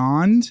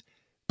beyond.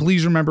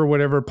 Please remember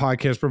whatever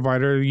podcast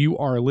provider you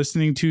are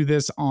listening to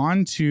this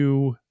on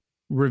to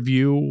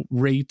review,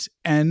 rate,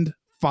 and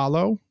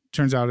follow.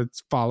 Turns out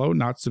it's follow,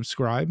 not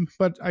subscribe,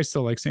 but I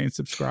still like saying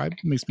subscribe.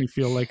 It makes me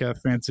feel like a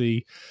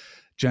fancy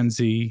Gen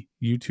Z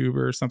YouTuber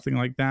or something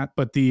like that.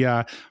 But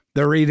the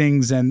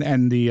ratings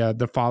and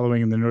the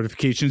following and the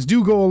notifications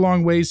do go a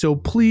long way. So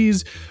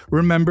please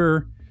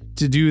remember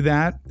to do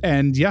that.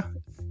 And yeah,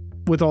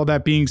 with all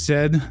that being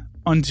said,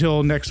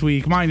 until next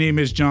week, my name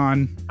is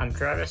John. I'm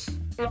Travis.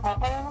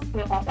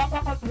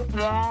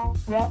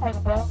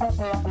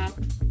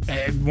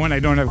 And when I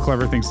don't have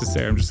clever things to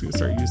say, I'm just going to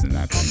start using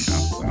that thing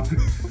now.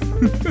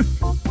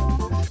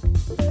 So.